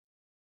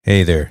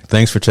Hey there.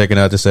 Thanks for checking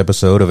out this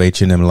episode of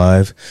H&M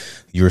Live.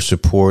 Your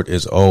support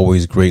is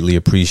always greatly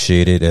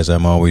appreciated, as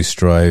I'm always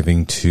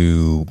striving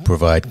to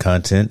provide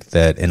content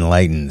that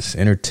enlightens,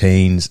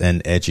 entertains,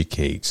 and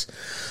educates.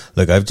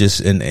 Look, I've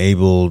just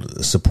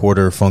enabled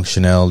supporter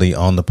functionality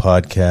on the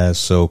podcast,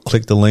 so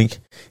click the link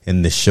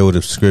in the show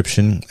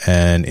description,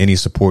 and any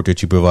support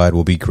that you provide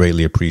will be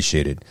greatly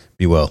appreciated.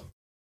 Be well.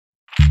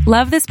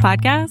 Love this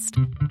podcast?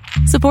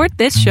 Support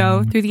this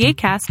show through the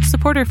Acast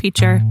supporter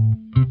feature.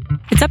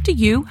 It's up to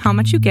you how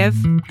much you give,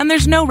 and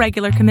there's no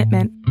regular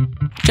commitment.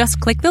 Just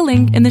click the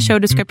link in the show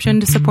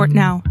description to support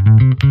now.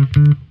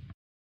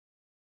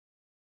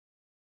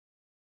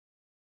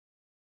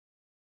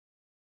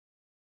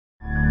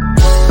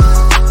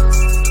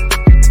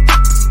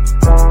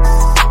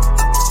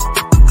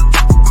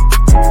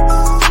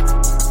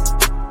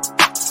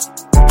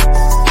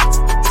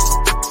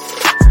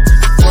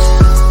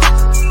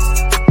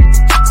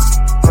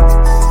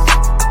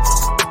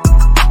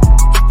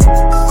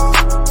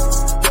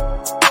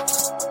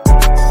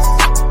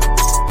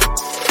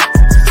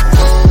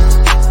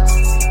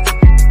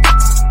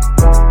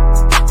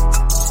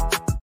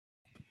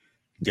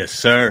 Yes,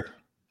 sir.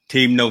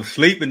 Team No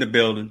Sleep in the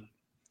building.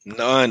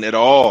 None at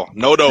all.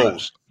 No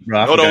those.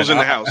 Bro, no those in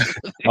the house.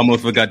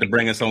 Almost forgot to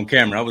bring us on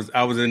camera.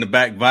 I was in the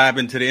back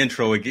vibing to the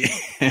intro again.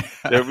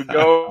 There we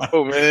go,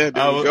 man.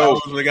 I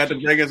almost forgot to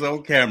bring us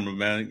on camera,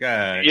 man.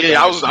 God.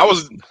 Yeah, I was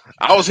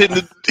hitting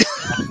the.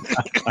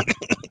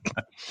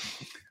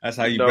 That's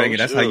how you bring it.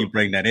 That's how you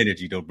bring that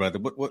energy, though, brother.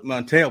 What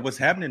Montel? What's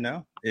happening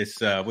now? It's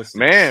what's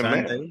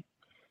Sunday?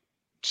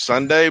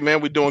 Sunday,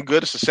 man, we're doing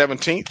good. It's the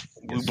 17th.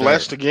 We're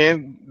blessed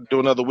again. Do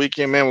another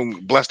weekend, man.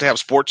 We're blessed to have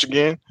sports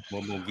again.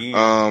 One more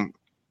game.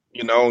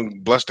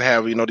 Blessed to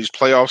have, these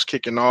playoffs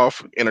kicking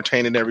off,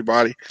 entertaining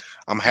everybody.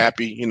 I'm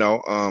happy,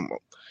 the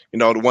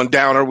one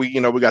downer, we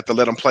got the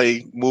Let Them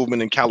Play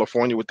movement in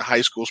California with the high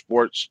school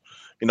sports.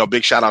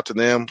 Big shout out to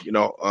them,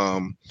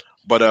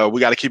 but we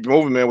got to keep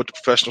moving, man, with the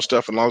professional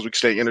stuff. As long as we can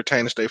stay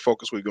entertained and stay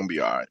focused, we're going to be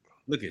all right.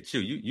 Look at you.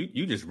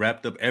 You just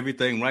wrapped up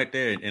everything right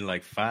there in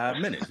like 5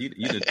 minutes. You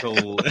done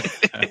told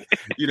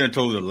you done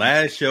told the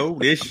last show,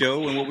 this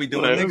show, and what we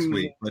doing next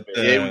week. But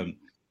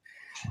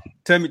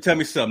tell me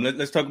something.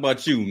 Let's talk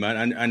about you,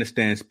 man. I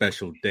understand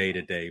special day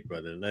today,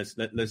 brother.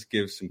 Let's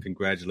give some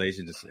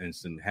congratulations and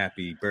some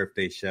happy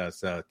birthday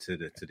shouts out to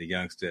the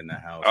youngster in the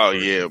house. Oh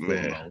yeah,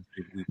 man.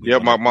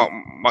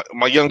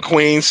 My young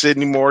queen,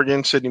 Sydney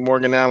Morgan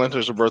Allen.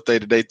 It's her birthday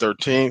today,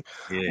 13th.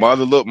 Yeah. My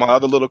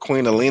other little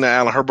queen, Alina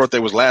Allen. Her birthday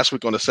was last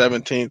week on the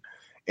 17th,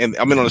 and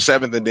on the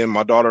 7th. And then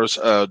my daughter's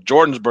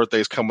Jordan's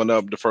birthday is coming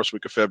up the first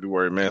week of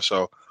February, man.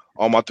 So.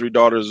 All my 3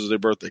 daughters is their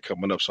birthday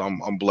coming up, so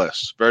I'm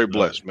blessed, very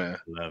blessed, man.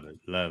 Love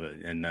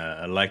it, and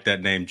I like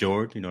that name,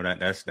 Jordan.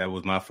 That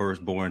was my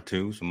firstborn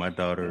too. So my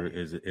daughter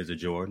is a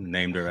Jordan.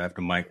 Named her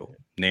after Michael.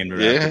 Named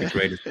her after the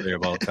greatest player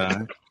of all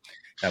time.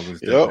 That was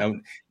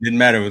that didn't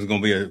matter if it was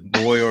going to be a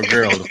boy or a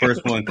girl. The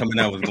first one coming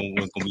out was going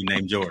to be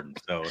named Jordan.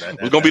 So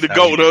we're going to be the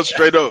GOAT,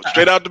 straight out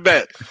the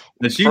bat.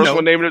 First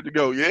one named it to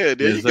go. Yeah,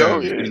 there you go.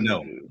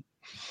 Yeah.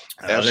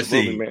 Let's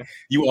see. Man.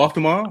 You off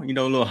tomorrow? A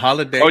little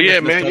holiday. Oh yeah,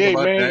 man.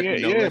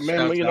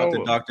 Man.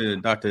 Shout out to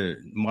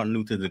Dr. Martin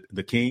Luther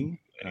the King.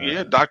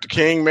 Dr.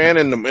 King, man,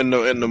 in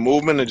the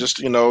movement, and just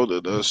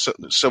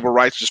the civil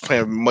rights, just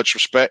paying much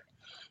respect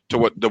to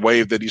what the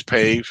way that he's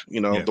paved.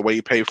 The way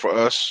he paved for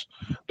us,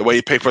 the way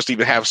he paid for us to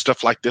even have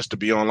stuff like this, to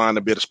be online,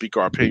 to be able to speak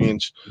our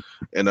opinions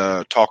and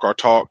talk our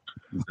talk.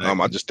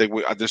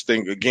 Exactly. I just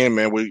think again,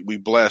 man, we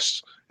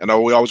blessed. And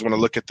we always want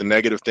to look at the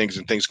negative things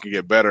and things can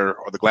get better,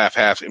 or the glass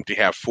half empty,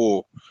 half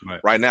full.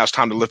 Right now, it's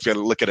time to look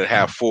at it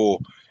half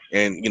full,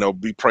 and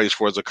be praised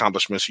for his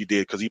accomplishments he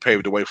did, because he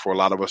paved the way for a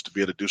lot of us to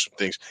be able to do some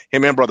things.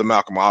 Him and Brother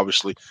Malcolm,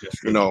 obviously,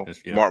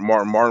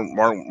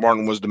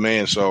 Martin was the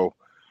man. So,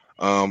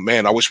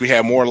 man, I wish we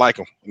had more like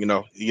him.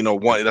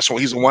 That's why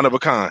he's one of a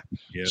kind.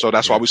 So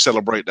that's why we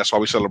celebrate. That's why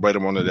we celebrate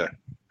him on the day.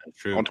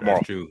 True. On tomorrow.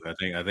 That's true. I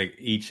think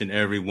each and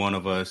every one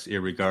of us,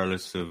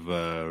 irregardless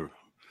of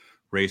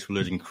race,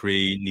 religion,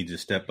 creed, need to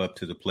step up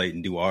to the plate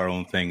and do our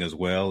own thing as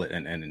well.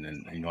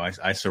 And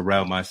I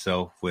surround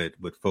myself with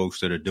folks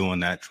that are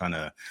doing that, trying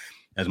to,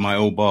 as my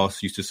old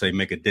boss used to say,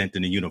 make a dent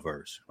in the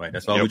universe. Right,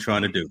 that's all we're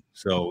trying to do.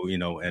 So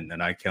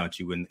and I count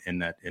you in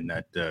that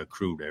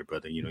crew there,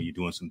 brother. You're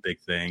doing some big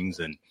things,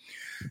 and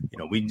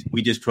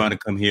we just trying to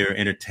come here,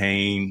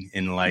 entertain,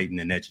 enlighten,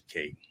 and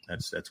educate.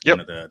 That's one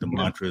of the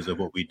mantras of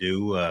what we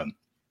do.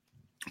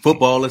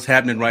 Football is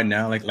happening right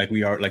now, like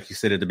we are, like you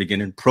said at the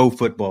beginning, pro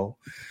football.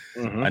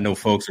 Mm-hmm. I know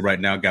folks right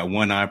now got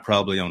one eye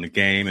probably on the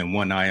game and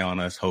one eye on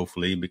us,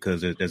 hopefully,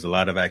 because there's a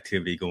lot of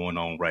activity going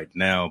on right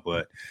now.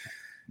 But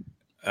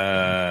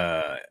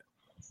I'm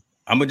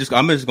just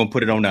gonna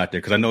put it on out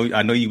there, because I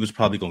know you was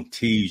probably gonna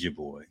tease your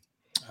boy.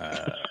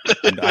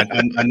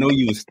 I know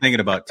you was thinking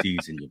about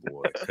teasing your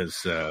boy,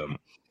 because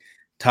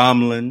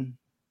Tomlin,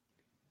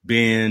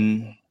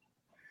 Ben,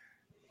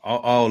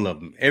 all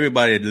of them,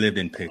 everybody that lived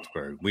in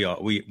Pittsburgh, we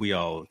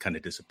all kind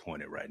of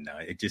disappointed right now.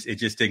 It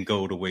just didn't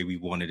go the way we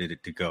wanted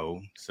it to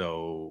go.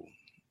 So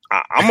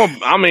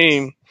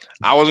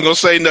I wasn't gonna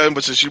say nothing,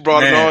 but since you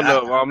brought it on,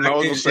 I'm not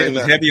gonna say nothing. It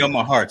was heavy on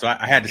my heart, so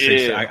I had to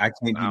say. Yeah. I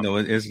can't.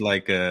 It's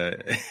like.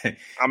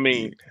 I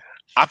mean,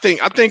 I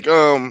think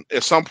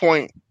at some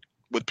point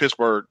with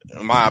Pittsburgh,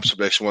 my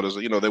observation was,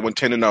 they went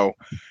 10-0,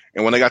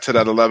 and when they got to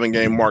that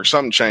 11-game mark,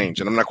 something changed,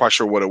 and I'm not quite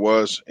sure what it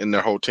was in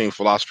their whole team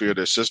philosophy or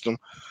their system.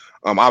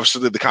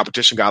 Obviously, the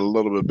competition got a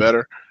little bit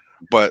better,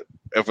 but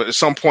if at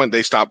some point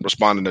they stopped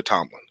responding to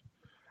Tomlin,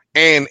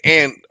 and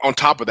on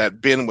top of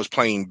that, Ben was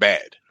playing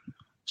bad.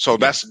 So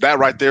that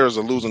right there is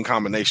a losing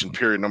combination.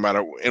 Period. No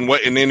matter in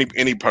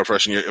any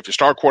profession, if you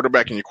start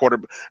quarterback and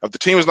if the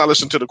team is not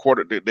listening to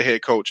the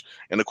head coach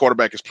and the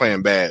quarterback is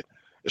playing bad,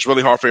 it's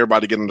really hard for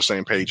everybody to get on the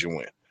same page and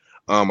win.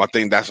 I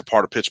think that's a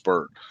part of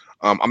Pittsburgh.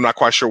 I'm not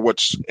quite sure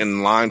what's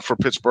in line for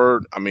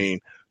Pittsburgh. I mean,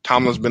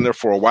 Tomlin's been there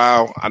for a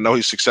while. I know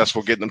he's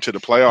successful getting them to the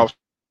playoffs,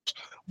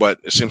 but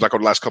it seems like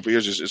over the last couple of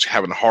years, it's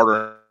having a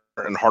harder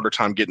and harder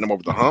time getting them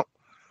over the hump.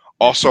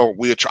 Also,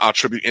 we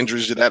attribute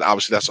injuries to that.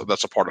 Obviously,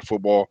 that's a part of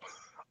football.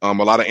 A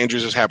lot of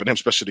injuries has happened to him,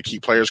 especially the key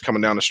players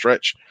coming down the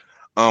stretch.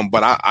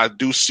 But I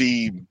do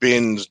see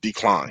Ben's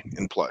decline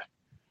in play.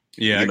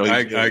 Yeah,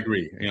 I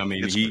agree. I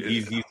mean,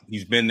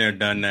 he's been there,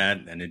 done that,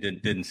 and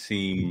it didn't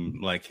seem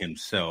like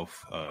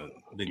himself,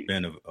 Big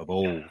Ben of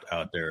old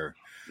out there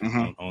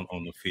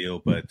on the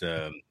field. But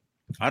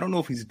I don't know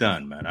if he's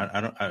done, man. I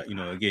don't.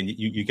 Again,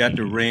 you got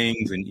the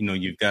rings, and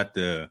you've got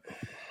the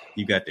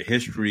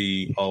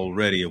history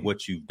already of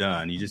what you've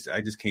done.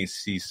 I just can't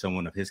see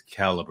someone of his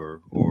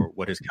caliber or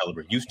what his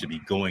caliber used to be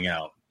going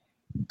out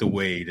the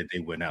way that they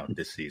went out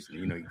this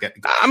season.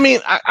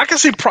 I can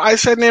see pride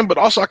setting in, but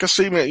also I can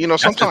see,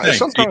 sometimes.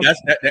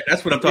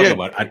 That's what I'm talking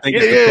about. I think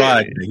it's the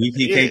pride.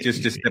 He can't just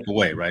step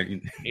away, right?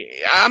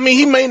 I mean,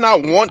 he may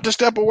not want to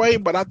step away,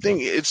 but I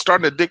think it's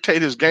starting to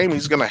dictate his game.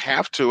 He's going to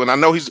have to, and I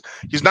know he's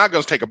not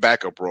going to take a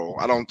backup role.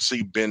 I don't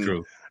see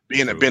Ben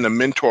being a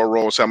mentor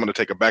role. So I'm going to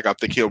take a back. I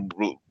think he'll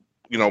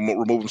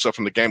remove himself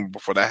from the game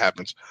before that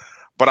happens.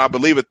 But I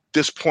believe at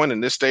this point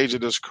in this stage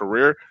of his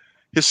career,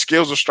 his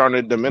skills are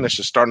starting to diminish.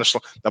 It's starting to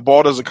slow. The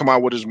ball doesn't come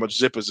out with as much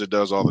zip as it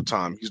does all the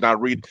time. He's not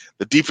reading.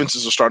 The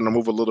defenses are starting to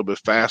move a little bit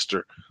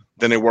faster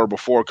than they were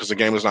before because the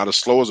game is not as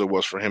slow as it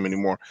was for him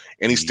anymore.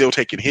 And he's still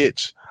taking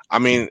hits. I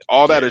mean,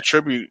 all that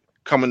attribute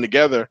coming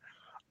together,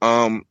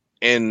 and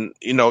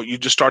you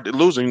just start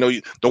losing.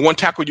 The one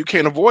tackle you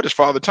can't avoid is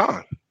Father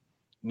Time.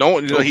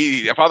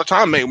 Father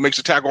Time makes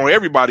a tackle on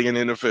everybody in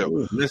the NFL.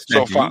 Ooh,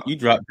 listen, so you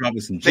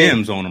dropping some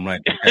gems on him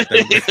right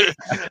there.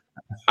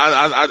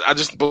 I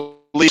just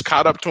believe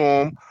caught up to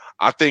him.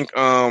 I think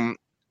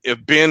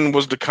if Ben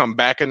was to come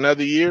back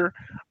another year,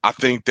 I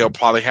think they'll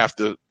probably have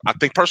to. I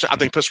think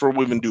Pittsburgh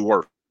will even do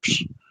worse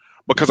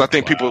because I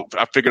think people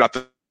I figured out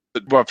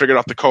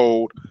the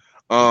code.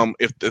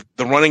 If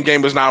the running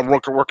game is not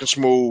working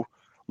smooth,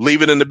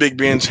 leave it in the Big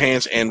Ben's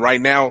hands. And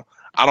right now,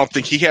 I don't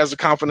think he has the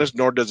confidence,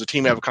 nor does the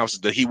team have the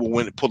confidence that he will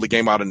win and pull the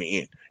game out in the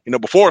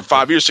end. Before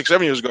 5 years, 6,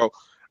 7 years ago,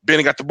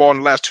 Ben got the ball in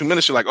the last 2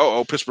 minutes. You're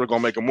like, Pittsburgh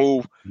going to make a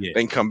move. Yeah.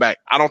 They can come back.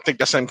 I don't think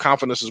that same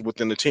confidence is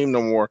within the team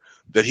no more,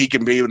 that he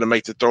can be able to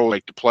make the throw,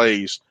 like the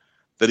plays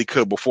that he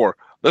could before.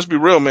 Let's be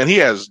real, man. He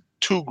has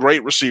two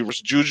great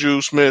receivers,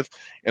 Juju Smith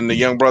and the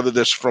young brother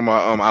that's from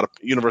out of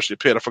University of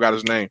Pitt. I forgot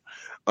his name.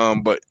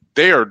 But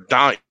they are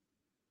dying.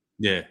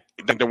 Yeah.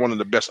 I think they're one of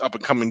the best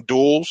up-and-coming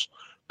duels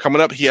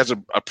coming up. He has a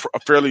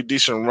fairly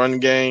decent run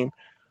game.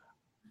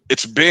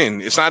 It's Ben.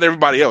 It's not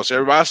everybody else.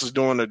 Everybody else is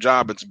doing their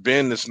job. It's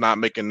Ben that's not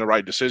making the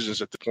right decisions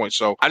at the point.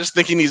 So I just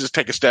think he needs to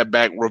take a step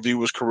back,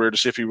 review his career to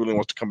see if he really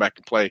wants to come back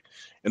and play,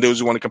 and does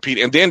he want to compete.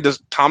 And then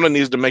Tomlin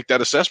needs to make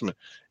that assessment.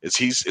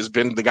 Is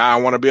Ben the guy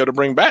I want to be able to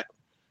bring back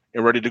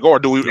and ready to go, or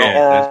do we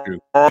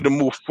or to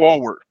move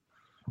forward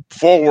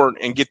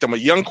and get them a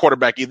young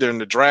quarterback either in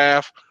the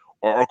draft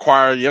or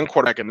acquire a young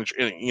quarterback in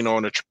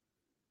the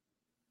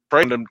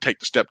trade them take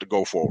the step to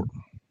go forward.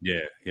 Yeah,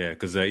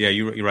 because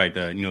you're right.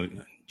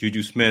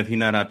 Juju Smith, he's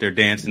not out there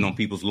dancing on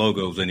people's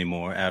logos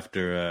anymore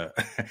after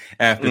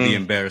the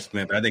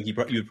embarrassment. But I think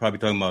you're probably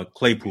talking about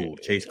Claypool,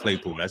 Chase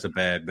Claypool. That's a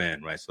bad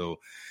man, right? So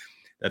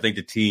I think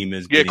the team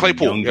is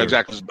Claypool. Younger. Yeah,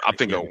 exactly. I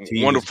think a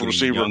wonderful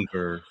receiver.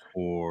 Younger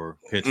for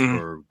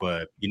Pittsburgh,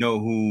 but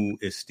who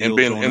is still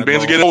and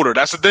Ben's getting older.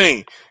 That's the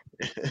thing.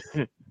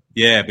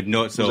 Yeah, but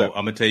no. So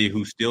I'm gonna tell you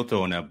who's still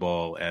throwing that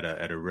ball at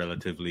a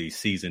relatively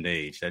seasoned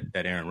age.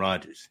 That Aaron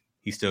Rodgers.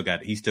 He still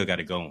got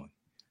it going.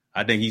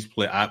 I think he's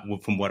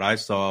from what I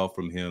saw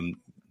from him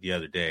the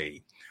other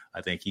day,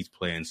 I think he's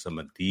playing some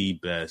of the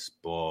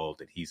best ball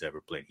that he's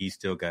ever played. He's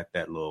still got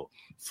that little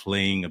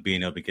fling of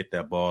being able to get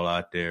that ball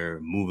out there,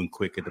 moving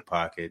quick in the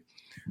pocket,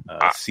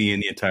 seeing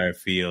the entire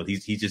field.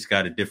 He's just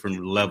got a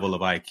different level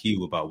of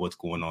IQ about what's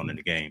going on in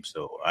the game.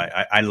 So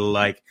I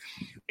like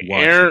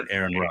watching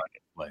Aaron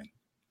Rodgers play.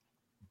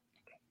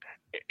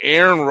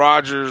 Aaron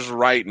Rodgers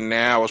right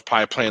now is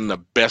probably playing the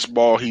best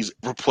ball he's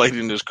ever played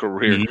in his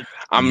career. Mm-hmm.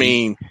 I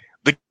mean,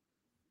 the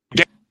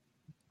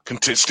game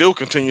still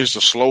continues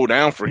to slow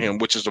down for him,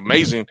 which is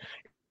amazing.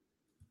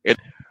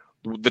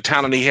 The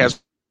talent he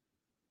has,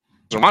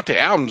 Monte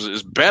Adams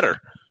is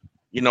better.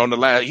 In the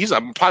last, he's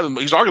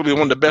arguably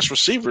one of the best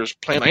receivers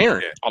playing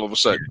Aaron all of a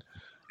sudden.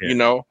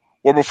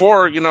 Where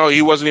before,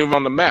 he wasn't even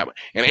on the map.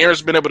 And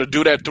Aaron's been able to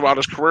do that throughout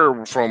his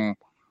career, from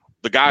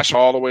the guy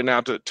all the way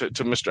now to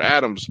Mr.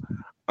 Adams.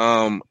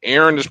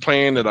 Aaron is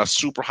playing at a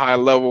super high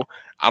level.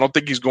 I don't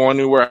think he's going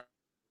anywhere.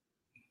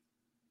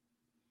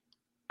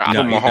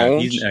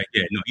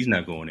 He's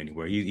not going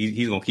anywhere.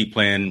 He's going to keep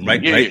playing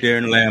right there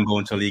in Lambeau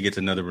until he gets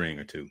another ring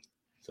or two.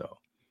 So,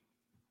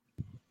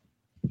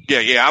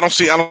 I don't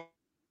see.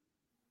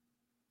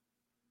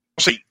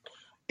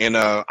 And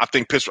I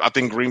think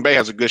Green Bay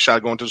has a good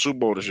shot going to the Super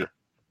Bowl this year.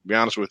 To be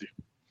honest with you,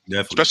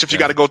 definitely. Especially if you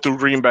got to go through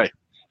Green Bay.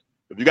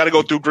 If you got to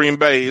go through Green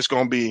Bay, it's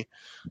going to be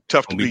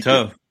tough to beat.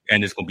 Tough.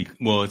 And it's going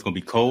to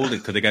be cold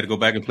because they got to go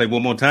back and play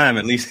one more time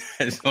at least.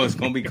 So it's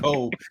going to be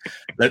cold.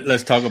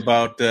 Let's talk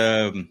about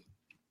the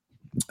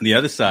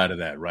other side of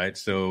that, right?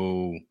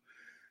 So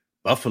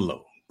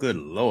Buffalo, good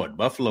Lord,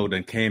 Buffalo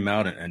then came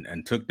out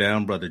and took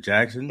down Brother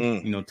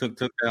Jackson. Took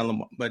down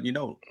Lamar, but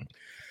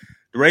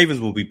the Ravens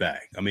will be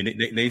back. I mean,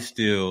 they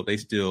still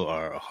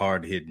are a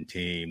hard hitting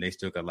team. They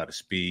still got a lot of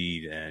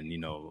speed, and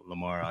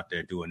Lamar out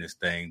there doing his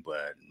thing.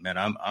 But man,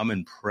 I'm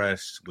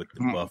impressed with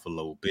the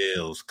Buffalo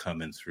Bills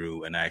coming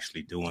through and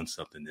actually doing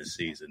something this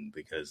season,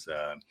 because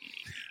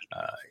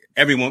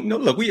everyone,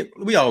 look,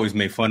 we always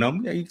make fun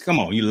of them. Come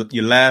on,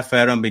 you laugh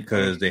at them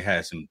because they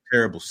had some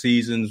terrible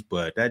seasons,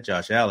 but that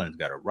Josh Allen's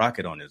got a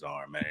rocket on his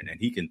arm, man, and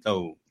he can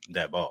throw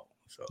that ball.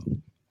 So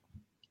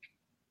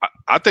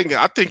I think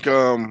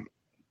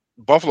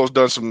Buffalo's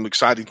done some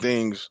exciting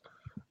things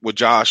with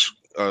Josh.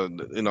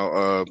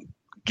 The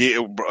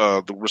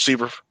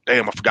receiver.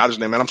 Damn, I forgot his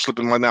name, man. I'm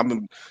slipping right now. I've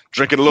been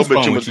drinking a little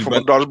bit too much for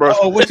my daughter's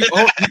birthday.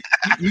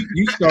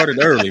 You started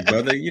early,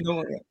 brother.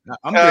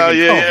 I'm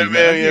drinking coffee,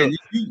 man.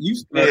 You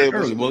started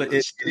early. Well,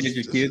 it's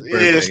your kid's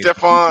birthday.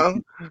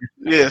 Stephon.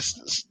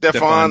 Yes,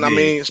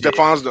 Stephon's.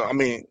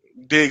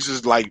 Diggs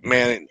is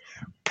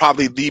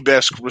probably the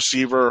best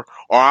receiver.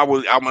 Or I'll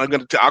go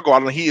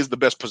out and he is the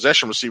best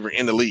possession receiver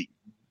in the league.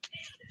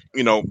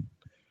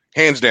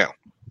 Hands down.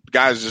 The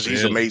guy's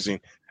he's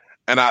amazing.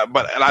 And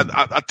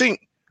I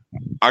think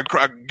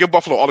I give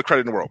Buffalo all the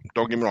credit in the world.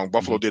 Don't get me wrong.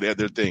 Buffalo did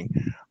their thing.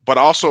 But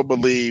I also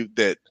believe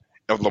that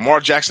if Lamar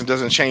Jackson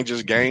doesn't change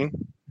his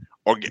game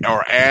or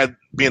add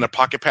being a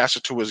pocket passer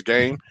to his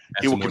game,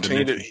 he will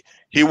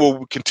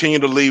continue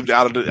to leave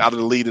out of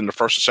the lead in the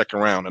first or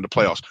second round in the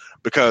playoffs.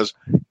 Because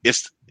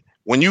it's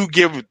when you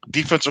give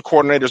defensive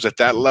coordinators at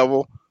that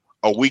level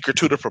a week or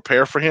two to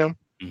prepare for him,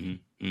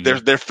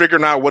 they're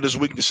figuring out what his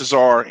weaknesses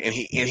are, and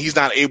he's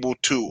not able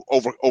to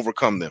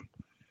overcome them.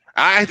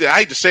 I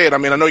hate to say it. I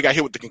mean, I know he got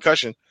hit with the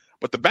concussion,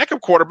 but the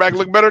backup quarterback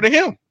looked better than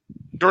him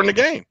during the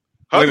game.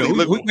 Wait a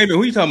minute,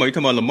 who you talking about? You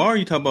talking about Lamar? Or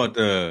you talking about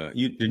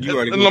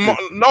Lamar?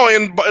 No,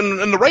 in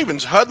the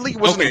Ravens, Hudley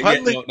wasn't it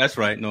Hudley? No, that's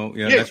right. No,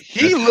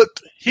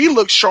 he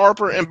looked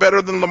sharper and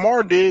better than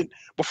Lamar did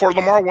before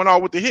Lamar went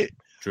out with the hit.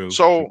 True.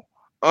 So.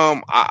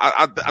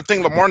 I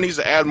think Lamar needs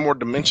to add more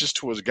dimensions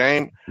to his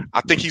game.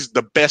 I think he's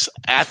the best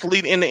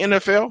athlete in the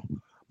NFL,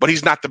 but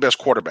he's not the best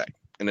quarterback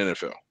in the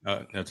NFL.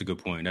 That's a good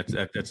point.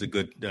 That's a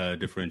good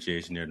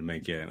differentiation there to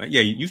make. Yeah.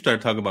 You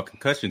started talking about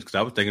concussions because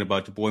I was thinking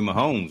about your boy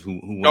Mahomes.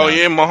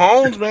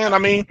 Mahomes, man. I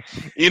mean,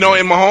 in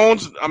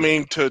Mahomes,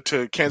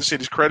 to Kansas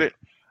City's credit,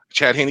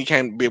 Chad Henne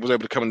was able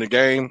to come in the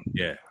game,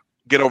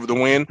 get over the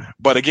win.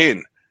 But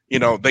again,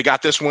 they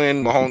got this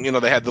win.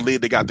 Mahomes, they had the lead.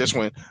 They got this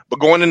win.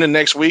 But going into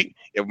next week,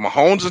 if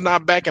Mahomes is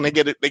not back and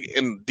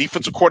and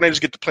defensive coordinators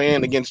get to play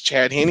in against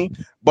Chad Henne,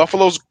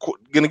 Buffalo's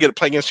going to get to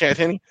play against Chad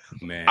Henne.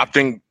 Man. I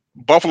think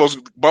Buffalo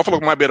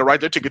might be able to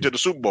write their ticket to the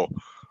Super Bowl.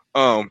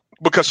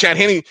 Because Chad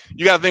Henne,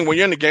 you got to think when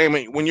you're in the game,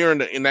 when you're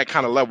in that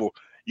kind of level,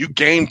 you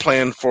game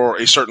plan for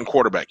a certain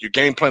quarterback. You're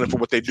game planning for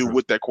what they do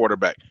with that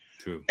quarterback.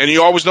 True. And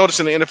you always notice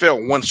in the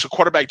NFL, once a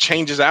quarterback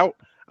changes out,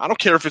 I don't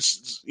care if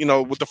it's,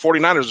 with the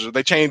 49ers,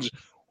 they change.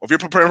 If you're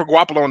preparing for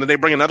Garoppolo and then they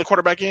bring another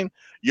quarterback in,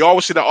 you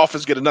always see the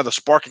offense get another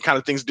spark and kind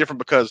of things different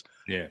because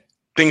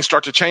things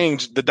start to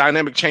change. The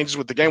dynamic changes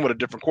with the game with a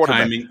different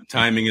quarterback.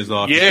 Timing is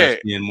off.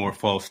 And more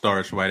false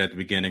starts right at the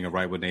beginning or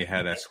right when they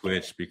had that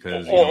switch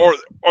because or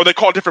they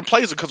call different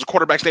plays because the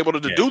quarterback's able to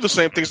do the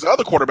same things the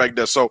other quarterback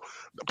does. So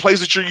the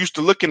plays that you're used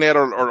to looking at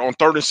are on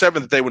 3rd and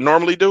 7 that they would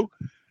normally do.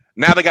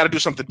 Now they got to do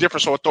something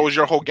different, so it throws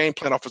your whole game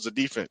plan off as a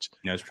defense.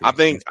 That's true. I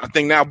think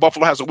now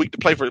Buffalo has a week to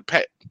play for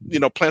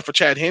plan for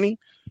Chad Henne.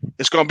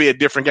 It's going to be a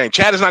different game.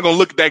 Chad is not going to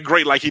look that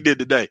great like he did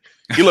today.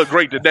 He looked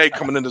great today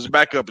coming in as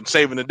backup and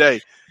saving the day.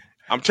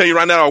 I'm telling you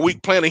right now, a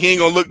week planning, he ain't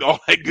going to look all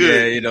that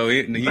good. Yeah,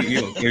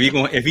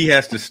 if he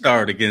has to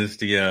start against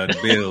the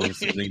Bills,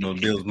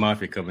 Bills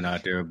Mafia coming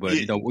out there. But,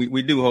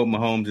 we do hope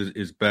Mahomes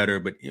is better.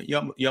 But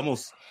you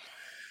almost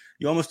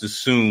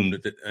assumed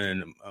that,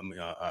 and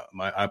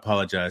I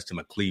apologize to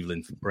my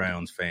Cleveland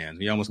Browns fans.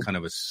 We almost kind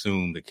of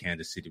assumed that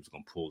Kansas City was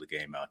going to pull the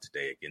game out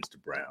today against the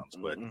Browns.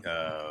 But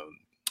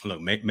look,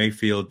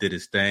 Mayfield did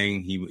his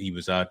thing. He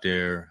was out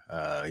there.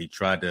 He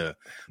tried to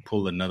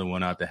pull another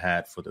one out the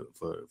hat for the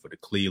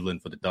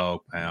Cleveland for the dog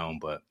pound.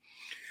 But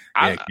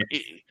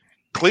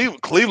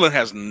Cleveland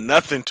has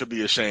nothing to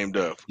be ashamed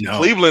of. No,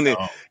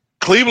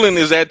 Cleveland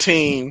is that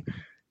team.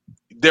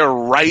 They're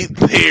right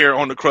there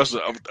on the crust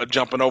of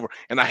jumping over.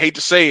 And I hate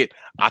to say it,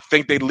 I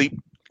think they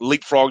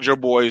leapfrogged your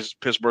boys,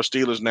 Pittsburgh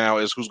Steelers, now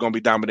is who's going to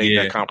be dominating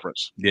that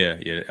conference. Yeah.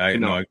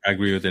 I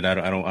agree with it. I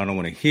don't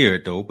want to hear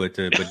it though, but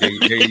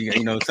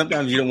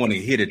sometimes you don't want to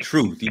hear the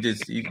truth. You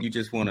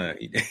just want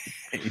to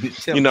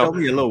tell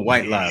me a little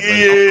white lie.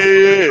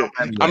 Yeah.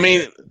 I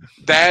mean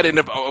that, and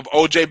if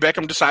OJ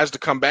Beckham decides to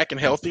come back and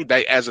healthy,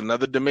 that adds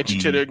another dimension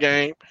to their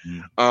game.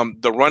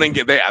 The running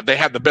game, they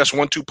have the best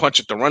 1-2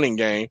 punch at the running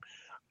game.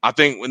 I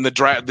think in the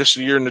draft this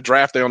year in the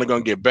draft, they're only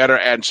going to get better,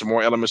 adding some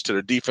more elements to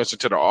their defense and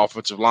to their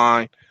offensive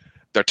line.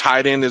 Their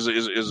tight end is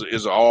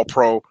an all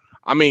pro.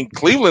 I mean,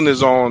 Cleveland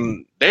is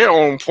on their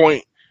own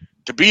point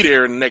to be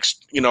there in the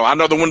next, I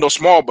know the window's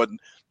small, but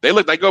they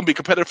look like they're going to be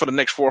competitive for the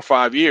next 4 or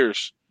 5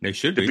 years. They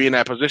should be in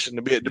that position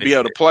to be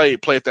able to play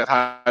at that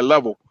high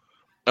level.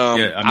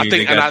 I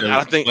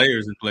think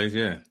players in place,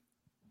 yeah.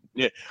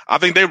 Yeah, I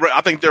think they're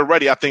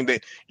ready. I think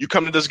that you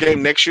come to this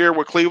game next year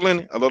with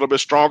Cleveland a little bit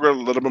stronger, a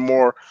little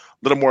more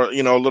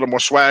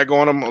swag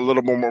on them, a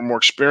little more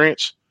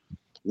experience.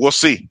 We'll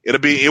see.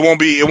 It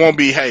won't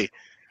be. Hey,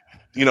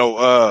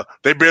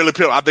 they barely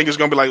play. I think it's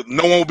going to be like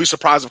no one will be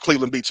surprised if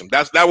Cleveland beats them.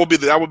 That will be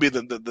the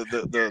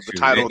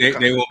title.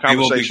 They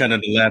won't be kind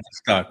of the laughing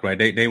stock, right?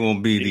 They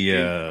won't be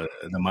the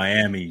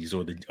Miamis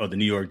or the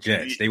New York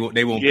Jets. They won't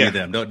be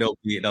them.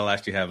 They'll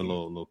actually have a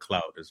little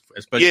clout,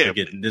 especially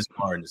getting this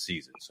far in the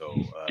season. So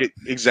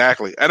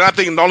exactly, and I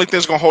think the only thing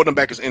that's going to hold them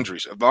back is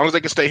injuries. As long as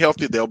they can stay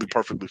healthy, they'll be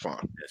perfectly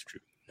fine.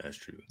 That's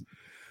true.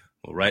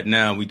 Well, right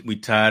now we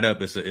tied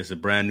up. It's a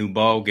brand new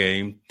ball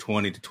game,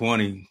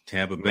 20-20.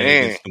 Tampa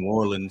Bay against New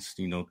Orleans.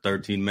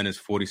 13 minutes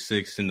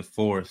 46 in the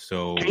fourth.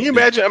 So can you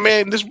imagine? I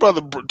mean, this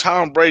brother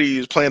Tom Brady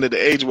is playing at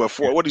the age of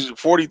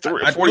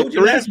 43. I told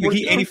you last week,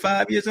 he's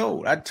 85 years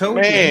old. I told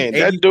you, man,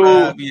 that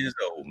 85 years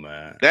old,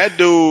 man. That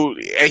dude,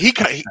 and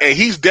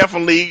he's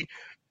definitely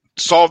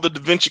solved the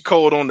Da Vinci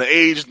Code on the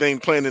age thing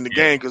playing in the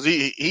game because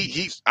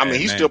he's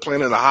still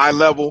playing at a high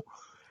level.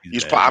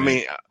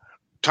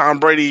 Tom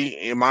Brady,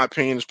 in my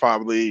opinion, is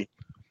probably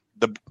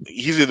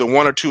he's either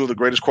one or two of the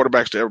greatest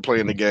quarterbacks to ever play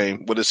in the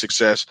game with his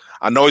success.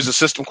 I know he's a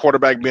system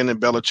quarterback, being in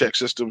Belichick's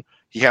system.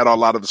 He had a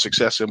lot of the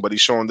success in, but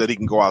he's showing that he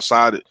can go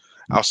outside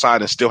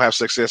and still have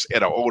success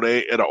at an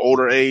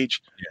older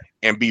age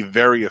and be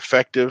very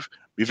effective.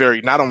 Be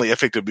very not only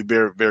effective, be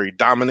very, very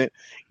dominant,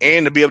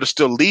 and to be able to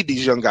still lead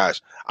these young guys.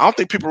 I don't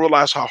think people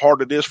realize how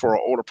hard it is for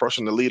an older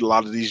person to lead a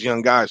lot of these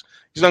young guys.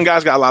 These young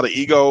guys got a lot of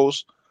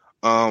egos.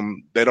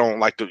 They don't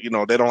like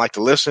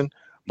to listen,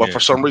 but for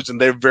some reason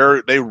they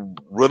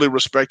really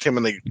respect him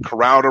and they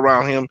crowd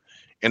around him.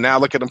 And now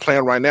look at them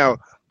playing right now.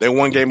 They're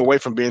one game away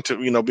from being in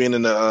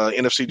the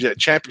NFC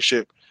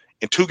Championship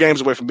and 2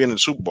 games away from being in the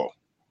Super Bowl.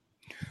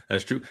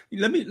 That's true.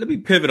 Let me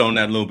pivot on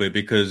that a little bit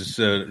because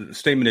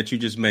statement that you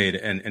just made,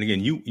 and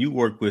again, you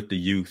work with the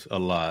youth a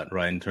lot,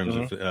 right? In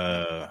terms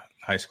of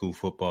high school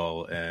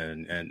football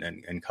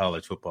and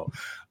college football.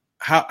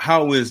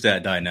 How is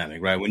that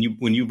dynamic, right? When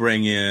you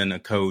bring in a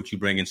coach, you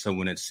bring in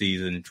someone that's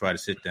seasoned and try to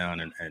sit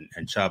down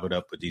and chop it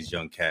up with these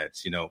young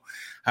cats,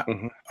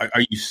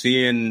 are you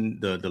seeing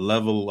the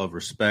level of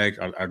respect?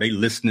 Are they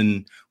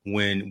listening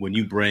when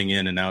you bring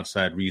in an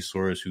outside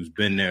resource who's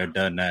been there,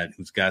 done that,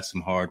 who's got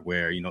some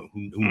hardware,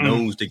 who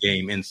knows the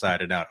game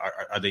inside and out?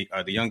 Are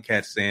the young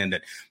cats saying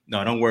that,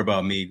 no, don't worry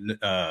about me,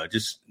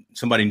 just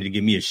somebody need to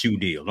give me a shoe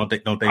deal? Don't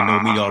they know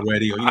me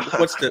already? Or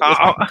what's the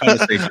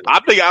conversation? I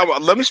think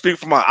let me speak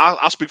from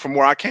I'll speak from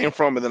where I came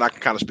from, and then I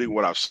can kind of speak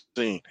what I've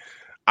seen.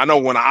 I know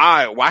when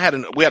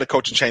we had a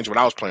coaching change when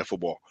I was playing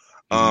football,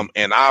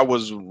 and I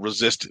was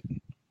resistant.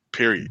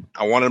 Period.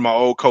 I wanted my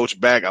old coach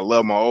back. I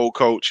love my old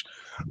coach.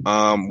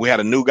 We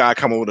had a new guy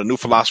come in with a new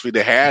philosophy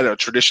that had a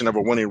tradition of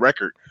a winning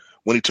record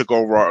when he took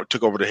over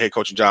the head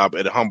coaching job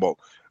at Humboldt,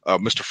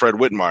 Mr. Fred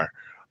Whitmire.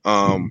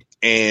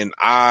 And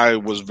I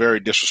was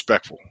very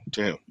disrespectful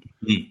to him.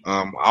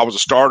 I was a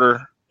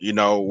starter.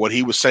 What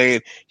he was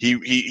saying,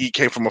 he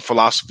came from a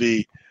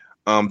philosophy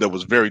that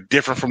was very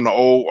different from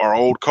our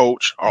old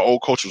coach. Our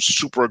old coach was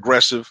super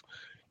aggressive,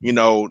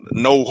 no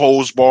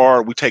holds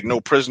barred. We take no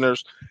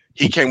prisoners.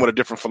 He came with a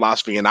different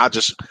philosophy, and I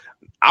didn't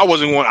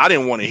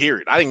want to hear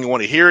it. I didn't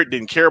want to hear it,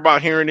 didn't care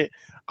about hearing it.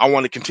 I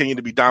wanted to continue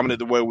to be dominant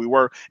the way we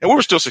were. And we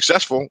were still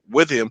successful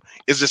with him.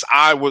 It's just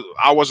I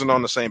wasn't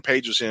on the same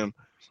page as him.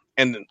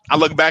 And I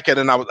look back at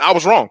it and I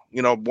was wrong,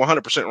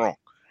 100% wrong.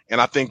 And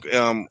I think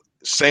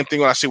same thing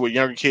when I see with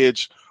younger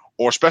kids,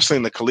 or especially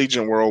in the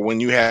collegiate world, when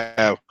you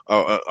have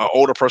an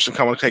older person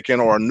come and take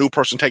in, or a new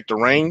person take the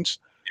reins,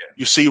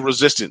 you see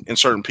resistance in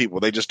certain people.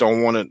 They just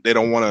don't want to.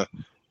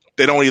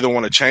 They don't either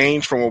want to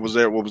change from what was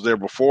there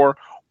before,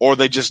 or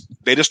they just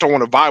don't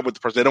want to vibe with the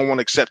person. They don't want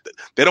to accept it.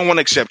 They don't want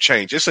to accept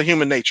change. It's a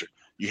human nature.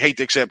 You hate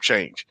to accept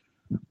change.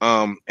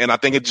 And I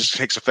think it just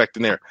takes effect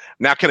in there.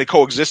 Now, can it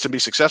coexist and be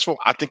successful?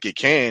 I think it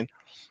can,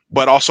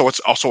 but also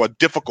it's also a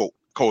difficult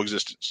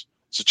coexistence.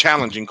 It's a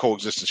challenging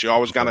coexistence. You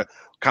always gotta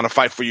kind of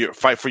fight for your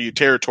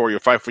territory, or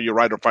fight for your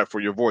right, or fight for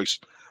your voice.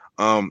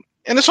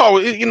 And it's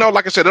all,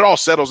 like I said, it all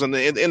settles at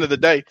the end of the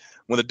day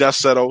when the dust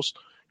settles.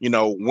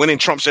 Winning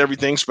trumps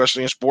everything,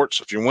 especially in sports.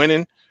 If you're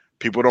winning,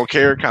 people don't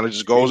care. It kind of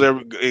just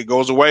it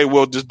goes away.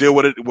 We'll just deal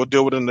with it. We'll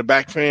deal with it in the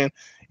back fan.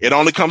 It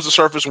only comes to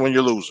surface when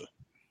you're losing.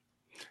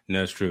 No,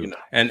 that's true.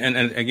 And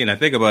again, I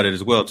think about it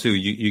as well too.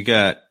 You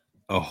got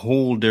a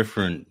whole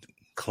different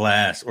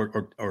class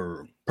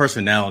or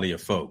personality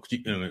of folks.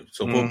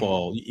 So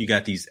football, you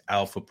got these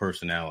alpha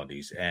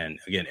personalities, and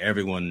again,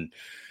 everyone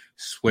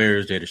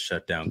swears they're the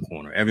shutdown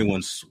corner.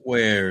 Everyone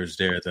swears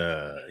they're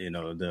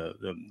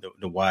the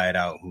wide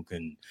out who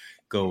can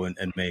go and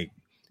make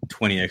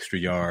 20 extra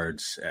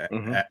yards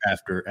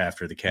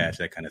after the catch,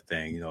 that kind of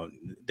thing.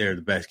 They're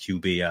the best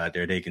QB out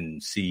there. They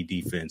can see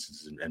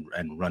defenses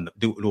and run,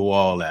 do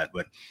all that.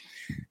 But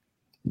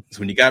so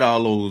when you got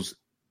all those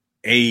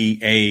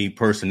A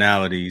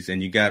personalities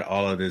and you got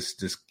all of this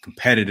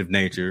competitive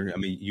nature, I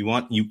mean, you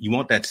want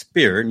that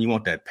spirit and you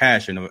want that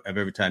passion of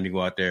every time you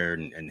go out there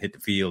and hit the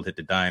field, hit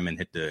the diamond,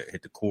 hit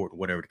the court,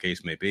 whatever the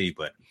case may be.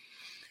 But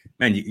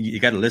man, you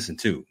got to listen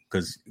too,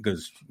 because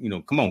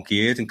come on,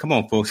 kids, and come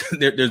on, folks.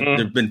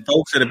 There've been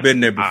folks that have been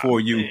there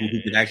before you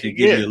who can actually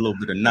give you a little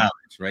bit of knowledge,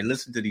 right?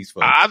 Listen to these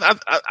folks.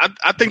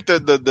 I think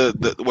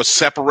the what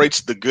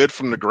separates the good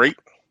from the great,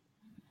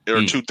 there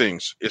are two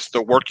things. It's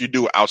the work you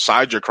do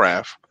outside your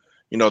craft,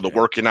 the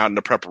working out and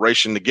the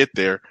preparation to get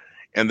there,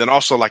 and then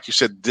also, like you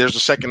said, there's a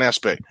second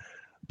aspect,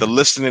 the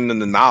listening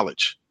and the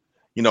knowledge.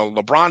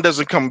 LeBron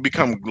doesn't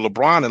become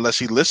LeBron unless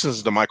he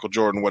listens to Michael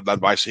Jordan, what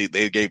advice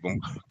they gave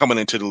him coming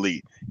into the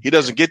league. He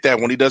doesn't get that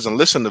when he doesn't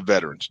listen to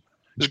veterans.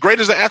 As great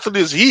as an athlete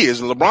as he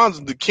is, and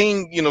LeBron's the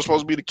king,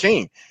 supposed to be the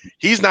king.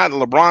 He's not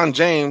LeBron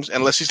James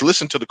unless he's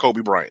listened to the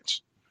Kobe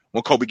Bryants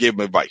when Kobe gave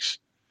him advice.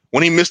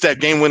 When he missed that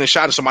game-winning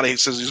shot and somebody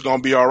says he's going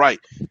to be all right,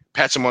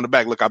 pats him on the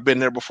back. Look, I've been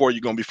there before.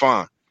 You're going to be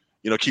fine.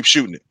 Keep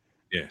shooting it.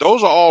 Yeah.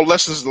 Those are all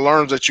lessons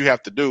learned that you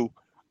have to do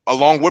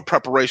along with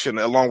preparation,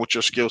 along with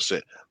your skill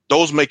set.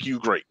 Those make you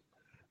great.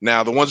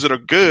 Now, the ones that are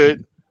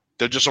good,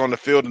 they're just on the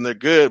field and they're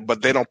good,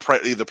 but they don't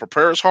either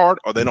prepare as hard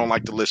or they don't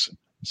like to listen.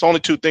 It's only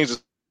two things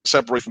that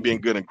separate from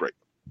being good and great.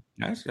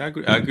 I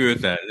agree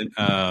with that.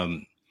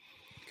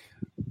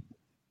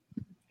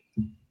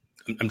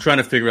 I'm trying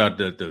to figure out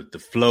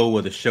the flow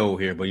of the show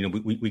here, but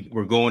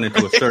we're going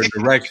into a certain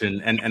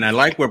direction, and I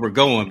like where we're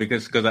going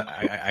because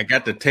I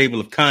got the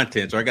table of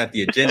contents, or I got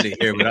the agenda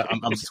here, but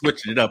I'm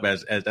switching it up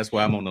as that's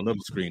why I'm on the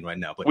little screen right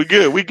now. But we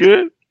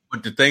good.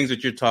 But the things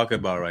that you're talking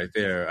about right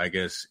there, I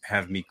guess,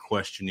 have me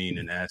questioning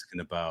and asking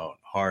about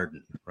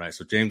Harden, right?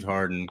 So James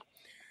Harden,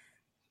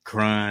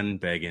 crying,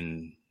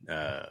 begging,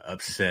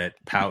 upset,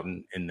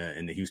 pouting in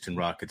the Houston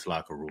Rockets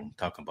locker room,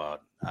 talking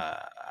about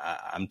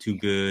I'm too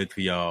good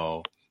for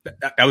y'all.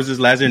 That was his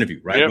last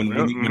interview, right?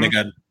 When they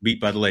got beat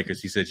by the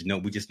Lakers, he said,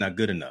 we're just not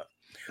good enough.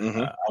 I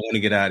want to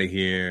get out of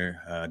here.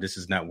 This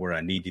is not where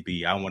I need to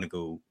be. I want to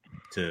go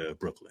to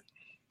Brooklyn.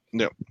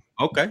 Yep.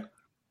 Okay.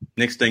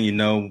 Next thing you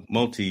know,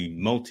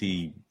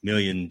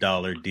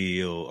 multi-million-dollar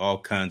deal, all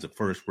kinds of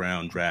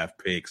first-round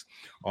draft picks,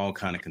 all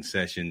kind of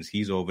concessions.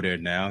 He's over there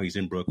now. He's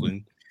in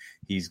Brooklyn.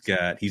 He's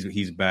back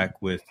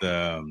with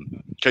KD.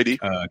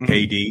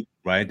 KD,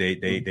 right?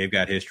 They've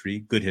got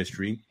good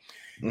history.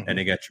 And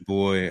they got your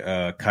boy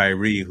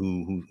Kyrie,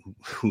 who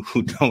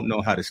don't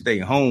know how to stay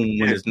home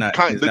when it's not.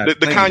 The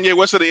Kanye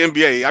West of the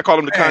NBA. I call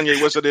him the Kanye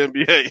West of the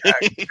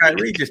NBA.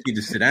 Kyrie just need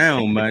to sit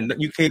down, man.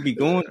 You can't be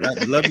going. I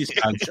love you.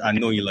 I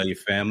know you love your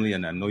family,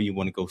 and I know you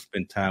want to go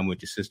spend time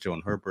with your sister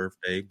on her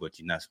birthday, but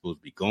you're not supposed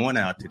to be going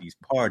out to these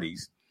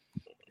parties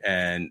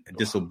and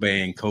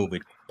disobeying COVID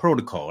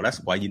protocol.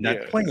 That's why you're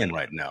not playing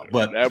right now.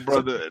 But that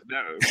brother,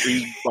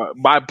 he's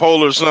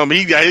bipolar or something.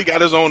 He got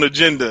his own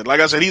agenda.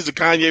 Like I said, he's the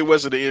Kanye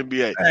West of the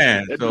NBA.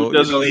 Man,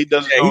 so he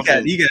got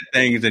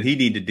things that he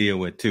need to deal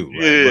with too.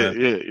 Right?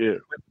 Yeah.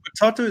 But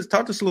talk to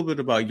us a little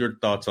bit about your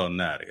thoughts on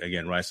that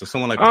again, right? So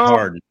someone like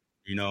Harden,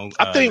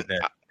 I think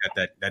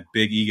that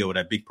big ego,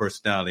 that big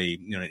personality.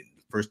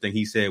 First thing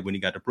he said when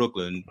he got to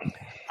Brooklyn,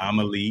 I'm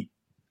elite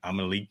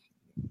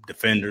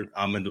defender.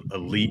 I'm an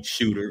elite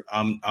shooter.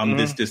 I'm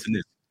this and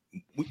this.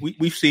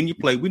 We've seen you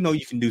play. We know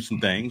you can do some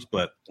things,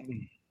 but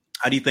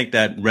how do you think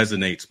that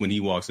resonates when he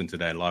walks into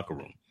that locker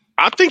room?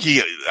 I think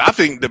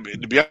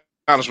to be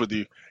honest with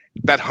you,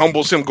 that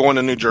humbles him going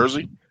to New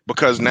Jersey,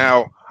 because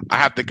now I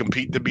have to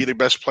compete to be the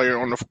best player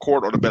on the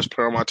court or the best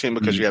player on my team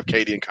because you have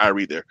KD and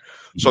Kyrie there.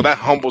 So that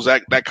humbles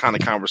that kind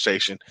of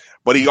conversation.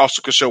 But he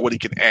also can show what he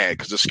can add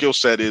because the skill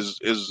set is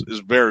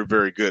very,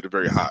 very good and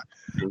very high.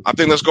 I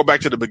think let's go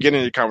back to the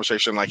beginning of the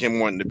conversation, like him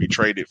wanting to be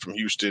traded from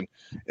Houston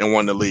and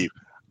wanting to leave.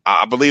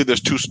 I believe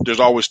there's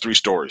always three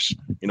stories.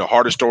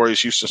 Harden story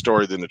is Houston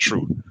story, then the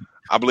truth.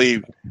 I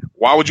believe,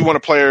 why would you want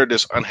a player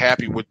that's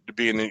unhappy with to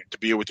be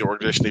with the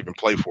organization to even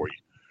play for you,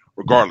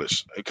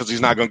 regardless? Because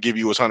he's not going to give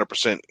you his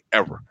 100%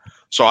 ever.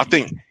 So I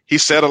think he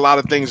said a lot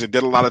of things and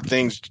did a lot of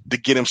things to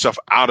get himself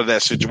out of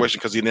that situation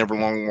because he never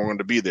long wanted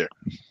to be there.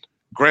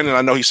 Granted,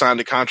 I know he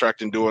signed the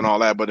contract and doing all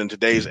that, but in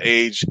today's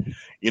age,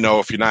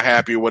 if you're not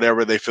happy or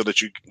whatever, they feel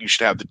that you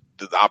should have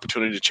the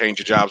opportunity to change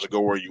your jobs and go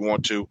where you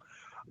want to.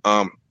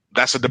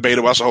 that's a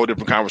debatable. That's a whole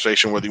different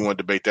conversation whether you want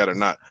to debate that or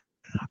not.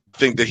 I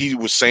think that he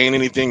was saying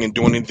anything and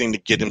doing anything to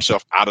get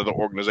himself out of the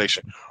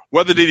organization.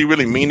 Whether did he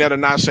really mean that or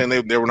not, saying they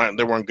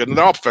weren't good. And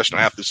they're all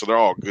professional athletes, so they're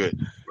all good.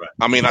 Right.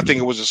 I mean, I think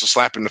it was just a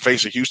slap in the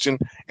face of Houston.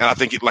 And I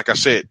think, like I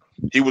said,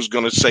 he was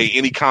going to say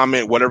any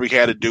comment, whatever he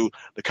had to do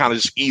to kind of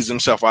just ease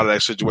himself out of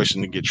that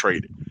situation and get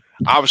traded.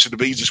 Obviously,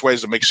 the easiest way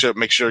is to make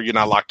sure you're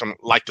not liked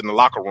in the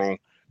locker room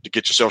to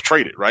get yourself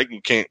traded, right? You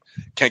can't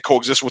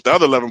coexist with the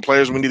other 11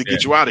 players. We need to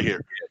get you out of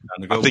here.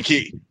 I think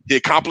he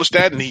accomplished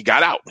that, and he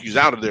got out. He's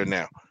out of there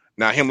now.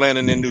 Now, him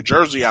landing in New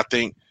Jersey, I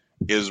think,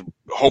 is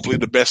hopefully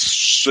the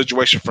best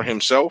situation for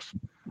himself.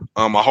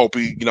 I hope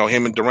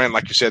him and Durant,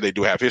 like you said, they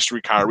do have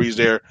history. Kyrie's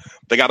there.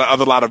 They got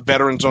a lot of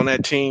veterans on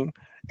that team,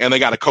 and they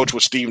got a coach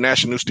with Steve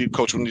Nash,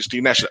 coach with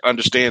Steve Nash that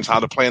understands how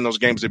to play in those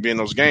games and be in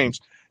those games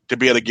to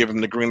be able to give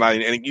him the green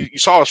light. And you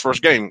saw his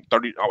first game,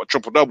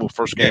 triple-double,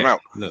 first game out.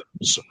 Look.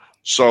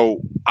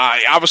 So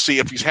obviously,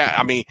 if he's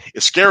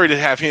it's scary to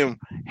have him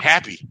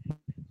happy.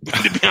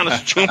 To be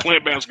honest,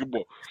 playing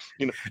basketball,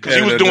 because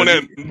he was doing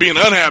that, being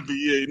unhappy.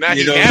 Yeah, now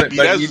he's happy.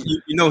 But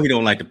he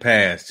don't like to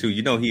pass too.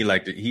 He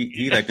like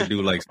to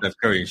do like Steph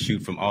Curry and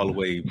shoot from all the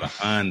way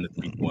behind the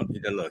 3-point.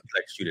 He like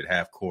to shoot at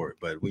half court.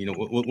 But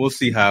we'll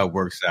see how it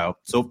works out.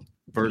 So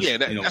first,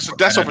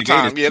 that's over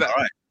time. Yeah,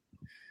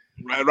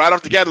 right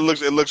off the gate, it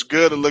looks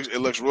good. It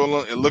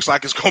looks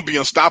like it's going to be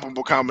an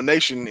unstoppable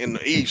combination in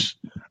the East.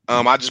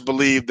 I just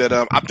believe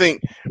that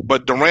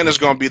but Durant is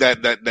going to be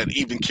that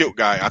even kilt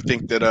guy. I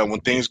think that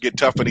when things get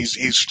tough and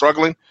he's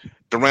struggling,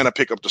 Durant will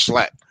pick up the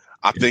slack.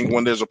 I think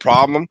when there's a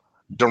problem,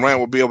 Durant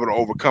will be able to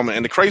overcome it.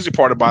 And the crazy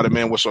part about it,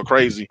 man, what's so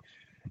crazy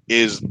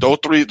is those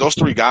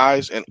three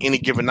guys and any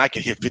given night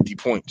can hit 50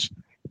 points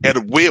at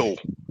will.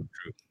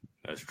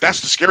 That's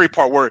the scary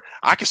part where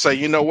I can say,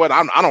 you know what,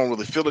 I don't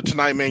really feel it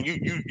tonight, man.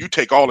 You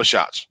take all the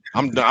shots.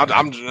 I'm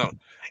done.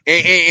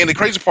 And the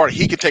crazy part,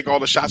 he can take all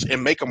the shots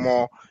and make them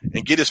all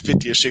and get his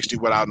 50 or 60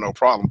 without no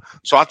problem.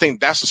 So I think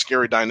that's a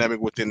scary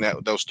dynamic within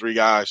those three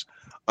guys.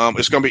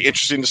 It's going to be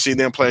interesting to see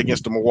them play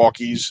against the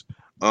Milwaukees.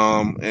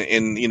 I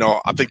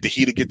think the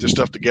Heat to get their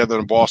stuff together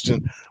in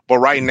Boston. But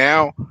right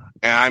now,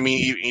 and I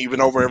mean,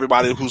 even over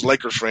everybody who's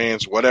Lakers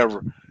fans,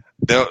 whatever,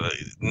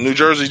 New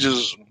Jersey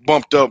just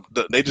bumped up.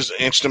 They just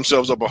inched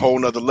themselves up a whole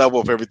nother level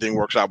if everything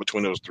works out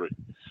between those three.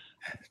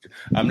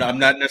 I'm not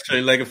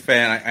necessarily a Lakers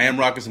fan. I am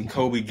rocking some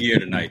Kobe gear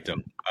tonight,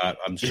 though.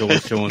 I'm showing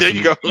some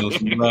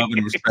love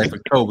and respect for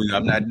Kobe.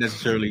 I'm not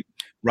necessarily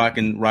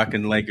rocking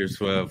Lakers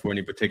for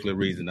any particular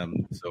reason.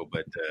 Just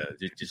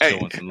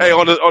showing some love. Hey,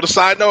 on the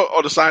side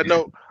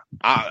note,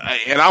 I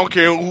don't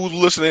care who's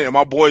listening, and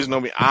my boys know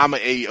me. I'm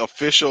a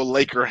official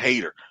Laker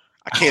hater.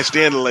 I can't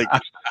stand the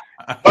Lakers,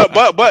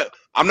 but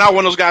I'm not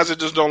one of those guys that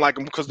just don't like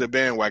them because they're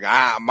bandwagon.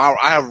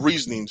 I have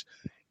reasonings.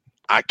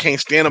 I can't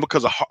stand him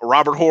because of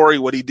Robert Horry,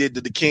 what he did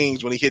to the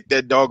Kings when he hit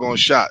that doggone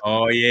shot.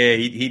 Oh, yeah,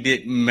 he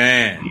did.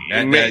 Man,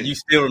 you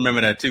still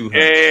remember that too, huh?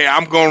 Yeah,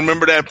 I'm going to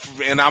remember that,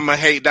 and I'm going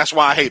to hate. That's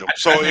why I hate him.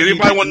 So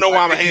anybody want to know why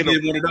I'm a hater? He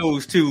did one of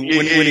those, too,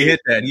 when he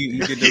hit that. He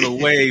did the little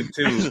wave,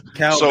 too.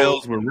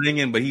 Cowbells were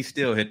ringing, but he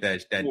still hit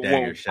that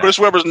dagger shot. Chris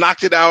Webber's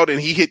knocked it out,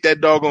 and he hit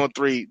that doggone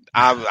three.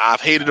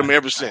 I've hated him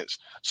ever since.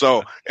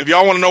 So if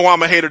y'all want to know why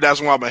I'm a hater, that's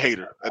why I'm a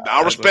hater.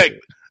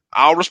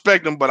 I'll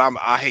respect him, but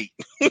I hate.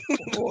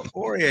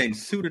 Horry ain't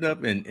suited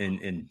up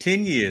in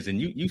 10 years,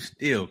 and you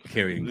still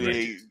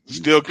carry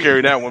still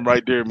carry that one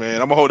right there,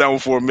 man. I'm gonna hold that one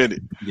for a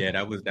minute. Yeah,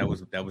 that was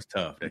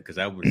tough because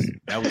that was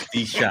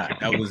the shot.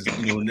 That was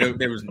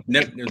there was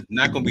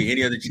not gonna be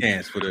any other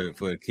chance for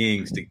the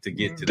Kings to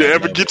get to that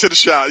level. Get to the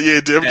shot.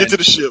 Yeah, to ever get to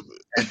the ship.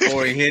 And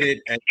Horry hit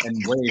it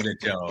and waved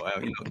at y'all.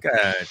 Did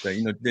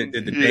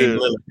the Dame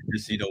Lillard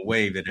just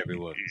waved at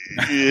everyone.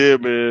 Yeah,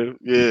 man.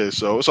 Yeah,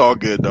 so it's all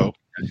good though.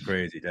 That's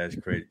crazy.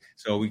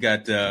 So we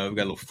got a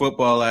little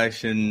football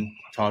action.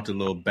 Talked a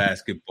little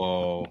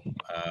basketball.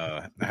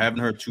 I haven't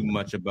heard too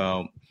much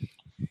about.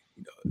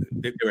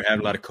 They were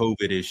having a lot of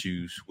COVID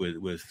issues with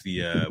the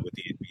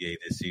NBA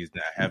this season.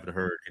 I haven't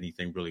heard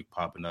anything really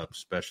popping up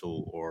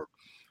special or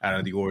out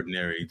of the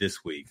ordinary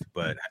this week.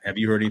 But have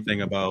you heard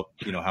anything about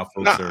how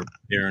folks are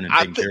faring and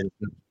taking care of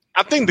it?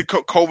 I think the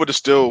COVID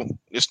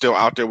is still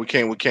out there. We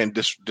can't be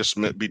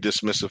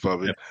dismissive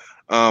of it. Yep.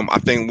 I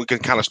think we can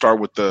kind of start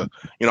with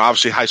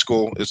obviously high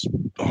school is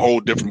a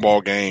whole different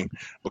ball game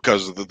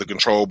because of the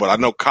control. But I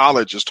know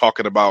college is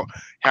talking about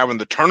having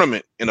the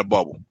tournament in a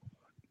bubble.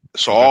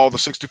 So all the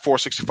 64,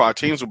 65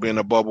 teams will be in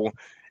a bubble,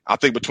 I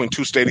think between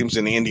two stadiums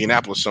in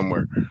Indianapolis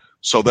somewhere.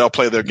 So they'll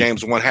play their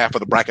games one half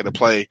of the bracket to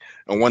play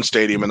in one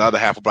stadium and the other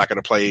half of the bracket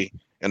to play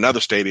another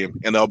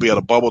stadium, and they'll be able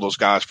to bubble those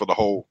guys for the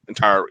whole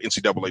entire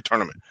NCAA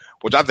tournament,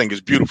 which I think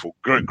is beautiful.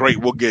 Great.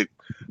 We'll get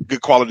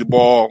good quality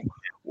ball.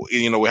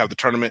 We have the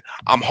tournament.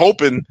 I'm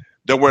hoping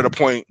that we're at a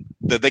point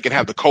that they can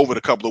have the COVID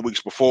a couple of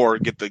weeks before,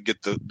 get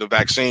the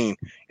vaccine,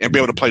 and be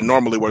able to play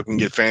normally where we can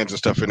get fans and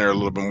stuff in there a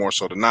little bit more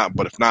so than not.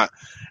 But if not,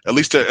 at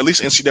least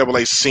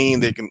NCAA seeing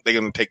they're going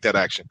to take that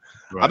action.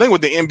 Right. I think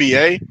with the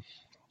NBA,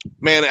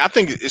 man, I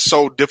think it's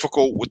so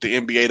difficult with the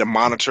NBA to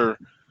monitor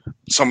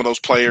some of those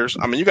players.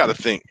 I mean, you got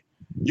to think.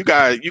 You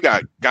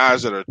got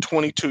guys that are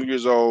 22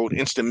 years old,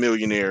 instant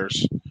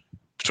millionaires,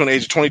 between the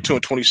age of 22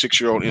 and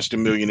 26-year-old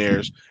instant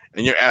millionaires,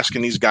 and you're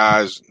asking these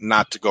guys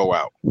not to go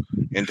out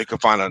and to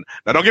confine on.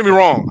 Now, don't get me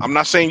wrong. I'm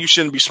not saying you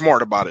shouldn't be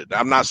smart about it.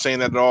 I'm not saying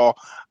that at all.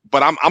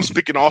 But I'm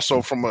speaking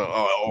also from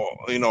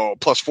a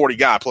plus 40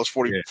 guy, plus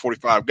 40,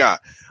 45 guy.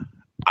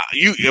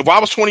 If I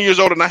was 20 years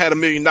old and I had $1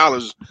 million, I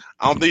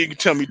don't think you can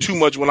tell me too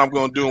much what I'm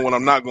going to do and what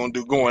I'm not going to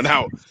do, going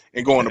out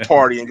and going to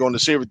party and going to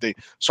see everything.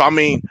 So, I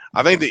mean,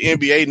 I think the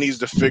NBA needs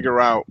to figure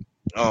out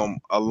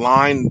a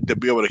line to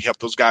be able to help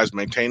those guys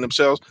maintain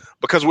themselves,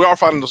 because we are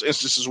finding those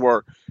instances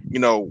where,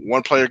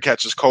 one player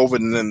catches COVID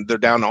and then they're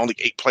down to only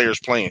 8 players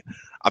playing.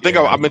 I think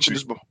I mentioned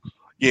this before.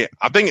 Yeah,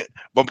 I think,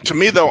 but to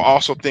me, though, I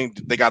also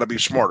think they got to be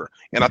smarter,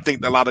 and I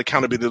think a lot of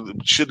accountability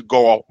should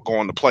go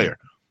on the player.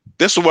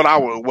 This is what I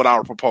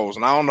would propose,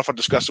 and I don't know if I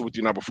discussed it with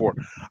you now before.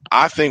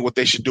 I think what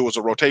they should do is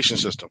a rotation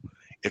system.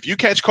 If you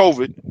catch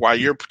COVID while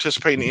you're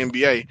participating in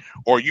the NBA,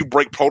 or you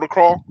break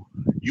protocol,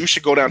 you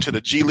should go down to the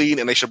G League,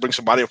 and they should bring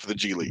somebody up for the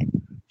G League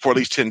for at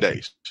least 10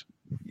 days.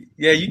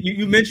 Yeah,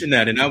 you mentioned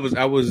that, and I was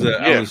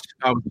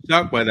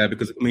shocked by that,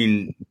 because I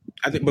mean,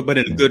 I think, but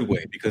in a good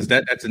way, because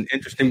that's an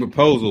interesting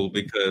proposal,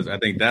 because I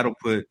think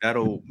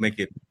that'll make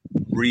it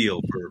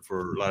real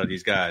for a lot of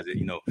these guys.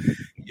 You're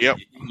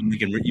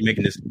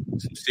making this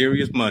some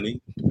serious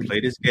money to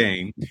play this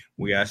game.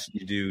 We ask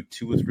you to do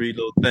 2 or 3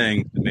 little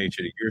things to make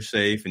sure that you're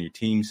safe and your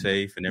team's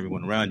safe and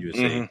everyone around you is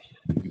safe.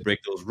 You break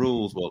those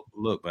rules. Well,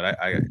 look, but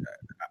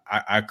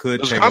I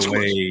could take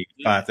away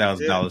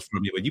 $5,000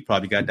 from you, but you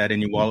probably got that in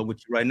your wallet with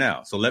you right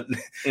now. So let me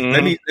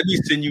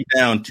send you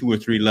down 2 or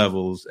 3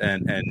 levels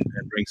and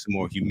bring some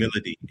more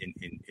humility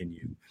in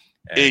you.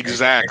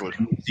 Exactly.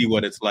 And see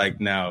what it's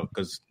like now,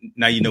 because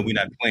now we're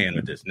not playing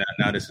with this.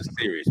 Now this is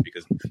serious,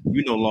 because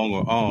you're no longer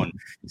on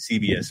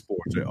CBS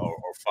Sports or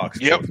Fox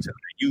Sports.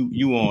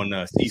 You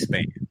on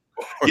C-SPAN.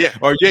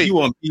 Or you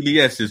on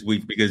PBS this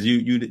week because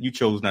you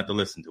chose not to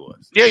listen to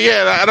us.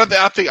 Yeah.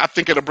 I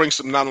think it'll bring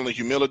some not only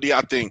humility.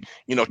 I think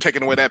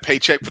taking away that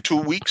paycheck for 2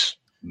 weeks,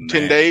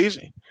 10 days,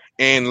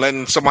 and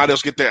letting somebody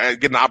else get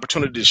an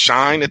opportunity to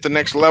shine at the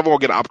next level, or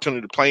get an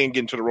opportunity to play and get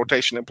into the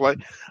rotation and play.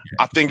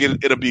 I think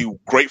it'll be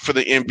great for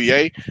the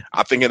NBA.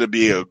 I think it'll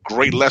be a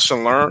great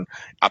lesson learned.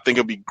 I think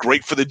it'll be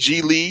great for the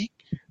G League,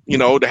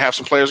 to have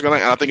some players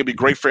going. And I think it'll be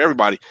great for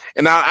everybody.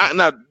 And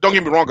now don't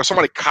get me wrong, if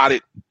somebody caught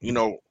it,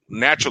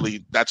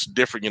 naturally, that's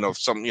different.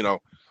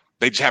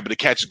 They just happen to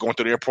catch it going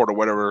through the airport or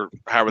whatever,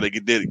 however they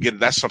get it.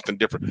 That's something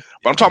different.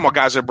 But I'm talking about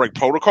guys that break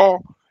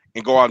protocol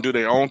and go out and do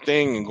their own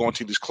thing and go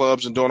into these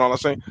clubs and doing all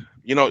that thing.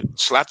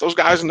 Slap those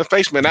guys in the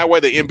face, man. That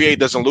way the NBA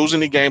doesn't lose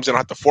any games. They don't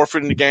have to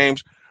forfeit any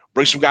games.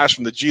 Bring some guys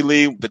from the G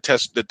League, the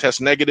test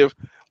negative.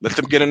 Let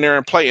them get in there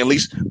and play. At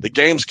least the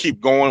games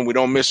keep going. We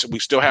don't miss it. We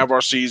still have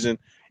our season,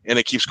 and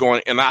it keeps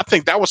going. And I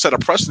think that will set a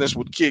precedence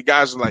with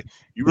guys like,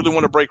 you really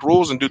want to break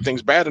rules and do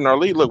things bad in our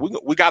league? Look,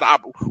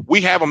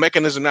 we have a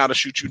mechanism now to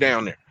shoot you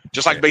down there,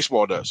 just like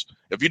baseball does.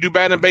 If you do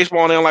bad in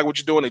baseball and they don't like what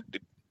you're doing, they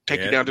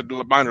take you down to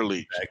the minor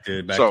league. Back to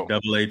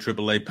AA,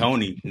 AAA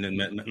pony. And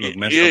look,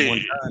 mess up one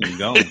time and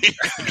gone.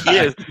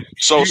 Yeah.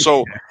 So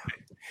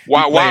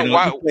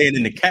why playing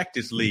in the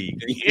Cactus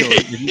League?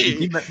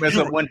 You mess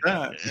up one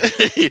time.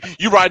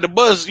 You ride the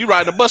bus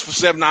for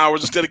 7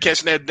 hours instead of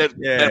catching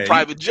that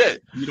private jet.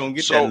 You don't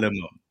get that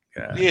limo.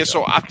 God,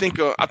 so I think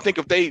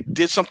if they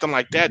did something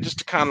like that, just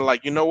to kind of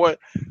like, what,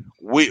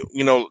 we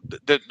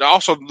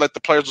also let the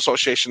Players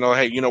Association know,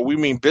 hey, we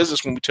mean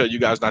business when we tell you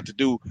guys not to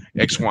do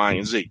X, Y,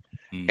 and Z.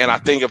 And I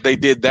think if they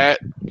did that,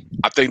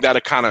 I think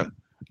that'll kind of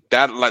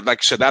like I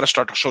said, that'll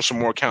start to show some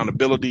more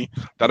accountability.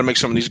 That'll make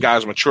some of these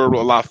guys mature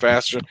a lot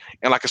faster.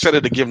 And like I said,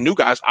 it'll give new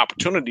guys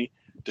opportunity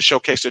to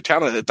showcase their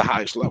talent at the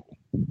highest level.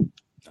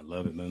 I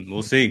love it, man.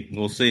 We'll see.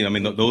 I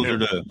mean, those are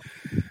the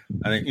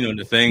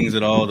things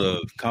that all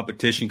the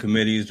competition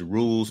committees, the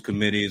rules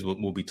committees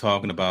will be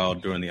talking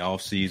about during the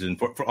off season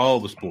for all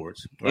the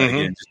sports, right?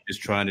 Again,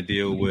 just trying to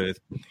deal with,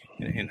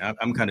 and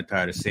I'm kind of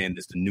tired of saying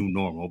this, the new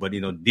normal, but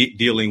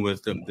dealing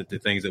with the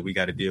things that we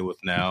got to deal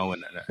with now,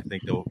 and I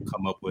think they'll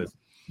come up with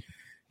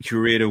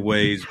creative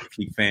ways to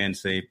keep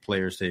fans safe,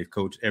 players safe,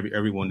 coach,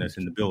 everyone that's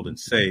in the building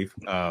safe.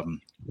 I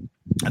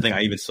think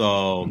I even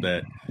saw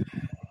that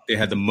they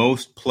had the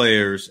most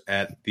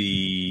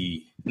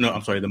the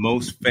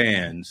most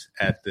fans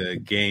at the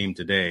game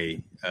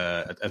today.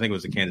 I think it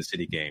was the Kansas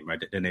City game,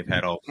 right? Than they've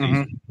had all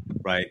season,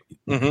 right?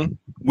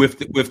 With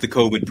the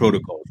COVID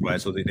protocols,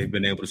 right? So they've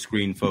been able to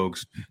screen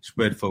folks,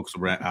 spread folks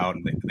around out,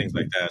 and things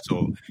like that.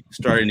 So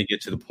starting to get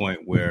to the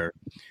point where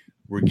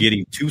we're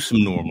getting to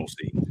some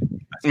normalcy.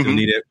 I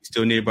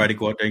still need everybody to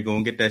go out there and go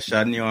and get that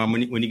shot in the arm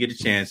when you get a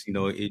chance.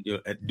 Do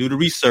the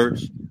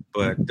research,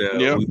 but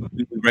we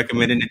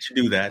recommending that you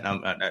do that.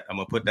 I'm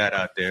gonna put that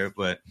out there,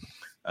 but.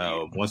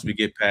 Once we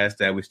get past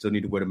that, we still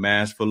need to wear the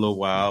mask for a little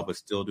while, but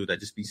still do that.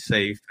 Just be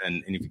safe.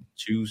 And if you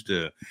choose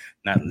to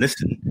not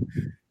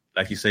listen,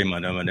 like you say,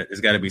 Madam, there's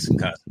got to be some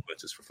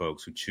consequences for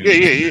folks who choose.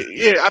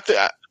 Yeah.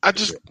 I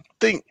just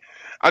think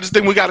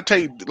we got to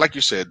take, like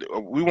you said,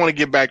 we want to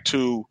get back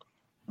to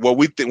what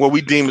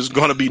we deem is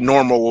going to be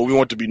normal, what we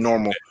want to be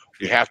normal,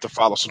 you have to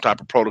follow some type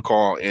of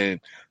protocol and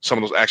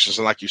some of those actions.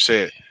 And like you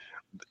said,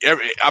 I'm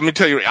gonna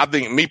tell you, I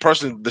think me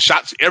personally, the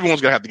shots, everyone's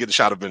gonna have to get the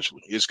shot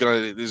eventually. This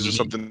is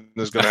something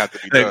that's gonna have to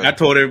be done. I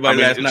told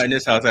everybody last night in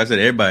this house. I said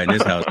everybody in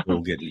this house will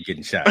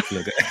getting shots.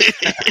 Look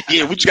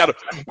yeah, we just gotta.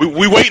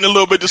 We waiting a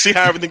little bit to see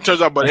how everything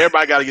turns out, but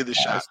everybody got to get the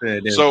shot.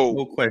 So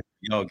no question,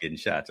 y'all getting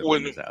shots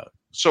in this house.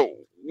 So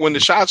when the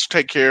shots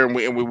take care and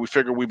we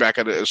figure we back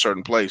at a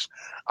certain place,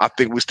 I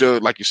think we still,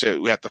 like you said,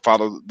 we have to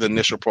follow the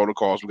initial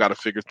protocols. We got to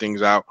figure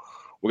things out.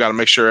 We got to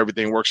make sure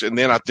everything works, and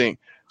then I think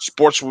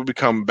sports will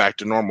become back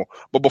to normal.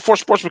 But before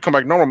sports become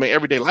back normal, man,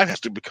 everyday life has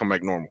to become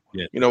back normal.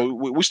 Yeah. You know,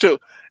 we still,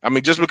 I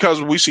mean, just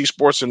because we see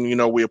sports and, you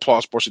know, we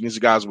applaud sports and these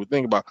guys we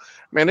think about,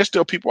 man, there's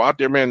still people out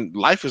there, man,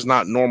 life is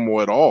not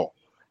normal at all.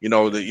 You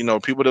know,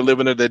 people that live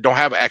in it that don't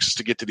have access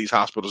to get to these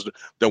hospitals,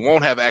 that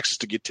won't have access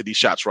to get to these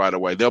shots right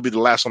away. They'll be the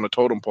last on the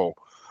totem pole.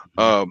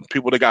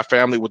 People that got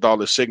family with all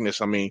this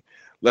sickness. I mean,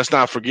 let's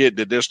not forget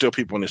that there's still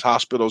people in these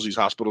hospitals. These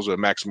hospitals are at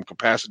maximum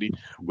capacity.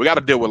 We got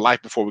to deal with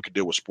life before we can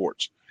deal with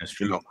sports. That's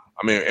true. You know,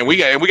 I mean, and we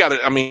got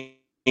to. I mean,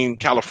 in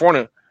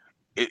California,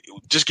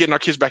 just getting our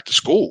kids back to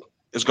school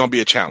is going to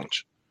be a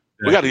challenge.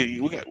 Yeah. We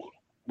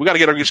got to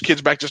get our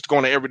kids back just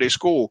going to everyday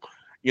school.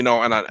 You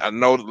know, and I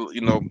know,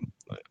 you know,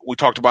 we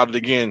talked about it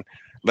again.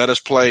 Let us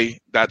play.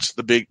 That's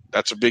a big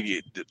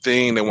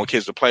thing. They want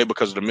kids to play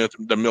because of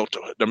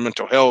the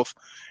mental health,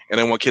 and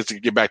they want kids to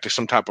get back to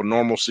some type of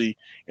normalcy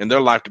in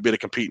their life to be able to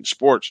compete in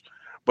sports.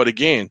 But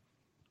again,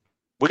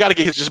 we got to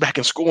get kids just back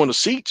in school in the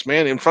seats,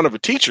 man, in front of a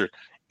teacher,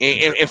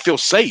 and feel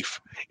safe.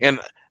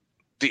 And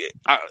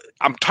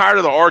I'm tired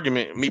of the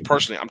argument. Me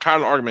personally, I'm tired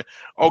of the argument.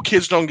 Oh,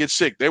 kids don't get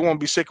sick. They won't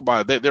be sick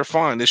about it. They're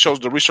fine. It shows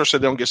the research that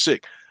they don't get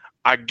sick.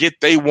 I get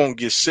they won't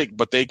get sick,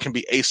 but they can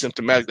be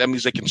asymptomatic. That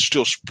means they can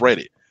still spread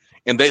it.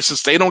 And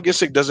since they don't get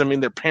sick, doesn't mean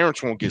their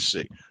parents won't get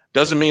sick.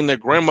 Doesn't mean their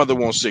grandmother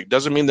won't sick.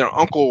 Doesn't mean their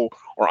uncle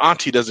or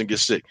auntie doesn't get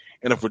sick.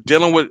 And if we're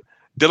dealing with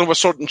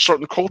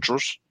certain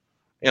cultures,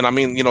 and I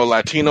mean, you know,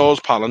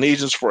 Latinos,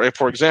 Polynesians,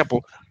 for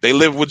example, they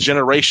live with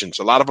generations.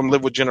 A lot of them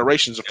live with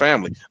generations of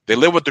family. They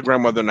live with the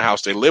grandmother in the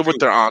house. They live with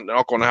their aunt and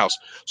uncle in the house.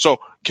 So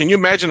can you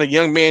imagine a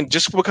young man,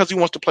 just because he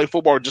wants to play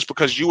football, or just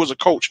because you as a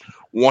coach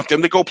want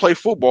them to go play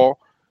football,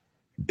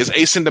 is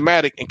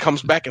asymptomatic and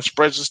comes back and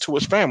spreads this to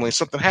his family and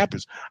something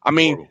happens? I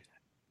mean,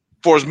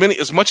 for as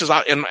much as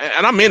and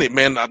I'm in it,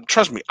 man.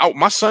 Trust me,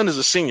 my son is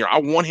a senior. I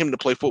want him to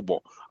play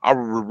football. I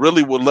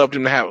really would love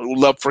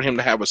for him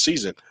to have a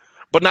season,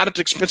 but not at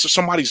the expense of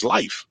somebody's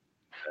life.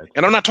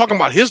 And I'm not talking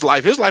about his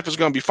life. His life is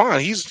going to be fine.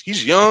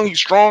 He's young. He's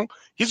strong.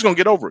 He's going to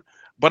get over it.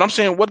 But I'm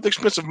saying, what at the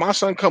expense of my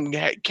son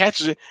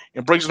catches it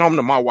and brings it home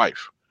to my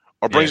wife,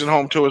 or brings it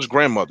home to his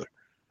grandmother?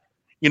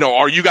 You know,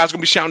 are you guys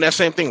going to be shouting that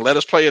same thing? Let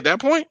us play at that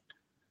point.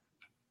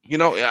 You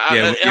know,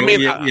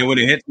 when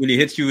it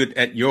hits you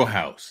at your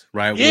house,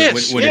 right?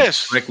 Yes, when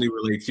it directly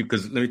relates to you.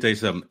 Because let me tell you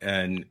something.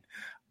 And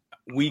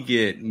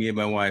me and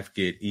my wife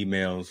get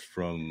emails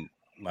from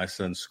my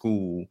son's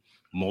school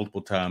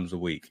multiple times a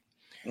week.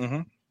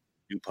 Mm-hmm.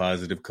 Do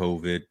positive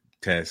COVID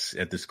tests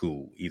at the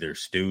school, either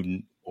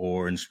student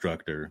or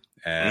instructor,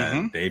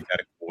 and they've got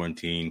to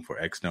quarantine for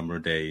X number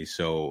of days.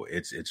 So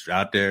it's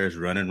out there, it's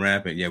running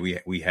rampant. Yeah,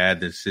 we had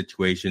the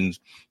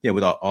situations,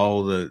 with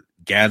all the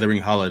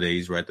gathering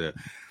holidays, right? The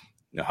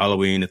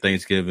Halloween, the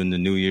Thanksgiving, the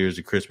New Year's,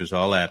 the Christmas,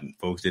 all that.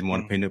 Folks didn't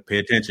want to pay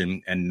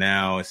attention, and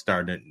now it's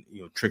starting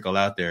to trickle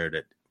out there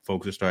that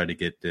folks are starting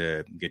to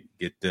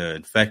get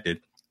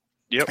infected.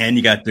 Yep. And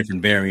you got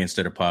different variants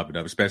that are popping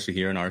up, especially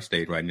here in our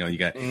state, right? You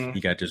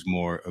got just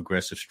more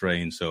aggressive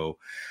strains. So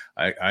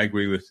I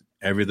agree with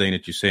everything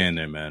that you're saying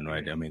there, man,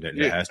 right? I mean,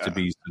 there has to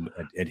be some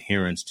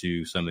adherence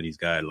to some of these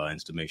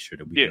guidelines to make sure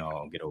that we can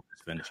all get over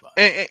this finish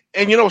line.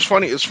 And you know what's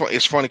funny? It's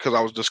funny because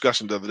I was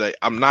discussing the other day.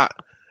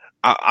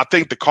 I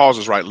think the cause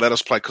is right. Let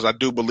us play, because I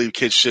do believe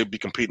kids should be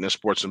competing in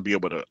sports and be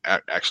able to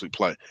actually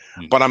play.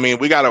 Mm-hmm. But I mean,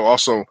 we got to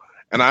also,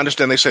 and I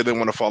understand they say they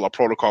want to follow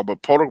protocol,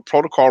 but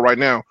protocol right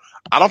now,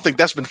 I don't think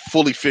that's been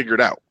fully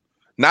figured out.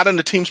 Not in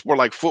the team sport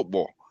like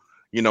football,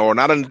 or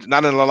not in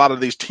a lot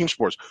of these team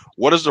sports.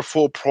 What is the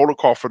full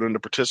protocol for them to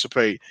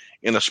participate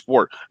in a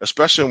sport,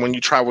 especially when you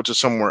travel to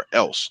somewhere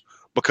else?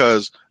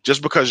 Because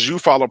just because you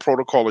follow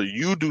protocol or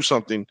you do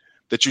something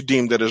that you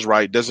deem that is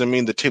right doesn't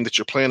mean the team that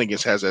you're playing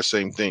against has that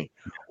same thing,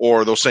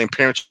 or those same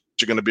parents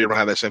you're going to be around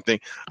have that same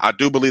thing. I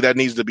do believe that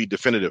needs to be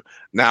definitive.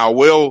 Now, I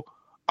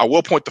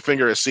will point the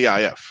finger at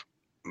CIF.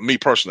 Me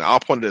personally, I'll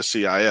point it at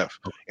CIF,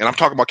 and I'm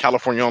talking about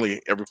California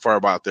only.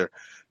 Everybody out there,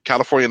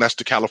 California, and that's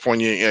the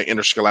California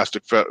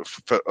Interscholastic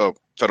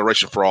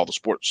Federation for all the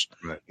sports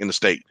in the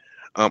state.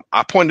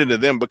 I pointed to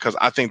them because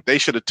I think they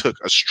should have took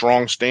a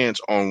strong stance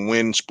on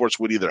when sports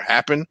would either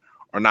happen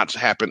or not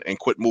happen, and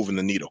quit moving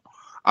the needle.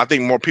 I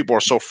think more people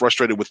are so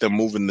frustrated with them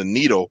moving the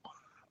needle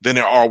than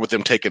there are with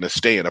them taking a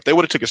stand. If they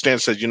would have taken a stand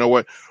and said, you know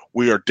what,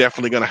 we are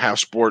definitely going to have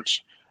sports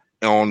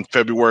on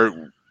February,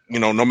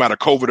 no matter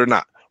COVID or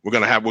not. We're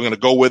gonna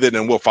go with it,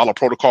 and we'll follow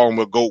protocol, and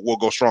we'll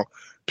go strong.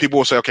 People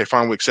will say, okay,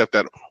 fine, we accept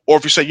that. Or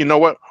if you say, you know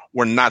what,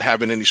 we're not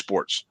having any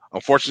sports.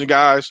 Unfortunately,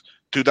 guys,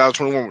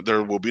 2021,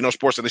 there will be no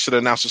sports, and they should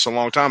have announced this a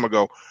long time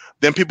ago.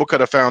 Then people could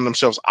have found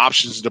themselves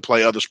options to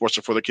play other sports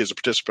or for their kids to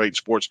participate in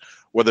sports,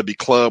 whether it be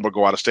club or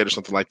go out of state or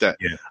something like that.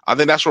 Yeah. I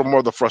think that's where more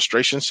of the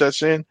frustration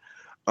sets in.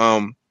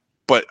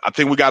 But I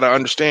think we got to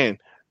understand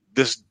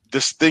this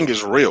thing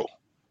is real.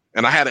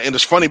 And and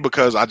it's funny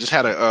because I just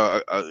had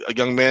a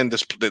young man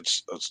that's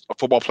a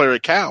football player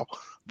at Cal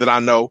that I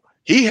know.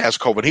 He has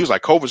COVID. He was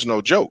like, COVID's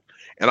no joke.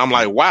 And I'm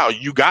like, wow,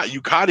 you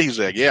caught it. He's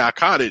like, yeah, I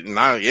caught it. And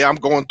I'm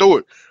going through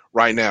it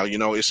right now. You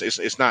know,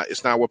 it's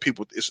not what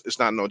people, it's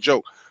not no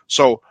joke.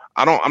 So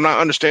I'm not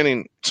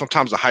understanding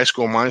sometimes the high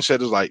school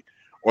mindset is like,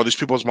 or these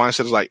people's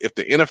mindset is like, if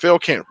the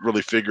NFL can't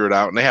really figure it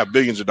out and they have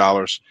billions of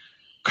dollars,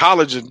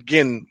 college,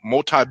 again,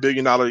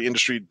 multi-billion-dollar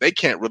industry, they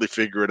can't really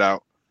figure it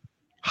out.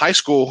 High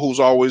school, who's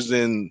always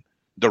in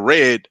the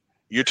red,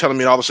 you're telling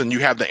me all of a sudden you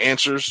have the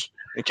answers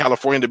in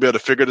California to be able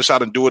to figure this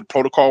out and do it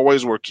protocol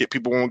ways where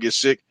people won't get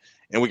sick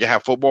and we can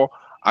have football.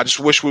 I just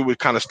wish we would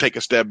kind of take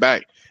a step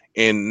back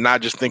and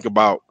not just think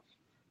about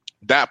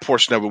that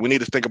portion of it. We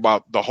need to think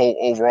about the whole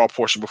overall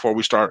portion before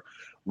we start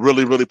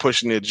really, really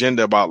pushing the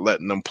agenda about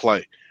letting them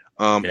play.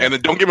 And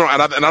don't get me wrong,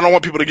 and I don't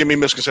want people to give me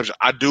misconceptions.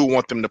 I do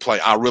want them to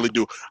play. I really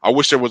do. I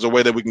wish there was a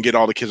way that we can get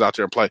all the kids out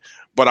there and play.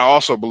 But I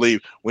also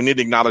believe we need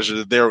to acknowledge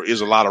that there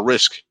is a lot of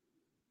risk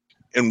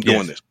in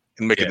doing this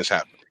and making this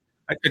happen.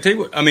 I tell you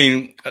what, I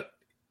mean,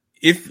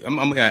 if I'm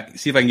going to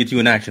see if I can get you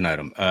an action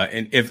item,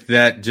 and if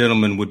that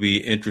gentleman would be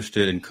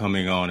interested in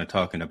coming on and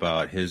talking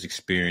about his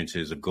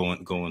experiences of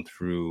going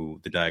through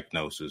the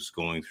diagnosis,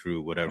 going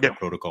through whatever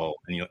protocol,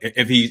 and you know,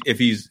 if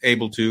he's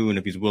able to and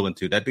if he's willing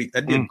to, that'd be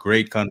a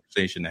great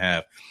conversation to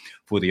have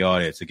for the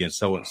audience. Again,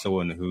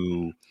 someone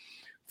who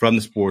from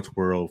the sports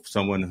world,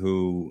 someone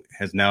who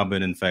has now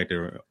been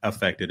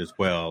affected as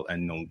well,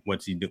 and you know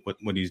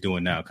what he's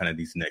doing now, kind of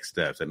these next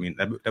steps. I mean,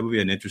 that would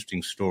be an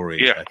interesting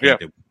story. I think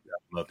that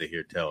I'd love to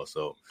hear tell.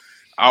 So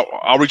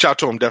I'll reach out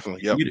to him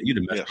definitely. Yeah, you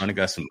the best. I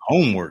got some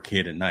homework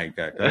here tonight,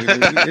 guys.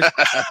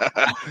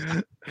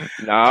 Man.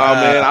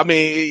 I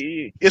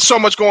mean, it's so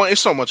much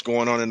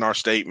going on in our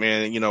state,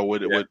 man. You know,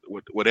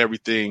 with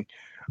everything,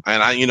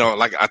 and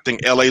I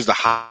think LA is the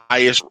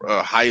highest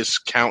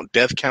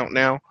death count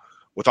now,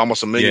 with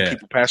almost 1 million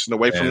people passing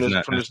away from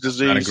this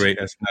disease.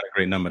 That's not a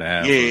great number to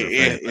have.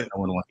 No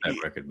one wants that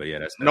record, but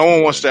that's no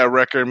one wants that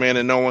record, man,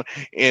 and no one.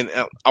 And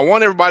I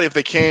want everybody, if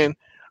they can.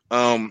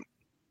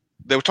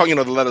 They were talking,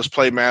 the Let Us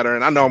Play matter,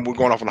 and I know we're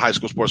going off on high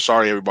school sports.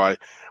 Sorry, everybody,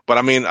 but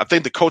I mean, I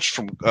think the coach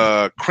from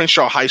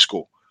Crenshaw High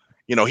School,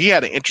 he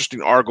had an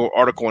interesting article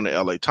in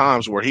the LA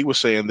Times where he was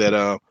saying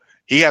that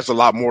he has a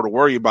lot more to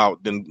worry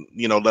about than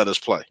Let Us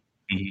Play,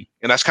 and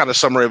that's kind of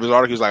summary of his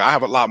article. He's like, I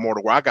have a lot more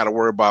to worry. I got to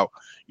worry about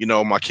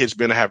my kids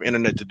being to have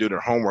internet to do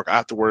their homework. I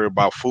have to worry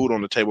about food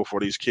on the table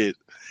for these kids.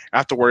 I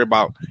have to worry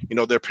about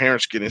their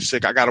parents getting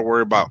sick. I got to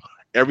worry about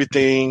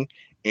everything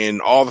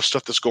and all the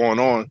stuff that's going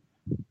on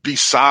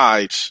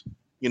besides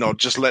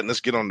just letting us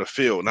get on the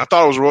field. And I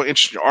thought it was a real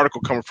interesting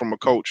article coming from a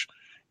coach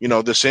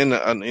that's in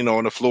in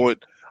a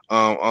fluid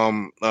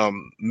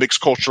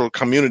mixed cultural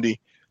community,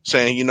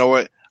 saying, you know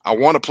what, I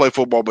want to play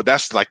football, but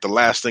that's like the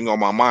last thing on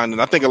my mind.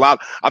 And I think a lot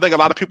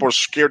of people are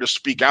scared to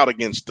speak out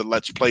against the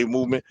Let's Play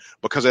movement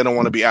because they don't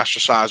want to be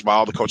ostracized by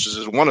all the coaches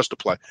that want us to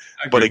play.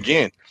 But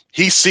again,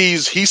 he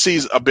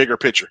sees a bigger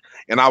picture.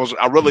 And I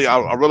really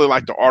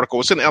like the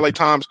article. It's in the LA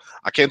Times.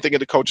 I can't think of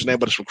the coach's name,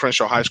 but it's from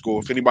Crenshaw High School.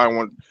 If anybody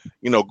want,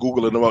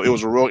 Google it. It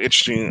was a real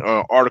interesting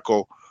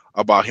article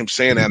about him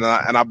saying that.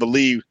 And I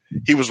believe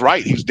he was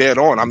right. He was dead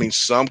on. I mean,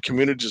 some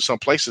communities, some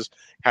places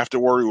have to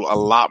worry a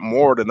lot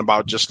more than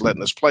about just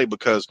letting us play,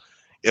 because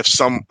if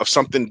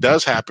something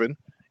does happen,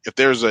 if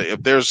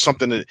there's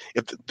something that,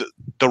 if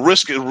the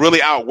risk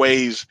really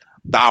outweighs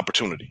the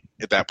opportunity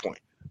at that point,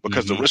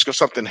 because the risk of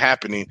something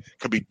happening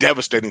could be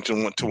devastating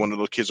to one of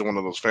those kids or one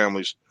of those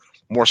families,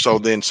 more so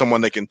than someone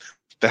that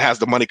has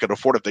the money could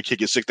afford. If their kid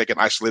gets sick, they can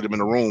isolate them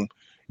in a room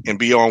and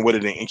be on with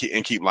it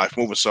and keep life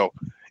moving. So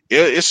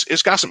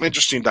it's got some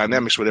interesting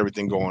dynamics with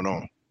everything going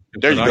on.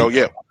 There you go.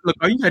 Yeah. Look,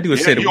 all you gotta do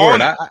is say the word.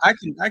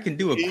 I can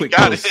do a quick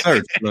little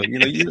search. Look,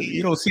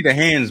 you don't see the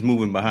hands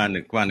moving behind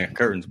the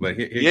curtains, but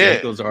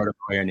here goes the article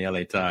here in the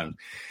LA Times.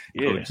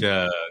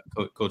 Yeah.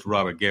 Coach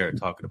Robert Garrett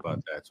talking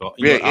about that. So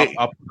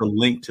I'll put a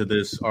link to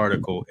this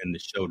article in the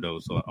show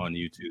notes on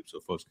YouTube,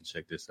 so folks can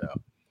check this out.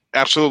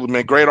 Absolutely,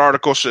 man. Great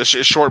article. It's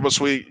short but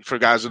sweet for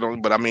guys that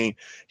don't. But I mean,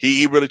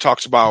 he really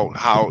talks about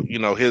how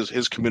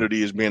his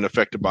community is being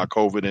affected by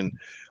COVID, and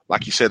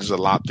like he said, there's a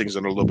lot of things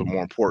that are a little bit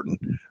more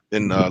important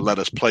than Let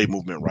Us Play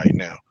movement right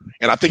now.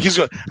 And I think he's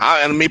going to,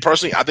 and me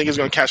personally, I think he's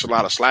going to catch a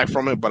lot of slack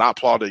from it, but I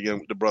applaud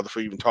the brother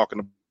for even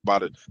talking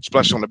about it,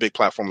 especially on a big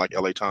platform like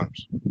LA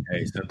Times.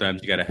 Hey,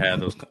 sometimes you got to have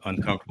those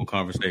uncomfortable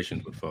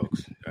conversations with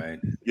folks, right?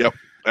 Yep,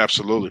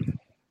 absolutely. Let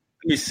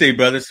me see,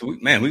 brothers.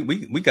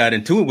 We got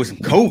into it with some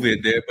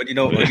COVID there, but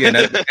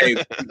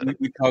again,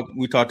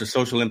 we talked the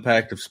social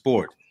impact of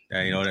sport.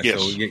 So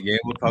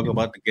we'll talk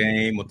about the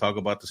game. We'll talk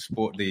about the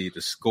sport, the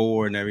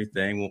score and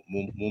everything.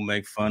 We'll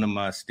make fun of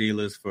my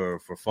Steelers for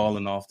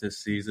falling off this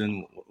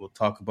season. We'll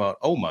talk about,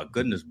 oh my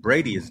goodness,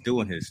 Brady is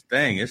doing his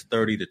thing. It's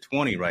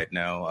 30-20 right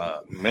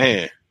now.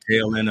 Man,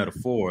 tail end of the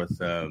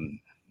fourth. And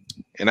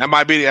that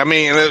might be. I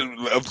mean,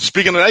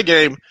 speaking of that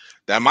game,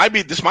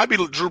 this might be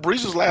Drew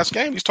Brees' last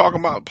game. He's talking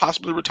about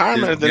possibly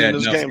retirement in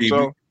this game.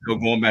 So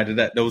going back to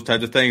that, those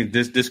types of things,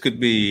 this could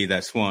be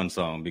that swan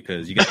song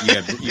because you got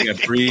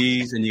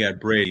Brees and you got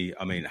Brady.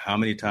 I mean, how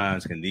many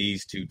times can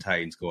these two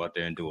Titans go out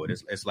there and do it?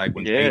 It's like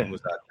when Peyton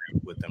was out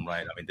there with them,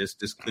 right? I mean, this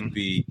could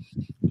be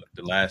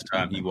the last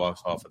time he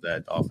walks off of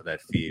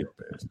that field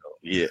there. So,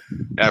 yeah,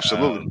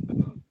 absolutely.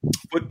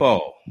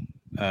 Football,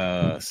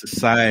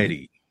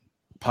 society,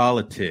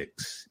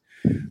 politics.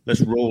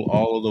 Let's roll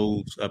all of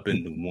those up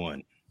into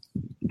one.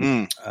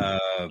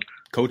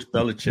 Coach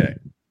Belichick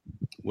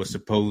was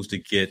supposed to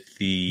get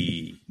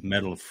the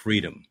Medal of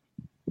Freedom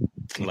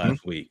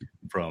last week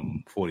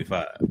from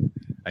 45.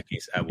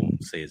 I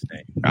won't say his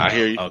name. I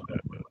hear you.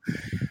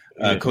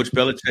 Okay. Coach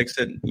Belichick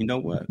said, "You know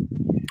what?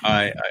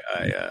 I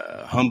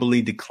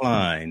humbly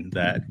decline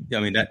that. I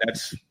mean,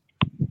 that's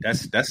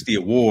the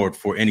award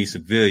for any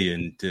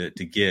civilian to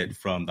get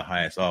from the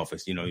highest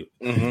office.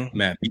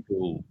 Man,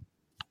 people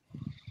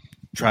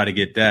try to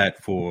get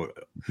that for.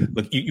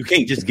 Look, you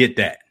can't just get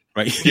that."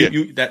 Right, yeah.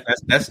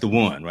 That's the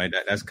one, right?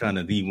 That's kind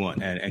of the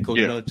one. And Coach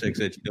Belichick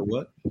said, "You know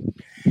what?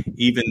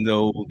 Even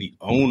though the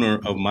owner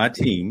of my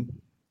team,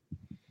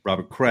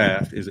 Robert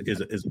Kraft, is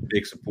a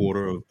big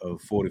supporter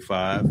of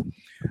 45,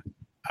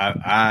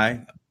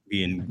 I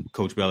being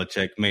Coach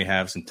Belichick, may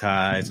have some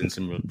ties and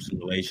some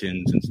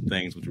relations and some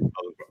things with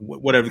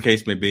whatever the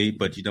case may be.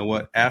 But you know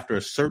what? After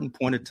a certain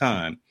point of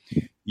time,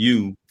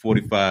 you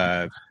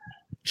 45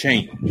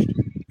 changed."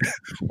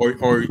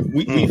 or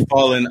we've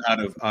fallen out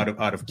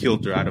of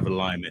kilter, out of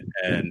alignment,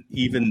 and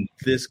even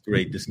this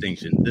great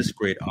distinction, this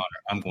great honor,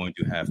 I'm going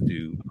to have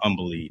to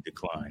humbly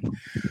decline. What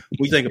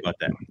do you think about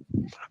that?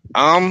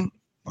 I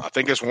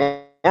think it's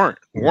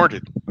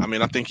warranted. I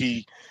mean, I think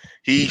he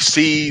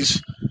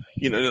sees.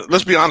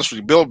 Let's be honest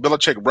with you. Bill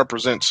Belichick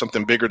represents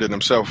something bigger than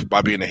himself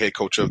by being the head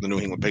coach of the New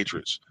England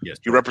Patriots. Yes,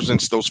 he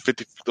represents those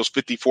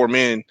 54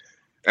 men.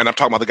 And I'm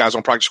talking about the guys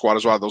on practice squad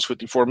as well. Those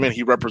 54 men,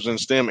 he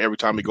represents them every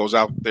time he goes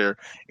out there.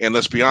 And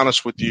let's be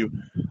honest with you,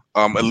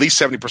 at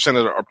least 70%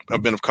 of them are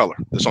men of color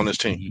that's on this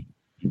team.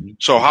 Mm-hmm.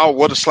 So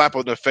what a slap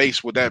on the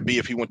face would that be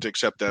if he went to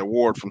accept that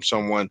award from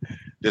someone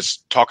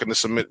that's talking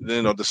this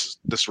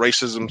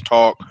racism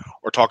talk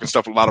or talking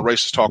stuff, a lot of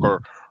racist talk,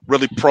 or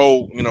really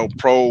pro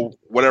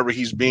whatever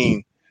he's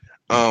being.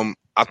 I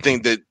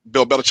think that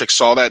Bill Belichick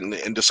saw that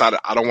and decided,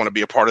 I don't want to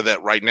be a part of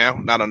that right now,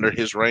 not under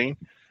his reign.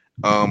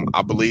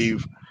 I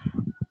believe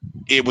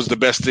it was the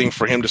best thing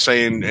for him to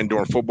say and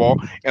during football.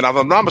 And if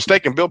I'm not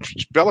mistaken, Bill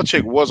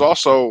Belichick was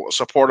also a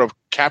supporter of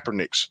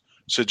Kaepernick's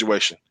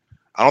situation.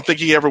 I don't think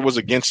he ever was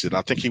against it.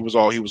 I think he was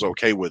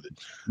okay with it.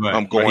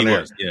 Right. Going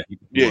there. Was. Yeah.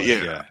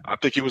 Yeah. I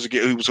think he was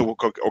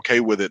okay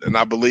with it. And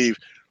I believe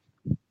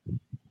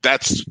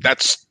that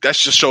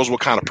just shows what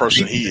kind of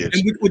person he is.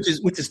 And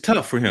which is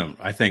tough for him,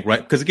 I think,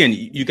 right? Because again,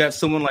 you got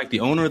someone like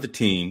the owner of the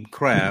team,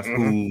 Kraft,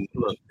 who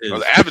is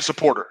an avid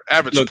supporter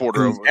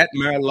who's at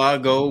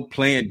Mar-a-Lago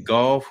playing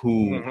golf,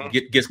 who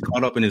gets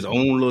caught up in his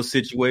own little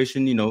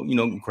situation.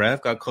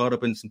 Kraft got caught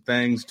up in some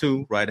things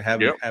too, right?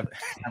 Having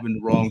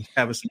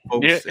some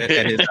folks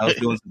at his house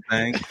doing some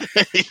things.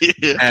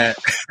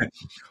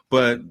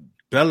 But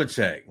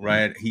Belichick,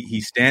 right?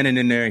 He's standing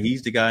in there.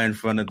 He's the guy in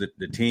front of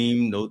the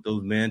team.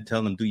 Those men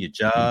tell him, do your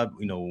job.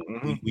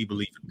 We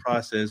believe in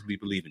process. We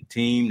believe in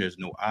team. There's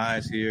no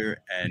eyes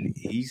here. And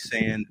he's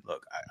saying,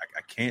 look,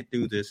 I can't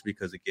do this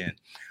because, again,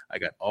 I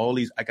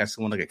got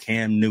someone like a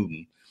Cam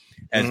Newton,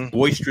 as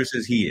boisterous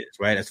as he is,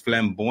 right? As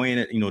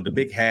flamboyant, the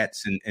big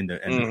hats and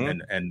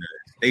the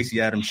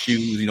Stacey Adams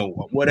shoes,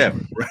 whatever,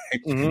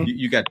 right?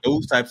 You got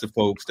those types of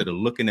folks that are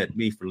looking at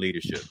me for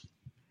leadership.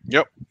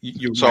 Yep.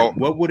 So right.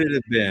 What would it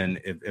have been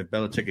if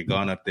Belichick had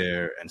gone up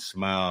there and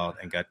smiled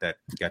and got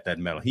that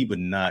medal? He would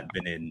not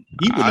been in.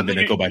 He would have been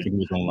to go back into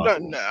his own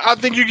life. I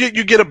think you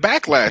get a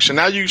backlash, and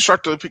now you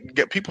start to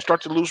get people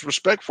start to lose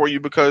respect for you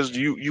because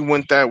you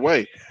went that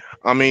way.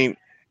 I mean,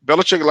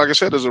 Belichick, like I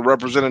said, is a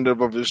representative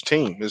of his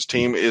team. His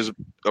team is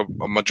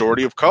a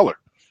majority of color,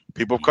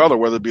 people of color,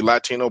 whether it be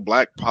Latino,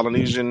 Black,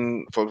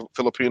 Polynesian,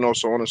 Filipino,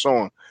 so on and so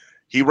on.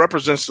 He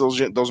represents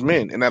those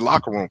men in that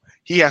locker room.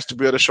 He has to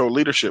be able to show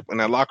leadership in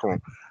that locker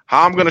room.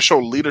 How I'm going to show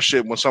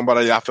leadership when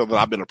somebody I feel that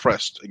I've been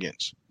oppressed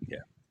against? Yeah,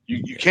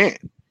 you can't.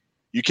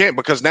 You can't,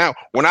 because now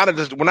we're not in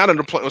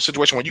a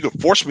situation where you can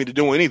force me to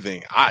do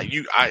anything. I'm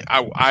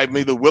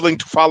either willing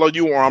to follow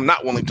you or I'm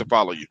not willing to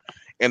follow you.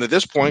 And at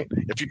this point,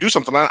 if you do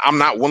something, I'm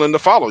not willing to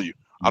follow you.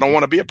 I don't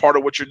want to be a part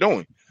of what you're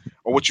doing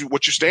or what you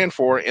stand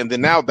for. And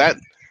then now that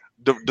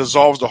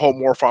dissolves the whole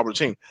moral fiber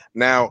team.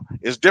 Now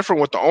it's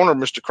different with the owner,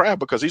 Mr. Kraft,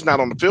 because he's not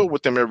on the field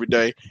with them every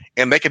day,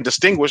 and they can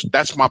distinguish.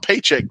 That's my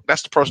paycheck.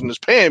 That's the person that's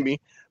paying me,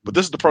 but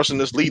this is the person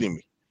that's leading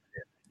me.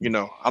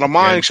 I don't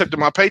mind accepting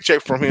my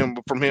paycheck from him.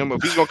 But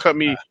if he's gonna cut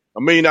me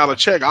 $1 million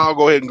check, I'll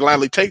go ahead and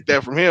gladly take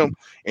that from him,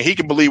 and he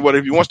can believe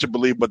whatever he wants to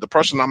believe. But the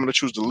person I'm going to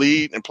choose to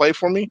lead and play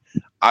for me,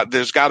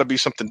 there's got to be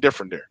something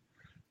different there.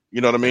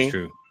 You know what I mean? That's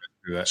true.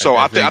 So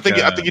I think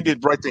he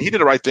did the right thing. He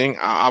did the right thing,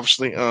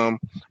 obviously. And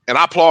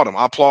I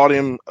applaud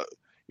him.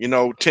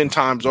 10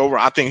 times over.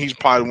 I think he's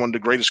probably one of the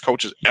greatest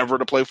coaches ever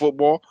to play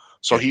football.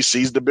 So he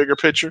sees the bigger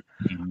picture.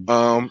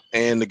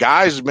 And the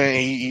guys, man,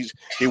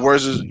 he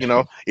wears his, even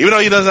though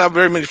he doesn't have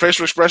very many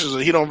facial expressions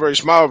and he don't very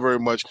smile very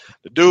much,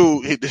 the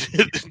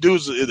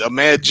dude's a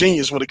mad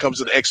genius when it comes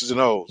to the X's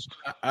and O's.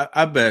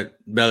 I bet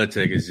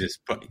Belichick is just,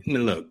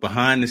 look,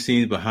 behind the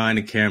scenes, behind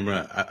the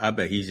camera, I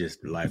bet he's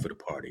just the life of the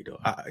party, though.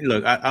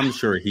 I'm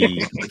sure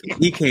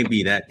he can't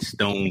be that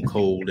stone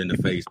cold in the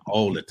face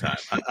all the time.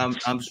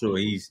 I'm sure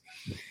he's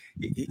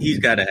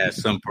got to have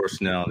some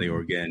personality, or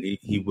again,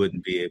 he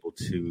wouldn't be able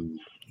to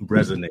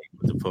resonate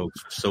with the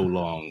folks for so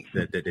long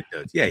that it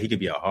does. Yeah, he could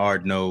be a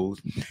hard nose.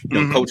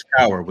 Coach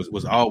Cowher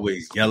was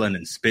always yelling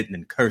and spitting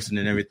and cursing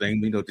and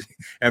everything.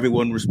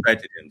 Everyone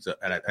respected him. So,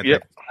 and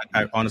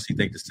I honestly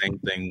think the same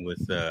thing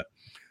with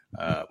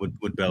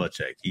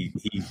Belichick.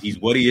 He's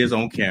what he is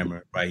on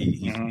camera, right?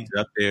 He's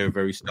up there,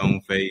 very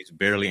stone faced,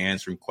 barely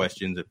answering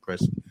questions at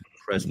press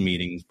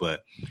meetings,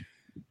 but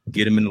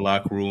get him in the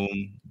locker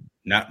room,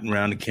 not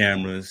around the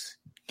cameras.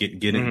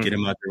 Get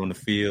him out there on the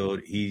field.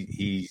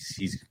 He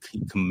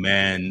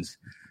commands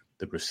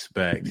the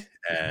respect,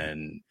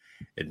 and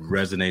it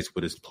resonates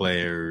with his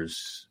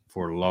players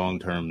for long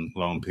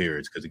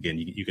periods. Because again,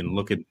 you can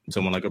look at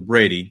someone like a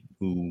Brady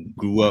who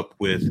grew up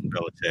with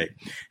Belichick,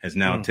 has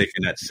now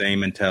taken that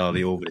same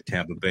mentality over to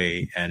Tampa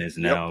Bay, and is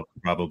now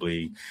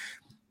probably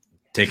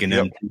taking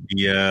them to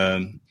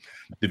the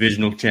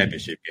divisional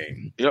championship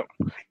game. Yep.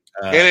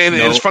 And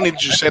it's funny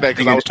that you say that,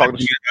 because I was talking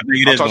to you. I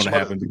think it is going to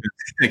happen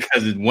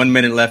because it's 1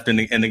 minute left in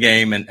the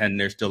game, and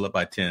they're still up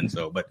by 10.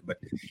 So, but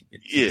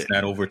it's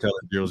not over till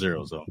it's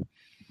 0-0. So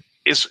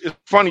it's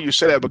funny you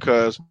say that,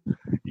 because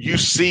you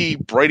see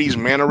Brady's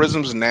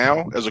mannerisms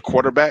now as a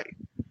quarterback,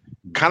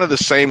 kind of the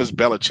same as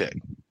Belichick.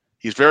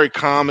 He's very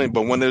calm,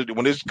 but when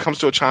it comes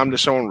to a time to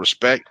show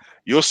respect,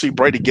 you'll see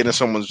Brady get in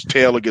someone's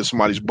tail or get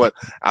somebody's butt.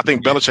 I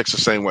think Belichick's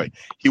the same way.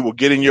 He will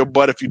get in your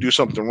butt if you do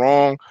something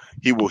wrong.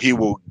 He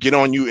will get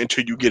on you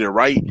until you get it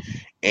right,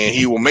 and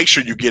he will make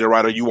sure you get it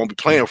right, or you won't be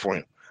playing for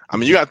him. I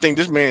mean, you got to think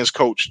this man's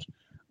coached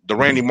the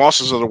Randy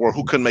Mosses of the world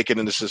who couldn't make it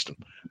in the system,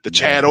 the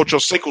Chad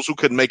Ochocinco's who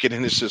couldn't make it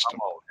in his system.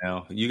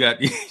 Now you got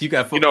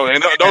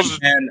and those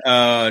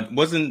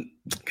wasn't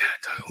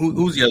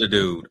who's the other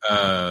dude?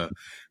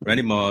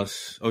 Randy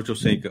Moss,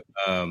 Ochocinco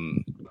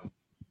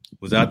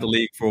was out the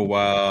league for a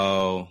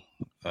while.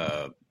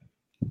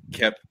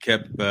 Kept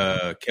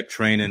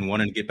training,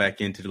 wanting to get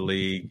back into the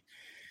league.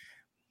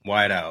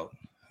 Wide out.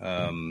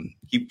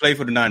 He played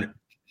for the Niners.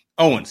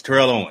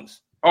 Terrell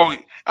Owens. Oh,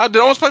 did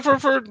Owens play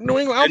for New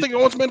England? I don't think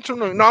Owens made it to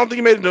New England. No, I don't think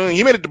he made it to New England.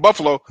 He made it to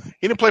Buffalo.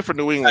 He didn't play for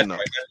New England.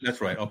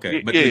 That's right.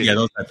 Okay. But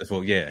those types of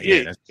folks.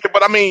 Yeah.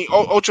 But I mean,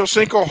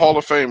 Ochocinco, Hall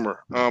of Famer.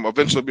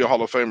 Eventually be a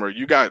Hall of Famer.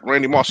 You got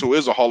Randy Moss, who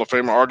is a Hall of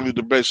Famer, arguably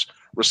the best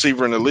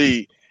receiver in the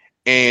league.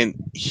 And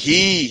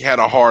he had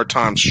a hard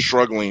time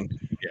struggling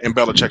in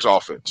Belichick's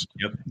offense.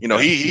 Yep.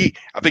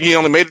 I think he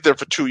only made it there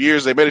for 2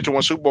 years. They made it to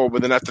one Super Bowl,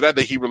 but then after that,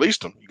 he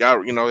released him. You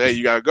got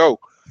to go.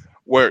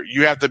 Where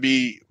you have to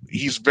be,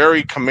 he's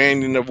very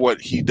commanding of what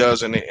he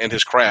does in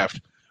his craft,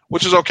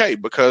 which is okay,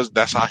 because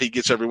that's how he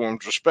gets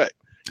everyone's respect.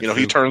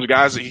 He turns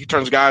guys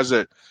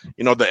that,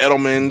 the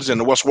Edelmans and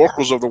the Wes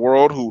Welkers of the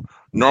world, who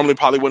normally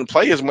probably wouldn't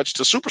play as much,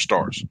 to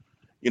superstars,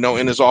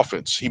 in his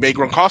offense. He made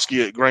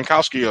Gronkowski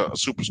a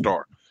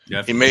superstar.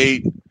 Yes. He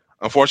made,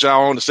 unfortunately, I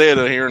don't want to say it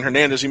here in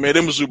Hernandez, he made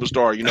him a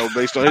superstar,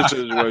 based on his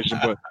situation,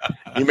 but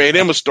he made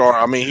him a star.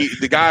 I mean,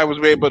 the guy was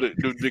able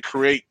to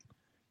create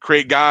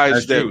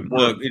guys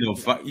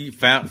he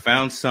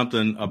found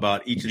something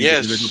about each of these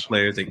individual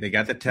players. They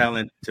got the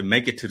talent to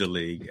make it to the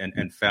league,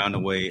 and found a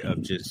way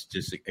of just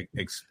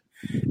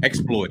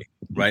exploiting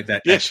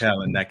that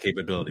talent, that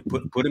capability.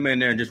 Put him in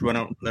there and just let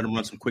him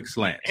run some quick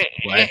slants.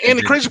 And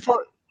the crazy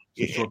part.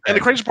 And the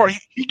crazy part,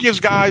 he gives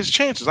guys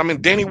chances. I mean,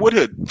 Danny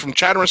Woodhead from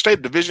Chattering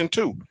State, Division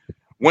II,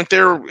 went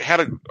there, had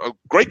a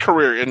great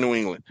career in New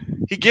England.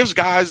 He gives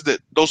guys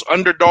those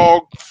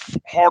underdog,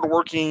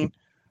 hardworking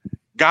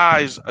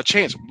guys a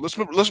chance. Let's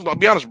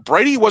be honest.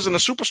 Brady wasn't a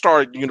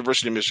superstar at the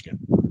University of Michigan.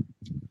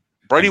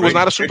 Brady was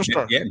not a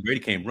superstar. Brady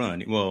can't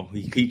run. Well,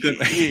 he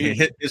couldn't.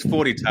 His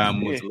 40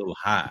 time was a little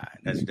high.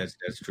 That's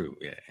true.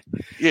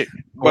 Yeah.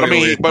 But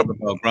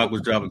Gronk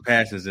was dropping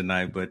passes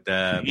tonight. But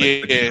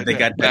they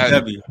got that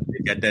W. They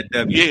got that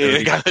W.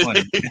 Yeah.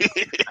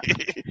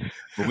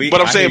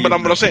 But I'm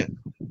saying.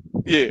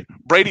 Yeah,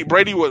 Brady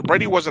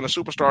wasn't a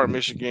superstar in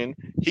Michigan.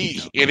 He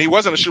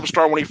wasn't a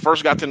superstar when he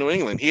first got to New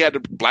England. He had to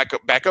back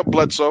up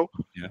Bledsoe.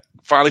 Yeah.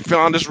 Finally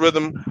found his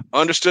rhythm,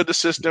 understood the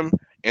system,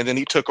 and then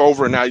he took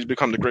over, and now he's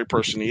become the great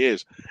person he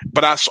is.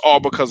 But that's all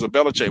because of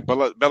Belichick.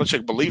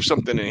 Belichick believed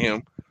something in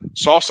him,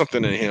 saw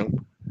something in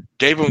him,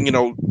 gave him,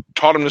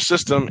 taught him the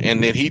system,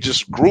 and then he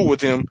just grew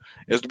with him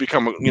as to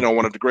become,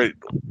 one of the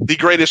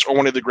greatest or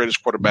one of the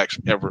greatest quarterbacks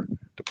ever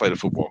to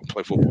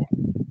play football.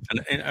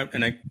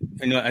 And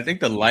I think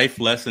the life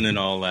lesson and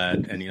all that,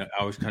 and I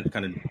always kind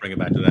of bring it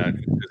back to that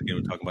because again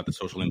we're talking about the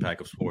social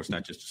impact of sports,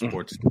 not just the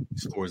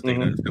sports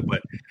data,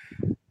 but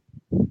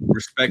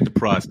respect the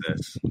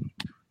process,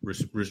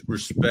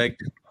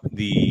 respect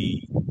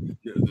the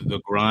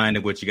grind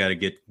of what you got to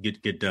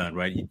get done.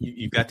 Right,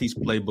 you've got these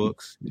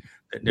playbooks.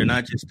 They're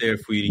not just there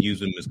for you to use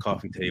them as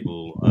coffee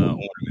table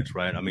ornaments,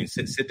 right? I mean,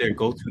 sit there,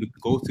 go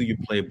through your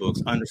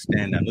playbooks,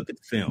 understand that, look at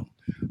the film,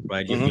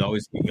 right? You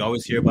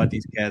always hear about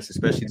these cats,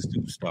 especially the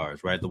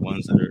superstars, right? The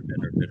ones that are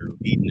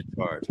leading the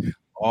charge,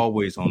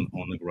 always on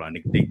the grind.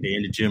 They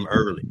in the gym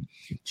early.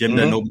 Gym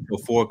doesn't open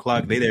until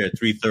 4:00. They there at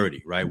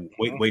 3:30, right?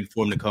 Waiting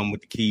for them to come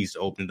with the keys to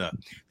open it up.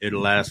 They're the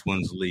last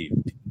ones to leave.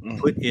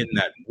 Put in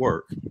that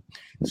work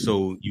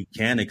so you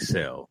can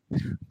excel,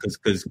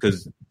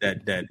 because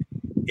that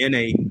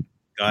innate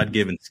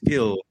God-given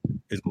skill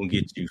is going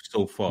to get you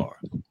so far.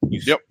 You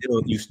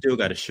still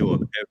got to show up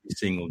every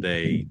single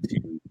day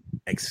to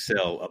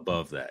excel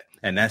above that,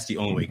 and that's the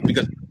only way.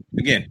 Because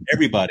again,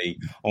 everybody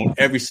on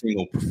every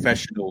single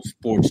professional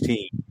sports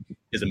team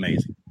is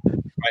amazing.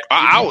 Right?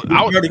 I'll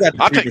take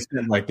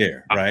 3% right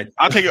there. Right?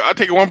 I'll take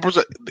it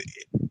 1%.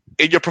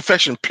 In your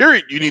profession,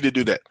 period, you need to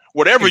do that.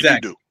 Whatever you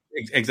do.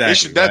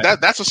 Exactly.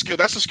 That's a skill.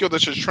 That's a skill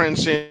that should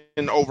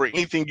transcend over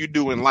anything you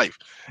do in life.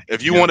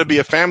 If you want to be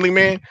a family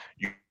man,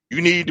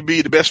 you need to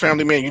be the best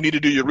family man. You need to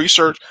do your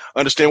research,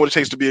 understand what it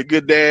takes to be a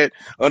good dad,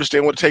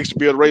 understand what it takes to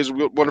be able to raise a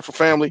wonderful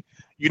family.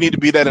 You need to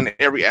be that in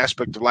every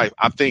aspect of life.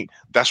 I think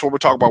that's what we're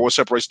talking about. What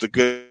separates the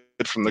good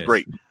from the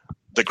great.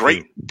 The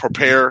great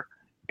prepare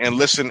and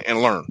listen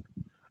and learn.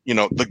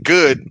 The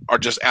good are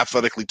just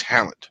athletically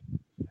talented.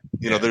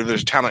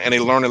 There's talent and they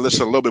learn and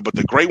listen a little bit. But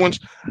the great ones,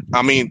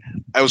 I mean,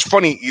 it was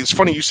funny. It's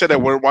funny you said that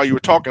while you were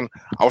talking.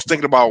 I was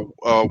thinking about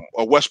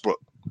Westbrook.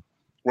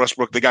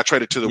 Westbrook, they got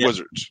traded to the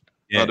Wizards.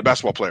 The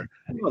basketball player.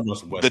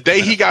 The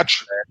day he got,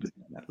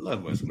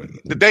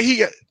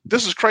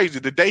 this is crazy.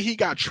 The day he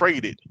got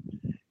traded,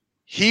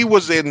 he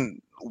was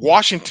in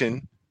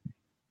Washington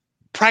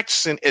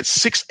practicing at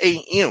 6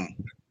 a.m.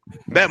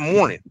 that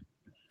morning.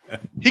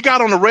 He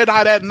got on the red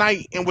eye that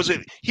night and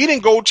he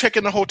didn't go check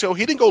in the hotel.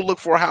 He didn't go look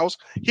for a house.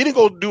 He didn't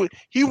go do it.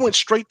 He went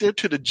straight there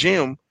to the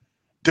gym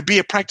to be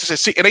at practice at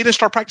 6, and they didn't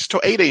start practice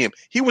till 8 a.m.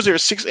 He was there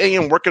at 6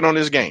 a.m. working on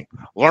his game,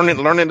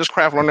 learning this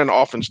craft, learning the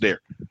offense there.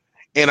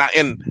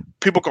 And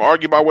people can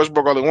argue about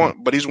Westbrook all they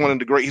want, but he's one of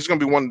the great. He's going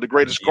to be one of the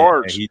greatest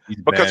guards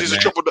because he's a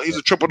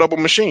triple double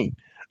machine.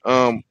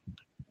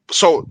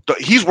 So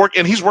he's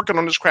working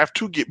on this craft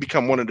to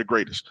become one of the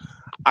greatest.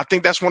 I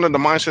think that's one of the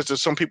mindsets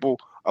that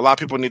a lot of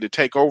people need to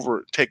take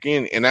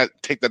in, and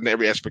take that in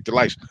every aspect of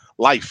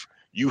life.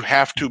 You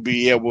have to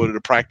be able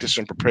to practice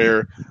and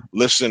prepare,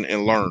 listen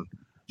and learn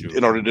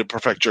in order to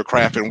perfect your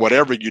craft in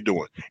whatever you're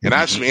doing. And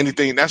that's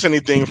anything. That's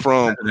anything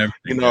from to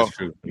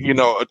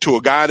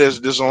a guy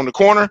that's on the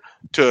corner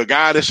to a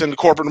guy that's in the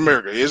corporate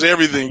America. It's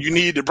everything. You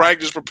need to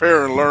practice,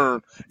 prepare, and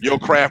learn your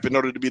craft in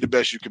order to be the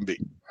best you can be.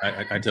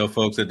 I tell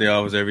folks that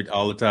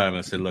all the time.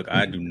 I said, look,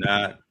 I do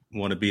not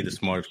want to be the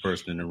smartest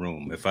person in the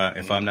room. If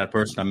I'm that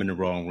person, I'm in the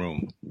wrong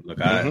room. Look,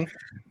 I've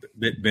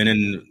been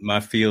in my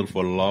field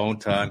for a long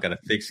time, got a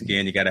thick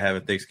skin. You got to have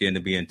a thick skin to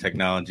be in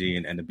technology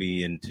and to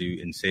be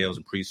in sales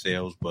and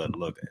pre-sales. But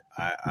look,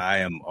 I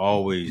am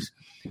always,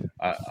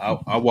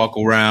 I walk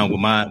around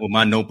with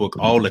my notebook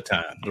all the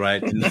time,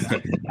 right?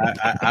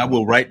 I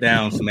will write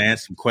down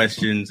some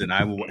questions, and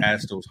I will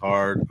ask those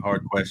hard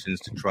questions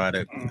to try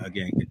to,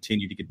 again,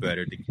 continue to get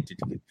better,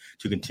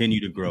 to continue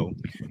to grow,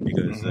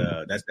 because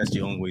that's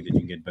the only way that you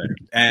can get better.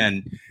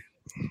 And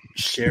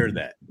share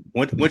that.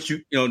 Once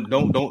you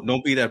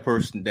don't be that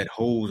person that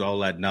holds all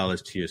that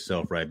knowledge to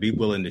yourself, right? Be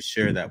willing to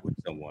share that with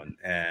someone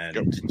and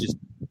to just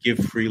give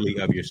freely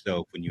of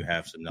yourself when you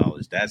have some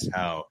knowledge. That's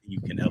how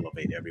you can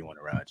elevate everyone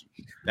around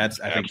you. I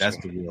think that's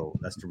the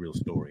real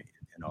story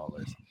in all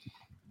this.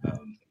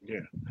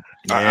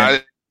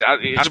 I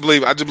just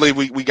believe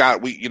we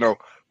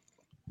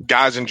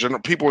guys in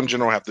general, people in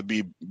general have to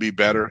be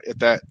better at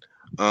that.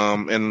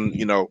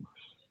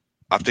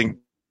 I think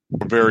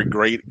we're very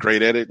great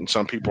at it, and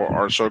some people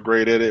aren't so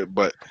great at it.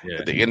 But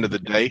at the end of the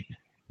day,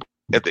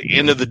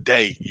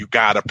 you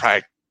gotta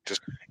practice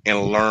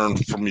and learn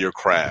from your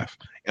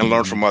craft and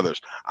learn from others.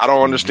 I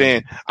don't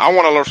understand. I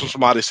want to learn from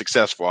somebody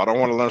successful. I don't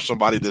want to learn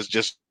somebody that's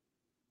just.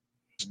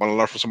 I want to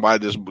learn from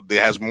somebody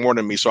that has more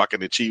than me, so I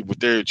can achieve what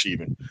they're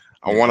achieving.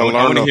 I want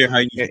to hear how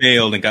you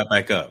failed and got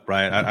back up,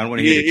 right? I don't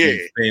want to hear that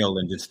you failed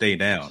and just stay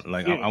down.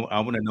 Like I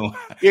want to know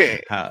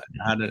how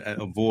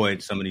to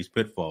avoid some of these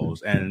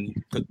pitfalls,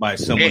 and by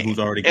someone who's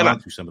already gone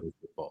through some of those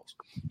pitfalls.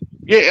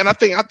 Yeah, and I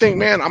think,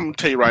 man, I'm gonna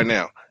tell you right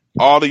now,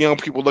 all the young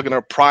people looking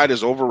at pride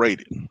is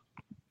overrated.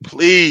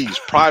 Please,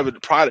 pride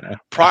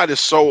is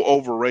so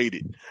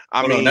overrated.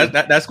 I mean,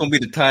 that's going to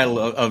be the title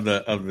of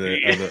the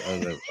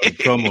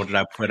promo that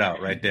I put out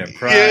right there.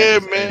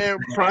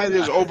 Pride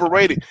is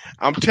overrated.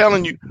 I'm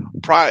telling you,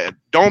 pride.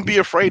 Don't be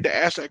afraid to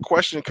ask that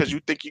question because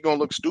you think you're going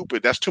to look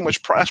stupid. That's too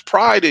much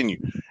pride in you.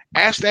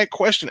 Ask that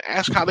question.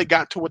 Ask how they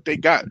got to what they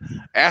got.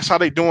 Ask how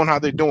they doing, how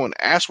they doing.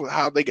 Ask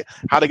how they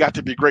got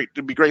to be great,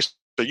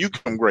 so you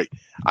become great.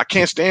 I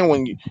can't stand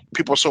when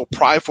people are so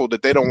prideful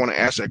that they don't want to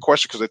ask that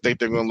question because they think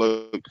they're going to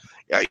look,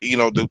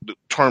 the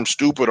term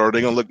stupid, or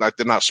they're going to look like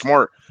they're not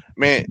smart.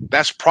 Man,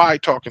 that's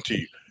pride talking to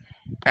you.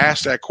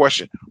 Ask that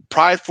question.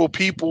 Prideful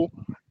people,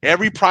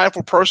 every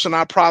prideful person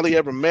I probably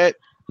ever met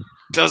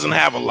doesn't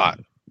have a lot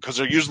because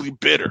they're usually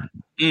bitter.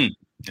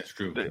 That's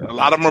true. A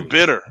lot of them are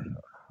bitter.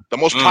 The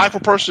most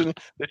prideful person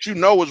that you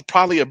know is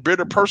probably a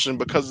bitter person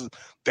because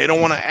they don't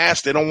want to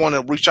ask. They don't want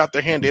to reach out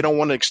their hand. They don't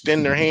want to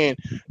extend their hand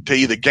to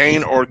either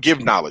gain or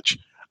give knowledge.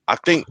 I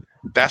think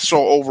that's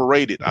so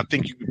overrated. I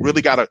think you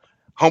really got to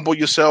humble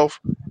yourself,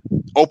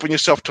 open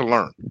yourself to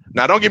learn.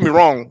 Now, don't get me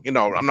wrong.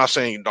 I'm not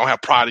saying don't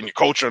have pride in your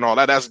culture and all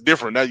that. That's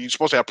different. You're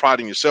supposed to have pride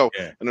in yourself,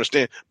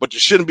 understand. But you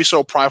shouldn't be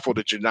so prideful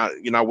that you're not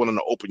willing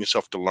to open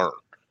yourself to learn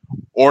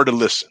or to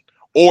listen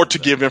or to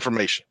give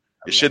information.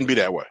 It shouldn't be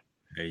that way.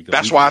 There you go.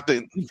 That's why I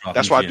think.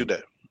 That's why I do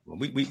that. Well,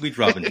 we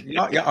dropping.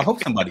 y'all, I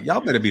hope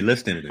y'all better be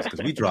listening to this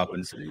because we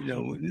dropping.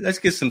 Let's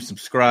get some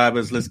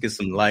subscribers. Let's get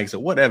some likes or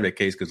whatever the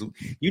case, because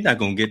you're not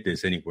gonna get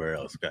this anywhere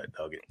else. God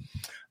dog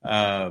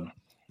it.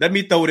 Let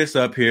me throw this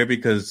up here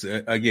because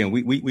again,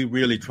 we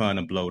really trying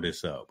to blow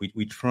this up.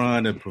 We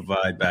trying to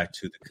provide back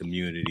to the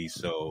community.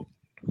 So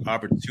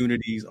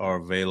opportunities are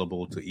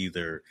available to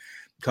either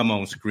come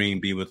on screen,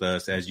 be with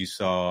us. As you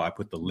saw, I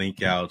put the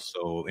link out.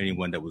 So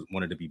anyone that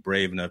wanted to be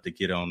brave enough to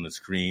get on the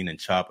screen and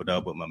chop it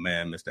up with my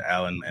man, Mr.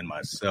 Allen, and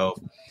myself,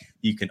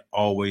 you can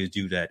always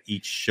do that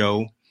each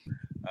show.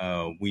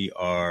 We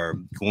are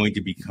going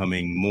to be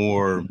becoming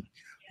more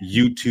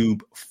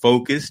YouTube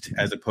focused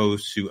as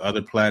opposed to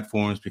other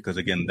platforms, because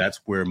again,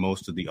 that's where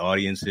most of the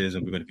audience is,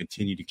 and we're going to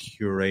continue to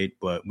curate,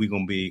 but we're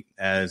going to be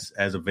as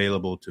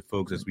available to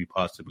folks as we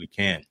possibly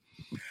can.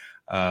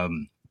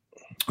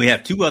 We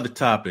have two other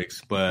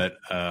topics, but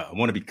I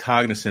want to be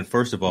cognizant,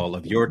 first of all,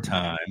 of your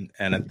time.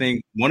 And I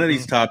think one of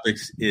these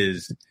topics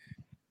is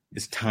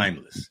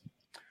timeless.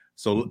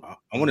 So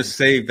I want to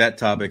save that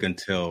topic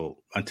until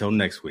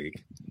next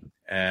week.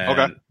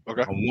 And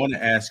okay. I want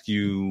to ask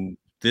you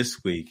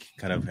this week,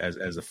 kind of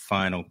as a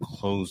final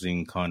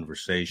closing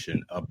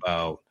conversation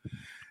about,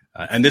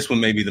 and this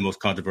one may be the most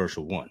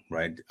controversial one,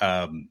 right?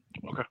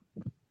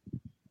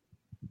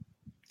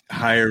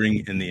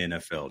 Hiring in the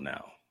NFL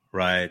now.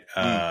 Right.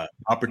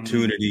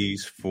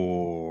 Opportunities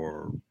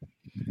for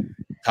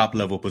top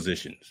level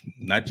positions,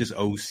 not just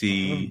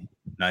OC,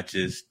 not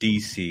just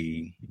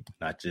DC,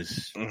 not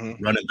just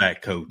running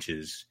back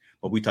coaches,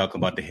 but we talk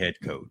about the head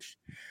coach,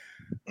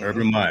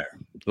 Urban Meyer.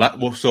 A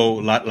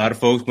lot of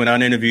folks went out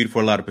and interviewed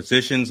for a lot of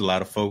positions. A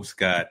lot of folks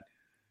got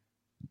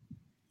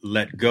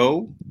let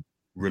go,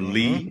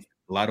 relieved.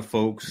 A lot of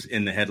folks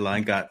in the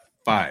headline got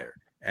fired.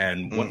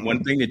 And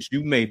one thing that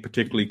you made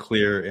particularly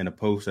clear in a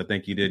post, I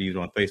think you did either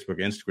on Facebook or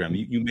Instagram,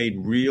 you made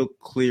real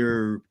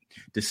clear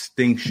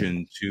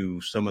distinction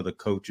to some of the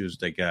coaches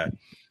that got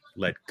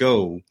let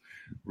go,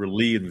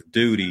 relieved of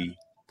duty,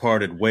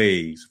 parted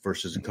ways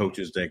versus the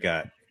coaches that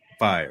got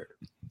fired.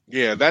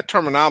 Yeah, that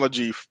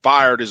terminology,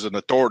 fired, is an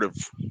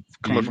authoritative,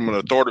 coming from an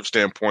authoritative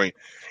standpoint,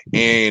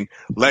 and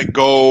let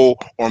go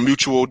or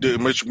mutual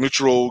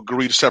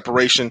agreed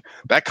separation,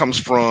 that comes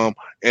from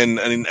in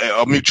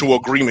a mutual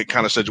agreement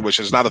kind of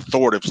situation. It's not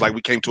authoritative. It's like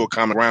we came to a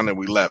common ground and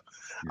we left.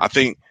 I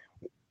think,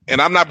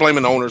 and I'm not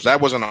blaming the owners. That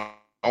wasn't on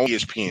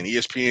ESPN.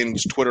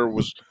 ESPN's Twitter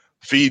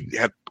feed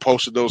had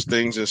posted those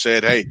things and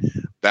said, hey,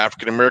 the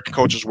African-American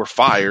coaches were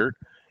fired,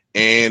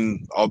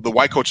 and all the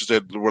white coaches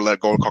that were let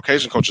go,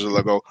 Caucasian coaches that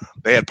let go,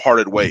 they had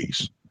parted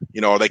ways.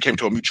 They came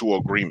to a mutual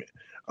agreement.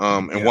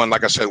 One,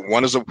 like I said,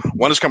 one is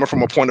coming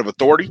from a point of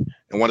authority,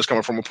 and one is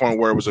coming from a point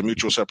where it was a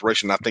mutual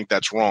separation. I think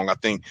that's wrong. I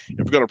think if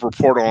you're going to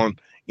report on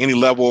any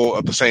level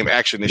of the same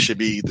action, it should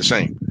be the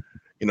same.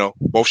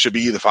 Both should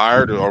be either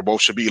fired or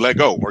both should be let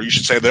go, or you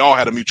should say they all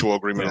had a mutual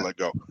agreement to let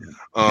go.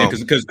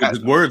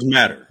 Because words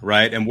matter,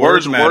 right? And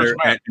words matter.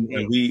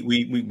 And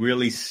we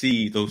really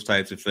see those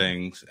types of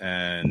things.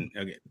 And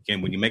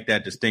again, when you make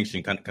that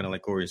distinction, kind of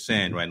like Corey is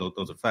saying, right?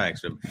 Those are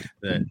facts.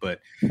 But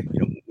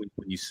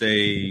when you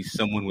say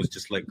someone was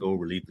just let go,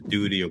 relieved of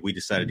duty, or we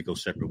decided to go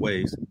separate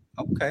ways,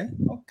 okay,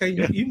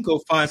 you can go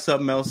find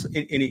something else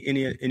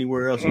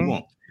anywhere else you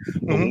want.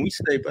 But when we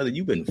say, brother,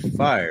 you've been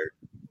fired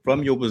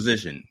from your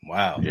position,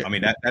 wow. Yeah. I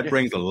mean, that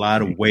brings a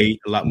lot of weight,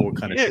 a lot more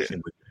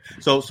connotation. Yeah.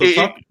 So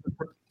talk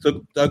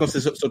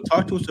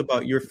to us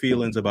about your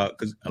feelings about,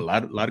 because a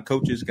lot of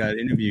coaches got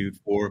interviewed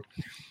for.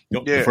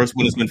 The first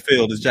one that's been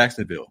filled is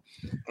Jacksonville.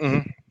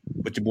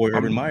 But your boy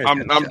Urban Meyer.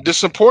 I'm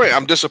disappointed.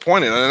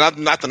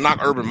 And not to knock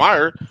Urban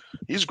Meyer.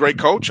 He's a great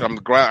coach. I'm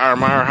glad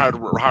Urban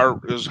Meyer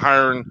is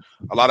hiring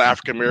a lot of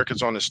African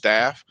Americans on his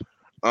staff.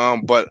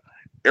 But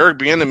Eric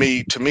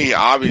Bieniemy, to me,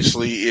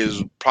 obviously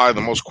is probably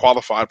the most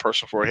qualified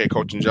person for a head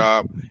coaching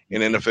job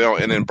in NFL,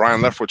 and then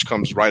Brian Leftwich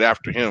comes right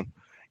after him.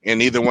 And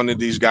neither one of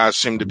these guys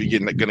seem to be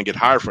going to get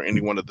hired for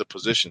any one of the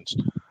positions.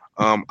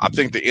 I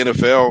think the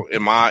NFL,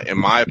 in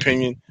my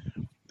opinion,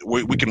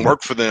 we can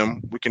work for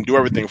them, we can do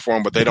everything for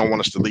them, but they don't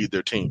want us to lead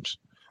their teams.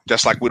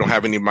 Just like we don't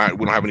have any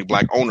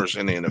black owners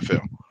in the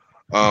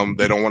NFL.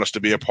 They don't want us to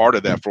be a part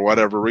of that for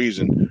whatever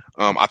reason.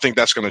 I think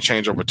that's going to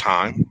change over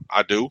time.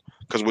 I do,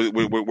 because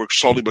we're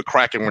slowly but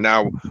cracking. We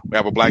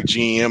have a black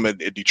GM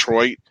at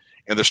Detroit,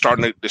 and they're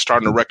starting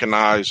to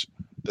recognize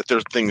that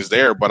there's things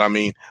there. But I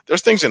mean,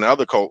 there's things in all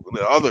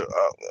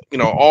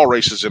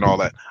races and all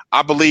that.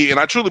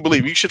 I truly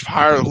believe you should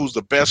hire who's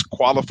the best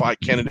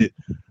qualified candidate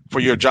for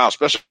your job,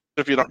 especially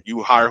if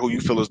you hire who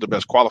you feel is the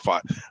best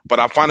qualified. But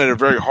I find it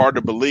very hard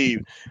to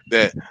believe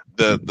that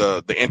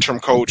the interim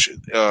coach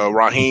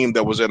Raheem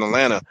that was in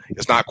Atlanta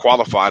is not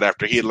qualified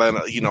after he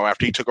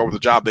took over the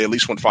job. They at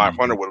least went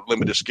 500 with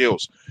limited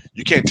skills.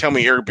 You can't tell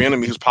me Eric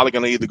Bieniemy, who's probably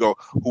going to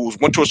who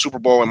went to a Super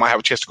Bowl and might have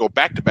a chance to go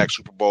back-to-back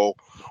Super Bowl,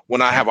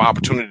 when I have an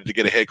opportunity to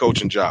get a head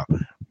coaching job.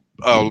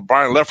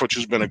 Brian Leftwich,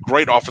 who's been a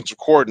great offensive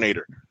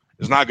coordinator,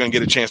 is not going to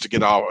get a chance to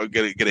get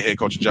a head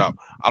coaching job.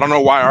 I don't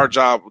know why our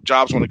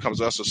jobs when it comes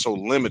to us are so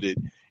limited,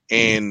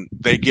 and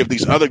they give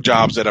these other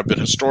jobs that have been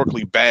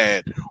historically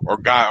bad or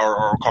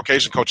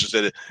Caucasian coaches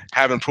that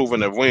haven't proven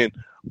to win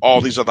all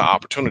these other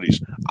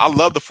opportunities. I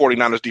love the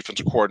 49ers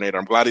defensive coordinator.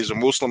 I'm glad he's a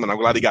Muslim, and I'm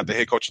glad he got the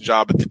head coaching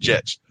job at the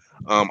Jets.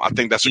 I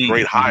think that's a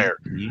great hire,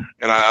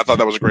 and I thought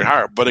that was a great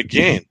hire. But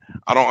again,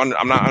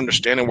 I'm not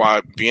understanding why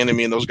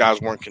Bieniemy and those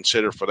guys weren't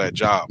considered for that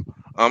job.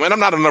 And I'm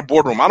not in the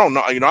boardroom. I don't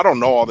know. I don't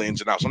know all the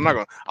ins and outs.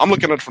 I'm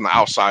looking at it from the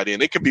outside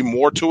in. It could be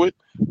more to it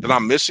that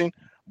I'm missing,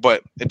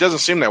 but it doesn't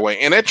seem that way.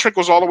 And that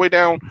trickles all the way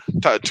down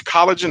to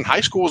college and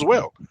high school as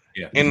well.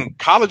 Yeah. In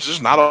college,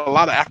 there's not a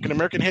lot of African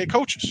American head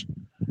coaches.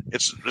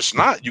 It's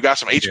not. You got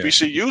some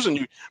HBCUs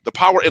and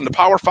the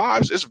Power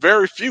Fives. It's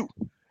very few.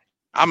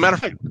 As a matter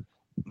of fact,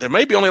 there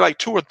may be only like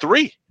 2 or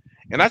 3,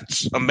 and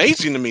that's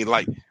amazing to me.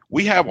 Like,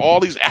 we have all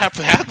these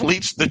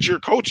athletes that you're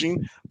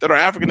coaching that are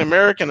African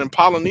American and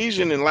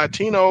Polynesian and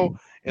Latino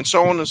and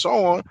so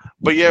on,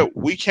 but yet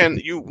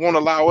you won't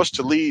allow us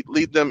to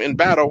lead them in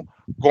battle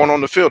going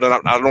on the field. And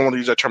I don't want to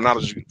use that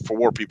terminology for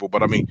war people,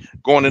 but I mean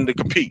going in to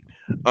compete.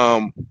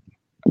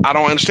 I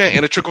don't understand,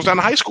 and it trickles down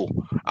to high school.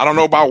 I don't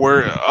know about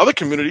where other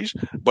communities,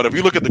 but if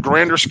you look at the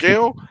grander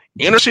scale,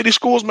 inner city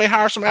schools may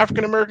hire some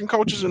African American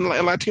coaches and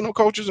Latino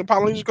coaches and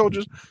Polynesian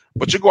coaches,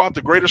 but you go out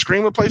to greater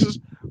stream of places,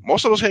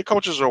 most of those head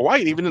coaches are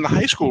white, even in the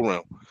high school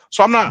realm.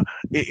 So I'm not.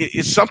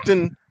 It's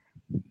something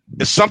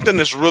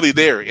that's really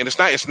there, and it's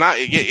not.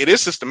 It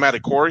is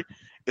systematic, Corey.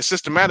 It's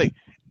systematic,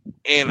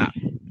 and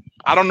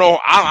I don't know.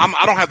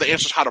 I don't have the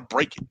answers how to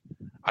break it.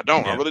 I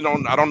don't. Yeah. I really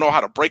don't. I don't know how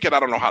to break it. I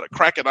don't know how to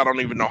crack it. I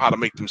don't even know how to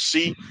make them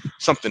see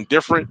something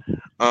different.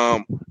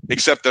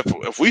 Except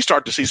if we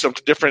start to see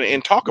something different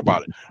and talk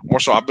about it more.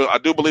 So I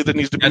do believe there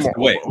needs to be more.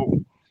 Way.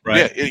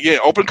 Right. Yeah.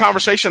 Open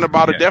conversation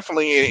about it,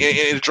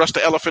 definitely, and address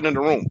the elephant in the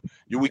room.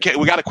 We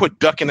got to quit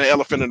ducking the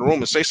elephant in the room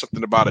and say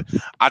something about it.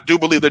 I do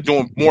believe they're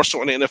doing more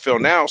so in the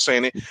NFL now,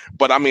 saying it.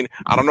 But I mean,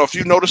 I don't know if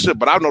you noticed it,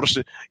 but I've noticed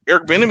it.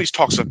 Eric Bieniemy's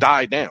talks have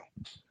died down.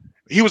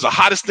 He was the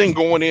hottest thing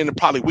going in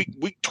probably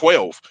week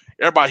 12.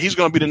 Everybody, he's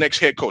going to be the next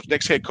head coach.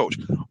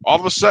 All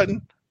of a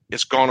sudden,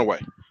 it's gone away.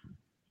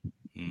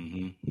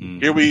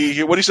 Here what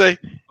do you say?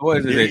 Here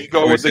we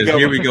go with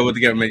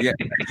the government. Yeah,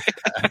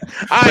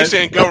 I ain't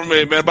saying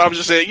government, man, but I'm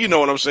just saying, you know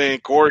what I'm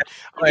saying, Corey.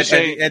 At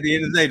the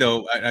end of the day,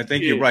 though, I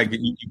think you're right.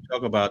 You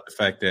talk about the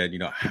fact that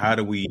how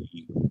do we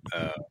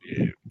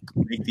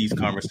make these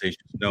conversations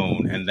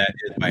known, and that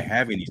is by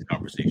having these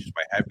conversations,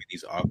 by having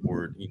these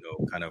awkward,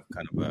 kind of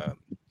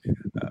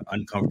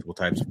uncomfortable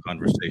types of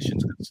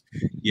conversations.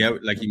 Yeah,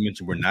 like you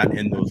mentioned, we're not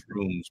in those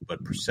rooms,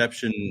 but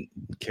perception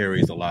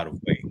carries a lot of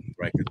weight,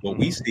 right? Because what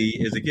we see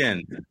is,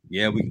 again,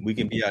 we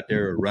can be out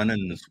there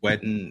running and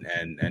sweating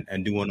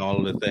and doing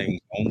all of the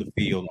things on the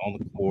field, on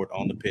the court,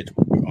 on the pitch,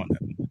 on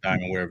the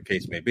diamond, wherever the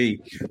case may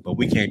be, but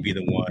we can't be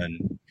the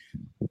one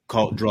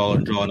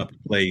drawing up the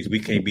plays. We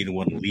can't be the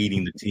one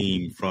leading the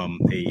team from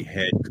a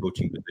head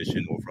coaching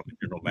position or from a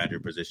general manager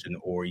position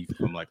or even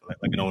from like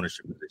an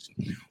ownership position.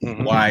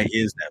 Mm-hmm. Why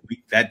is that?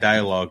 That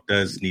dialogue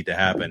does need to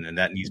happen, and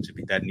that needs to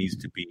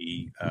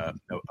be a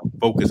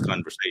focused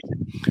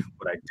conversation.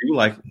 What I do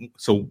like,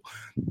 so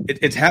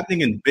it's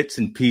happening in bits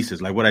and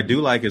pieces. Like what I do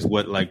like is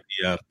what like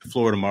the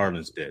Florida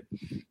Marlins did.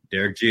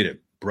 Derek Jeter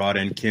brought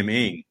in Kim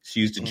Ng.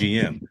 She's the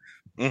GM.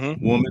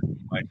 Mm-hmm.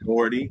 Woman,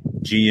 minority,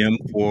 GM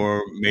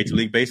for Major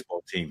League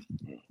Baseball team.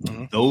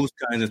 Mm-hmm. Those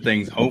kinds of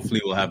things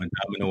hopefully will have a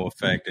domino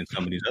effect in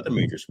some of these other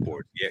major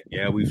sports.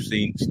 Yeah, we've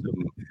seen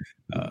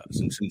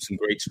some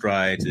great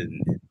strides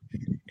in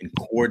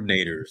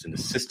coordinators and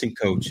assistant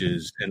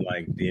coaches in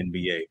like the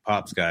NBA.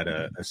 Pop's got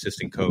a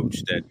assistant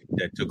coach that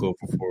took over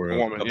for a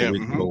couple of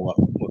weeks ago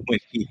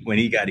when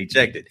he got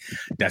ejected.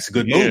 That's a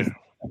good move.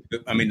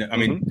 I mean,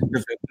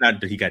 not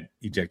that he got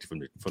ejected from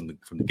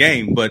the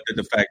game, but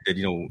the fact that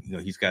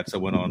he's got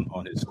someone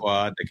on his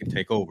squad that can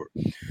take over.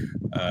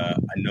 I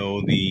know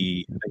I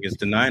think it's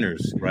the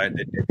Niners, right?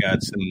 That they've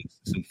got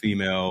some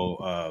female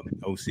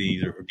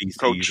OCs or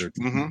DCs or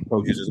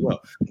coaches as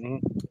well. Mm-hmm.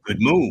 Good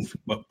move,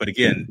 but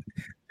again,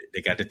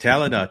 they got the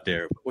talent out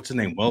there. What's his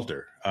name?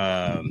 Welter.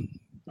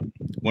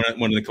 one of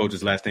the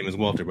coaches' last name is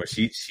Walter, but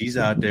she's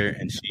out there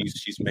and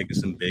she's making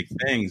some big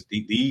things.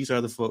 These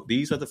are the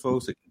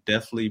folks that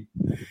definitely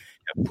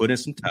have put in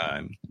some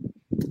time.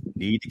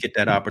 Need to get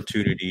that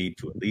opportunity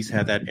to at least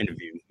have that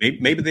interview.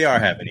 Maybe they are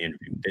having an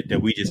interview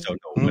that we just don't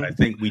know. But I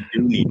think we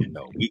do need to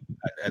know.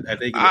 I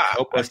think it would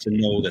help us to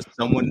know that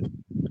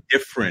someone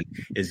different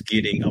is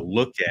getting a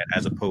look at,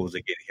 as opposed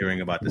to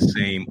hearing about the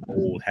same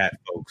old hat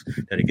folks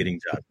that are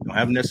getting jobs. We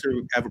don't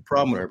necessarily have a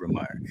problem with Urban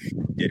Meyer. He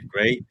did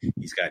great.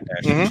 He's got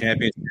national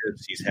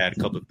championships. He's had a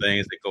couple of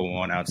things that go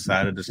on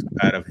outside of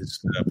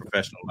his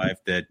professional life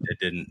that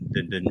didn't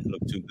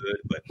look too good.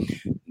 But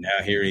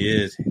now here he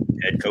is,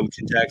 head coach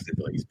in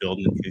Jacksonville. He's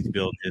building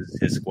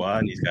his squad,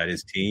 and he's got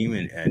his team,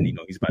 and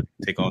he's about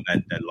to take on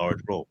that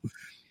large role.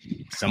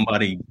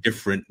 Somebody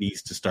different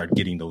needs to start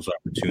getting those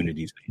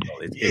opportunities.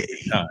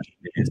 It's time.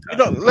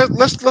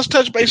 Let's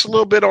touch base a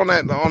little bit on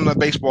the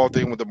baseball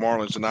thing with the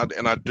Marlins,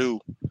 and I do.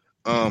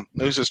 Let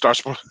me just start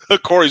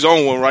Corey's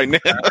own one right now.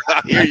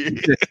 I hear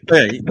you.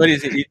 What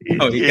is it? He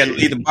got to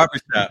leave the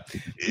barbershop.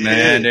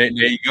 Man, there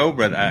you go,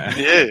 brother.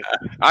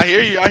 I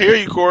hear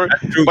you, Corey.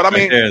 But I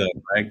mean, there, though,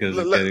 right?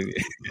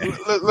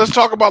 Let's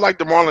talk about like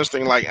the Marlins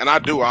thing. Like, and I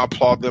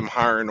applaud them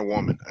hiring a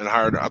woman and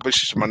I bet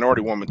she's a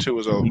minority woman too,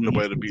 as the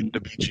way to be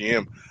the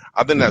BGM.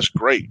 I think that's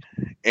great,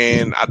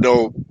 and I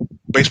know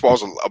baseball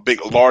is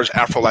a large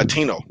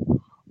Afro-Latino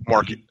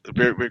market.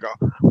 Very big.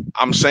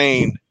 I'm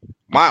saying.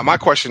 My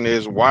question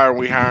is, why are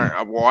we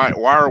hiring? Why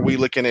are we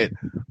looking at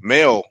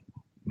males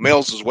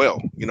as well?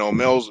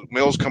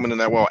 Males coming in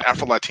that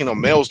Afro-Latino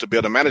males to be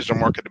able to manage the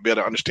market, to be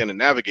able to understand and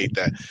navigate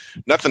that.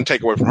 Nothing to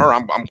take away from her.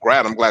 I'm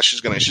glad she's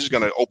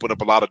gonna open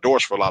up a lot of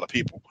doors for a lot of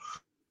people.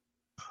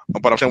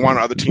 But I'm saying, why are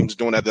other teams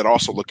doing that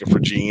also looking for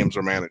GMs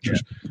or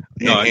managers?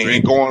 Yeah.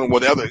 And going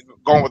with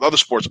other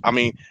sports? I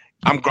mean,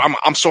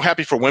 I'm so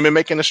happy for women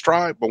making the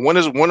stride, but when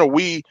are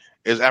we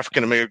as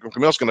African American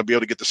males going to be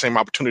able to get the same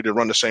opportunity to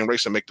run the same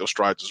race and make those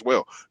strides as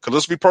well? Because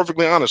let's be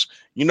perfectly honest,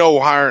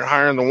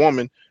 hiring the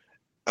woman,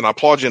 and I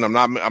applaud you. And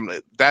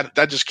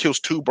that just kills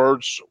two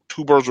birds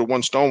with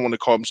one stone when it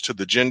comes to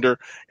the gender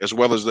as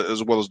well as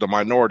the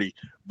minority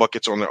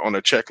buckets on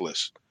their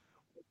checklist.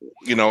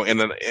 And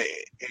then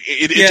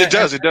it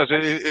does.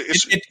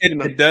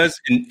 It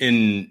does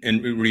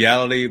in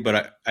reality,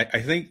 but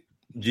I think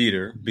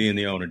Jeter, being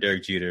the owner,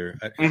 Derek Jeter,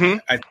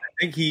 I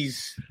think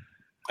he's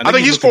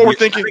forward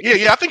thinking.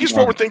 I think he's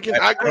forward thinking.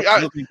 I agree. I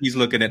don't think he's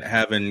looking at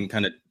having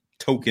kind of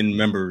token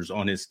members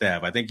on his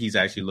staff. I think he's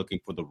actually looking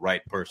for the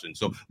right person.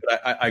 So,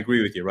 but I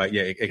agree with you, right?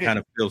 Yeah, it kind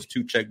of fills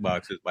two check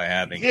boxes by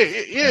having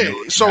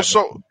So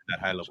that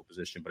high level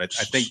position. But I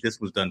think this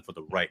was done for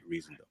the right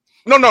reason, though.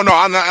 No.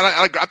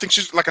 I think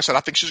she's, like I said, I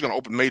think she's going to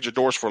open major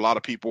doors for a lot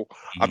of people.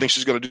 I think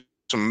she's going to do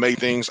some amazing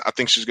things. I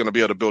think she's going to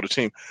be able to build a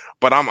team.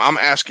 But I'm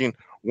asking,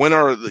 when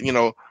are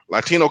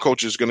Latino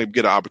coaches going to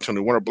get an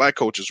opportunity? When are Black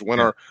coaches? When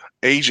are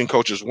Asian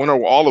coaches? When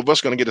are all of us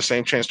going to get the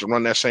same chance to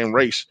run that same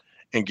race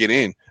and get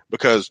in?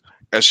 Because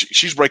as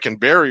she's breaking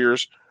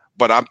barriers,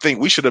 but I think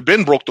we should have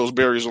been broke those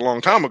barriers a long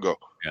time ago.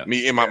 Yeah.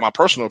 Me, in my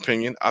personal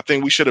opinion, I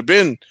think we should have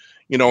been,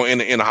 in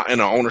an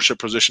ownership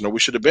position, or we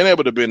should have been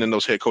able to be in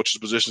those head coaches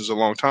positions a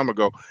long time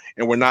ago,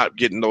 and we're not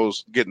getting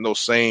those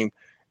same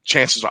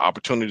chances or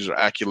opportunities or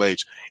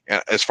accolades.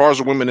 And as far as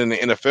the women in the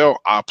NFL,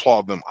 I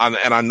applaud them.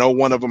 And I know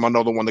one of them. I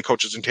know the one that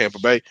coaches in Tampa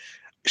Bay.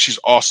 She's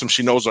awesome.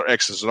 She knows her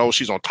X's and O's.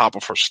 She's on top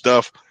of her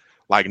stuff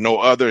like no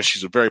other. And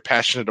she's very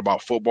passionate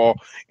about football.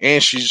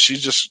 And she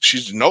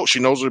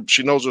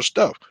knows her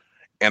stuff.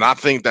 And I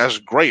think that's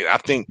great. I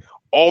think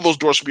all those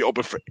doors should be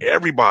open for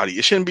everybody.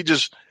 It shouldn't be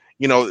just,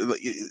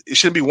 it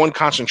shouldn't be one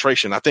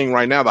concentration. I think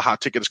right now the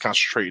hot ticket is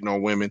concentrating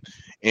on women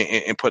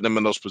and putting them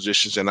in those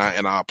positions. And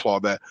I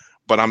applaud that.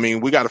 But I mean,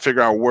 we got to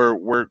figure out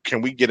where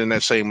can we get in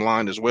that same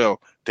line as well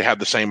to have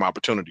the same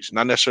opportunities,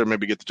 not necessarily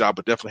maybe get the job,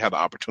 but definitely have the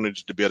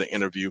opportunities to be able to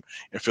interview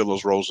and fill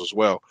those roles as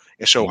well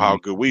and show how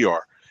good we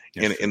are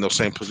in those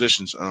same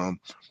positions. And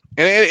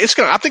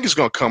I think it's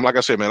going to come. Like I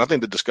said, man, I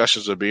think the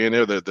discussions are being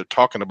there. They're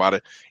talking about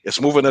it.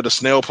 It's moving at a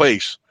snail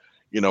pace.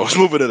 It's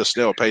moving at a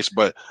snail pace.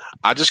 But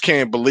I just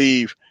can't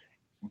believe,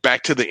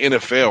 back to the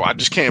NFL, I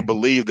just can't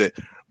believe that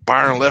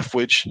Byron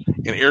Leftwich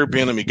and Eric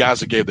Bieniemy,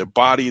 guys that gave their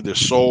body, their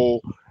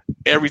soul,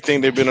 everything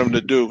they've been able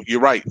to do.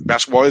 You're right.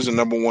 Basketball is the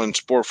number one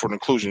sport for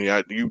inclusion.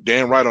 Yeah, you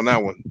damn right on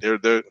that one.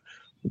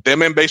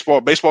 Them in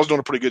baseball. Baseball's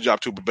doing a pretty good job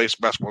too, but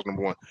basketball's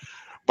number one.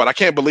 But I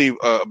can't believe,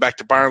 back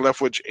to Byron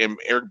Leftwich and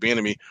Eric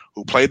Bieniemy,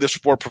 who played the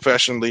sport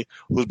professionally,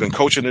 who's been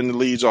coaching in the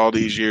leagues all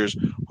these years,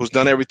 who's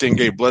done everything,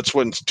 gave blood,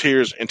 sweat, and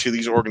tears into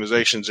these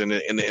organizations in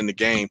the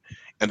game,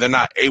 and they're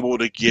not able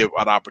to give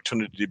an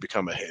opportunity to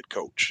become a head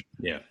coach.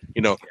 Yeah.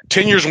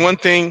 Tenure's one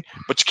thing,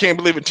 but you can't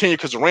believe in tenure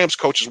because the Rams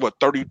coach is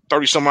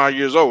 30 some odd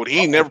years old. He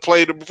ain't never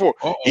played it before.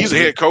 He's a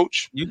head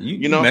coach.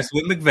 You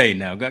messing with McVay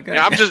now.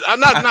 Yeah, I'm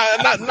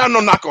not no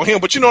knock on him,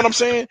 but you know what I'm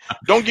saying?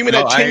 Don't give me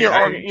that tenure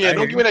argument. Yeah,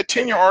 don't give me that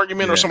tenure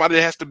argument or somebody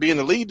that has to be in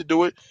the league to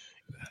do it.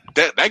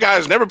 That guy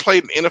has never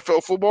played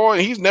NFL football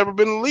and he's never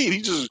been in the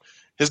league.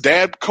 His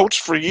dad coached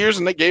for years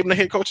and they gave him the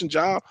head coaching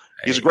job.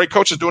 He's a great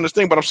coach that's doing this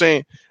thing, but I'm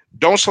saying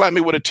Don't slap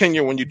me with a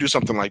tenure when you do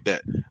something like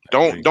that.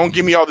 Don't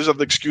give me all these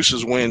other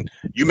excuses when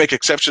you make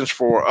exceptions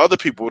for other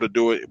people to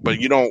do it, but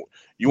you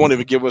won't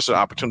even give us an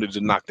opportunity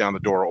to knock down the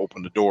door or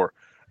open the door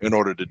in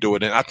order to do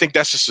it. And I think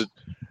that's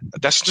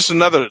just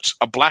another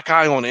black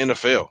eye on the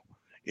NFL.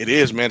 It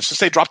is, man. Since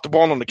they dropped the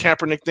ball on the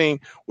Kaepernick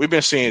thing, we've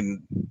been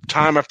seeing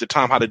time after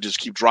time how they just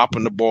keep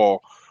dropping the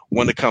ball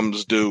when it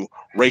comes to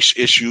race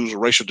issues,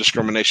 racial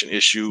discrimination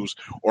issues,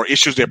 or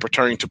issues that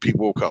pertain to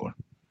people of color.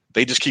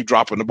 They just keep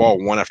dropping the ball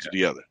one after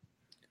the other.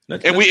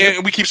 And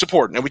we keep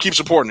supporting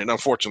it.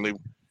 Unfortunately,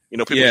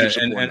 people keep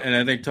supporting it. And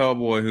I think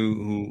Tallboy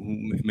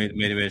who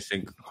made a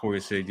mistake.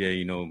 Corey said,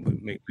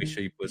 make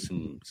sure you put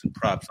some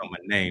props on my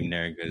name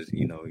there because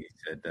he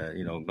said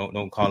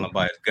don't call him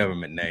by his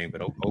government name,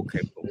 but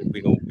okay,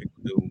 we can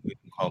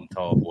call him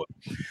Tallboy.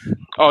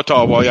 Oh,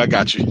 Tallboy, I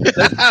got you.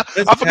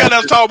 I forgot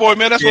that was Tallboy,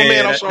 man. That's my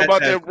man. I'm sorry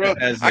about that, bro.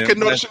 I couldn't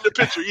notice in the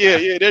picture.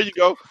 Yeah, there you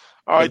go.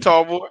 All right,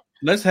 Tallboy.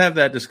 Let's have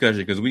that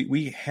discussion because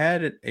we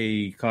had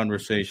a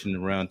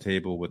conversation round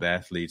table with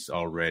athletes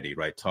already,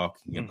 right?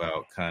 Talking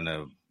about kind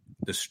of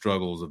the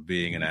struggles of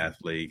being an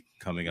athlete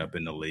coming up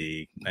in the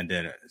league, and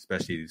then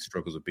especially the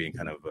struggles of being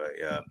kind of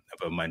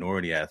a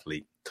minority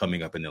athlete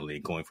coming up in the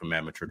league, going from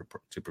amateur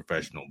to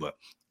professional. But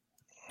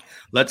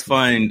let's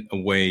find a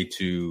way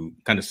to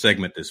kind of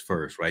segment this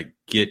first, right?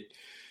 Get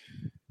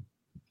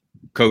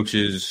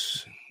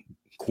coaches,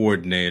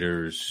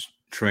 coordinators,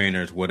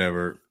 trainers,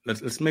 whatever.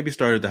 Let's maybe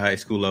start at the high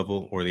school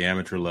level or the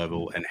amateur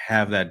level and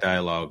have that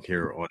dialogue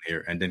here on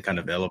here, and then kind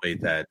of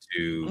elevate that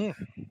to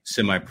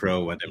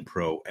semi-pro and then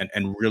pro,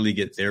 and really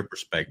get their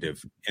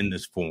perspective in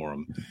this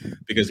forum,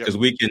 because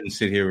we can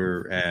sit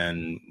here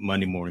and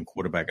Monday morning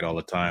quarterback it all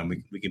the time.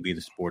 We can be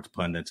the sports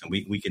pundits and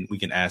we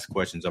can ask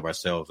questions of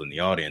ourselves in the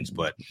audience,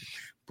 but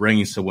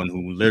bringing someone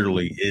who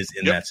literally is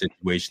in that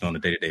situation on a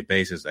day-to-day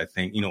basis, I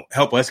think,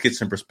 help us get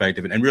some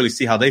perspective and really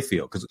see how they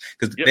feel. Because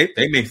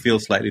they may feel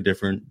slightly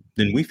different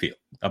than we feel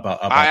about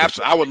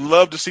I would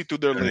love to see through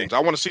their lens. I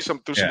want to see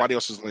something through somebody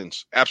else's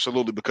lens.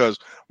 Absolutely. Because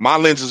my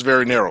lens is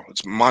very narrow.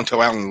 It's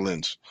Montel Allen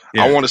lens.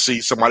 Yeah. I want to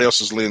see somebody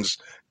else's lens.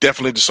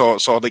 Definitely so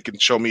they can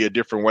show me a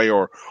different way,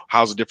 or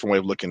how's a different way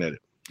of looking at it.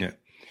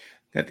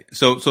 Yeah.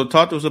 So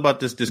talk to us about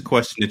this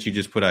question that you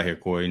just put out here,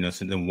 Corey.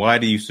 So then why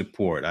do you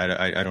support?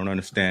 I don't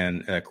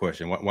understand that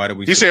question. Why do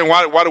we? He's saying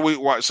why do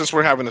we? Since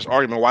we're having this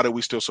argument, why do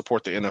we still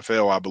support the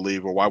NFL? I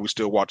believe, or why we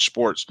still watch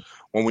sports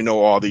when we know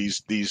all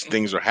these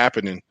things are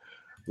happening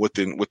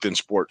within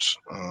sports.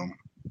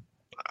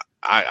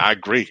 I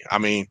agree. I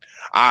mean,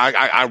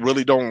 I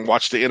really don't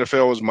watch the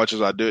NFL as much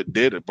as I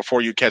did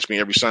before. You catch me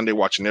every Sunday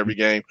watching every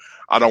game.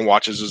 I don't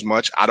watch it as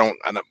much.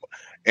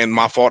 And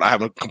my fault. I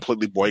haven't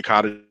completely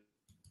boycotted.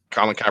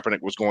 Colin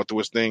Kaepernick was going through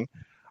his thing.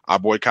 I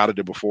boycotted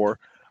it before,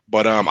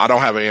 but I don't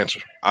have an answer.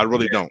 I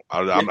really don't.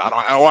 I don't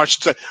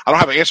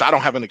have an answer. I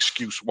don't have an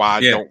excuse why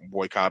I don't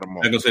boycott them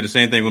all. I'm gonna say the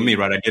same thing with me,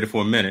 right? I did it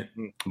for a minute,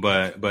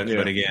 but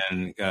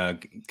again,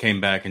 came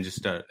back and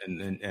just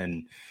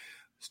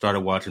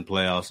started watching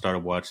playoffs, started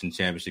watching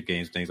championship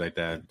games, things like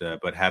that.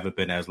 But haven't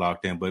been as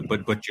locked in.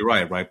 But you're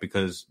right?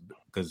 Because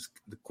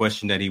the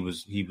question that he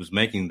was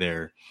making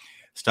there,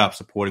 stop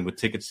supporting with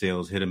ticket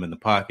sales, hit him in the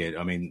pocket.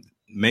 I mean,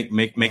 make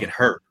it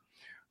hurt.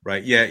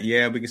 Right.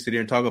 Yeah. We can sit here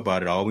and talk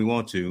about it all we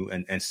want to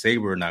and say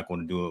we're not going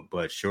to do it.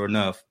 But sure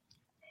enough,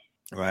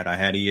 right, I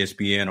had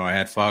ESPN or I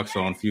had Fox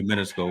on a few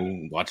minutes ago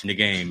watching the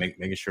game,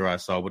 making sure I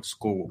saw what the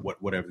score,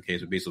 whatever the case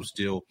would be. So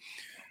still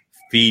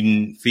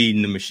feeding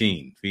the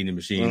machine.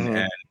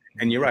 Mm-hmm.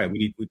 And you're right.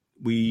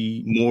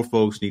 We more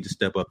folks need to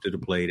step up to the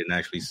plate and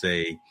actually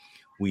say,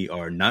 we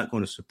are not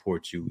going to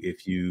support you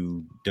if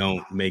you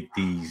don't make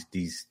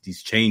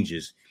these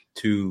changes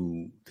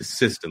to the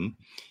system,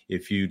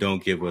 if you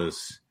don't give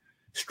us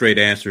straight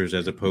answers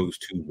as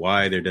opposed to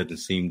why there doesn't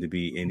seem to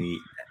be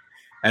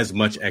as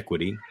much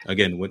equity.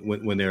 Again,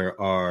 when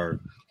there are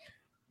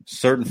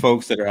certain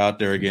folks that are out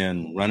there,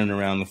 again, running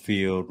around the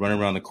field, running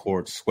around the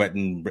court,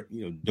 sweating,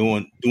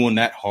 doing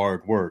that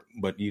hard work,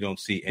 but you don't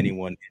see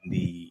anyone in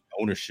the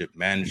ownership,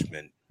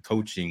 management,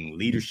 coaching,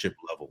 leadership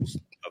levels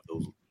of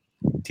those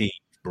teams,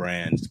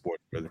 brands,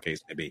 sports, whatever the case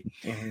may be.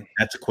 Mm-hmm.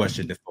 That's a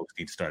question that folks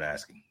need to start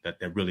asking. That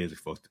really is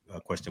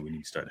a question we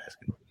need to start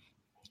asking.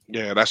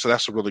 Yeah, that's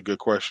a really good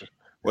question.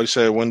 What do you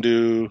say? When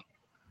do?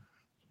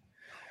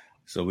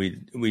 So we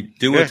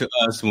do it to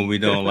us when we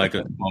don't like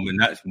a moment.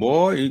 That's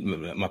boy.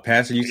 My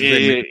pastor used to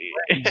say,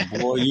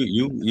 "Boy,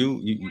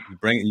 you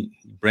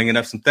bringing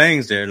up some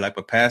things there." Like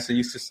my pastor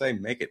used to say,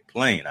 "Make it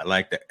plain." I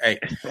like that. Hey,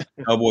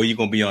 oh boy, you're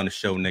gonna be on the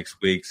show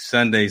next week.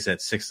 Sundays at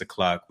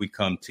 6:00. We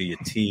come to you.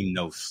 Team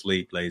No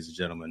Sleep, ladies and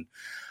gentlemen.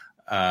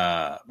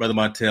 Brother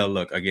Montel,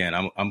 look again.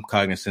 I'm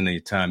cognizant of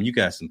your time. You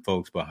got some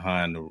folks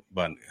behind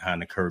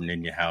the curtain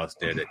in your house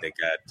there that they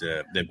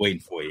got they're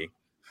waiting for you.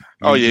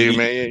 Oh yeah,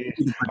 man.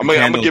 Yeah. I'm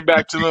gonna get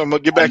back to them. I'm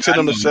gonna get back to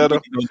them to set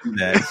up.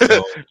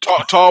 So.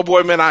 Tall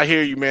boy, man. I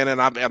hear you, man. And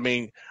I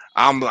mean,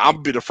 I'll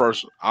be the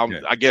first.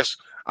 I guess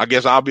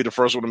I'll be the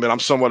first one to admit I'm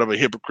somewhat of a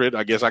hypocrite.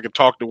 I guess I can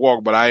talk the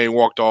walk, but I ain't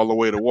walked all the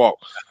way to walk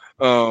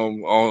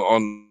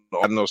on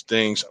those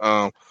things.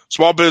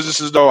 Small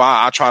businesses, though,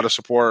 I try to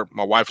support.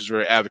 My wife is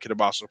very advocate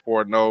about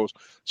supporting those.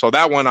 So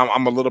that one,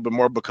 I'm a little bit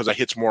more because it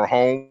hits more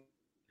home.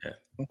 Yeah.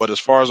 But as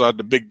far as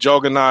the big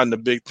juggernaut and the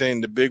big thing,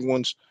 the big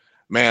ones,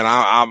 man,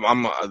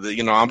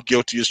 I'm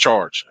guilty as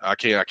charged. I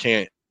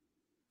can't.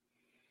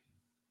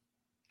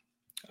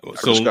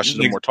 So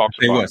more talks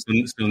about.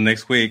 So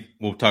next week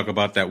we'll talk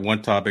about that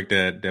one topic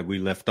that we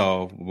left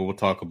off. We'll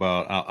talk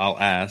about. I'll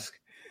ask,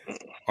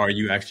 are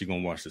you actually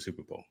going to watch the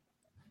Super Bowl?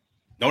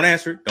 Don't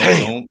answer.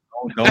 Don't.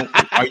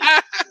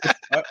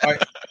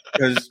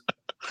 Because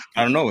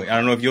I don't know. I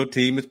don't know if your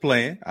team is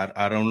playing.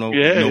 I don't know.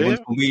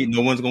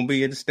 No one's gonna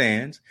be in the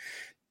stands.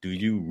 Do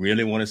you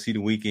really want to see the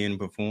Weeknd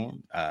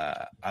perform?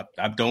 I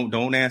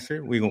don't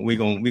answer. We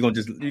gonna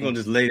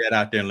just lay that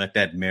out there and let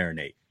that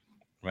marinate.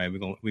 Right? We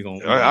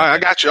gonna. I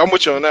got you. I'm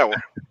with you on that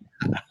one.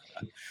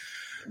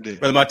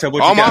 Brother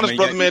Martel, I'm honest,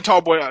 brother, man. Tall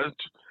boy.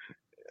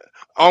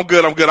 I'm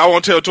good. I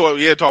won't tell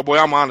Tall boy.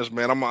 I'm honest,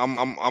 man.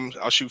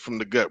 I'll shoot from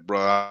the gut,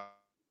 bro.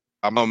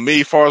 I'm on me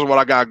as far as what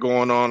I got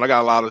going on. I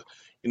got a lot of,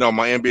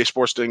 my NBA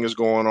sports thing is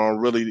going on.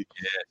 Really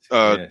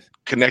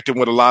connecting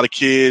with a lot of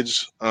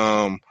kids.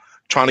 Trying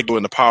to go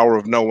in the power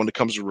of know when it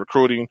comes to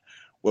recruiting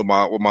with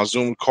my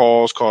Zoom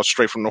calls called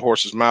Straight from the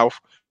Horse's Mouth.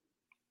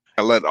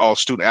 I let all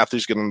student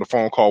athletes get on the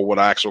phone call with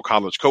our actual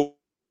college coach.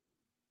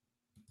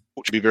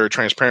 Be very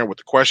transparent with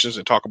the questions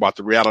and talk about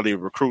the reality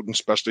of recruiting,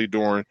 especially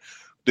during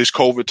these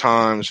COVID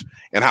times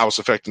and how it's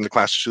affecting the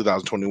class of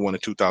 2021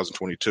 and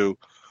 2022.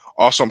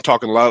 Also, I'm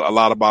talking a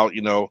lot about,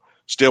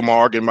 still my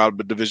argument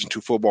about Division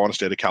II football in the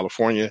state of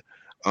California.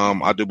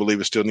 I do believe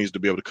it still needs to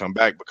be able to come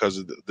back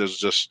because there's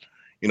just,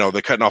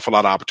 they're cutting off a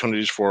lot of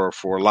opportunities for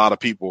a lot of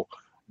people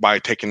by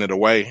taking it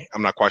away.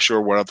 I'm not quite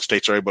sure where other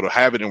states are able to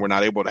have it and we're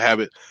not able to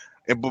have it.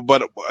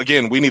 But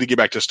again, we need to get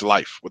back just to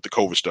life with the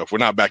COVID stuff. We're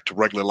not back to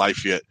regular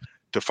life yet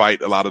to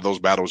fight a lot of those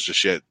battles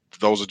just yet.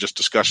 Those are just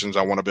discussions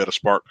I want to be able to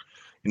spark,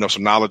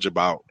 some knowledge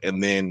about.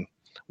 And then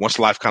once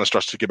life kind of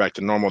starts to get back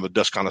to normal, the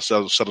dust kind of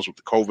settles with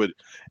the COVID,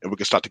 and we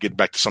can start to get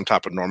back to some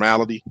type of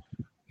normality.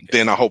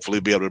 Then I'll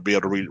hopefully be able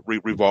to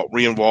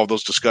re-involve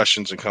those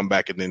discussions and come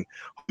back and then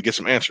get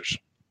some answers.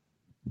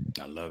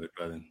 I love it,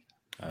 brother.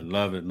 I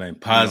love it, man.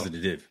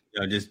 Positive.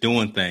 Just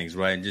doing things,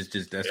 right? And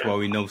just that's why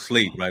we know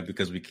sleep, right?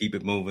 Because we keep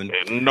it moving.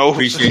 No,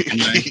 appreciate it,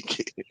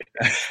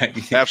 man.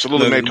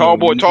 Absolutely, man. Tall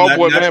boy,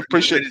 man.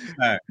 Appreciate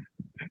it.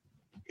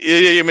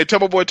 Yeah, man. Tell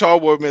my boy, Tall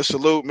boy, man.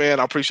 Salute, man.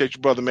 I appreciate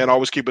you, brother, man.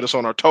 Always keeping us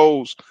on our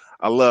toes.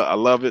 I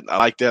love it. I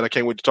like that. I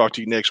can't wait to talk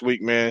to you next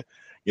week, man.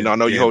 I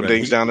know you hold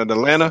things down in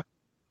Atlanta.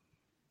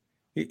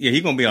 Yeah,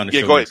 he's gonna be on the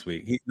show next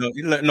week. He's gonna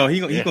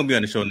be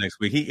on the show next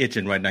week. He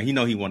itching right now. He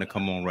know he want to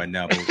come on right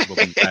now, but I'm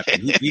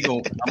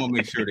gonna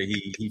make sure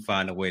that he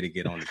find a way to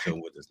get on the show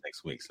with us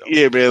next week. So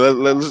yeah,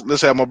 man,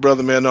 let's have my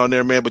brother, man, on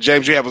there, man. But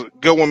James, you have a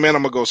good one, man.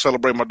 I'm gonna go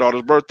celebrate my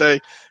daughter's birthday,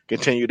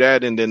 continue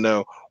that, and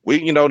then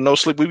we, no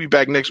sleep. We'll be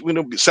back next.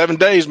 7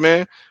 days,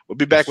 man. We'll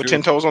be back with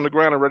 10 toes on the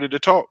ground and ready to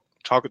chop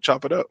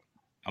it up.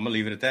 I'm gonna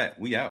leave it at that.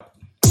 We out.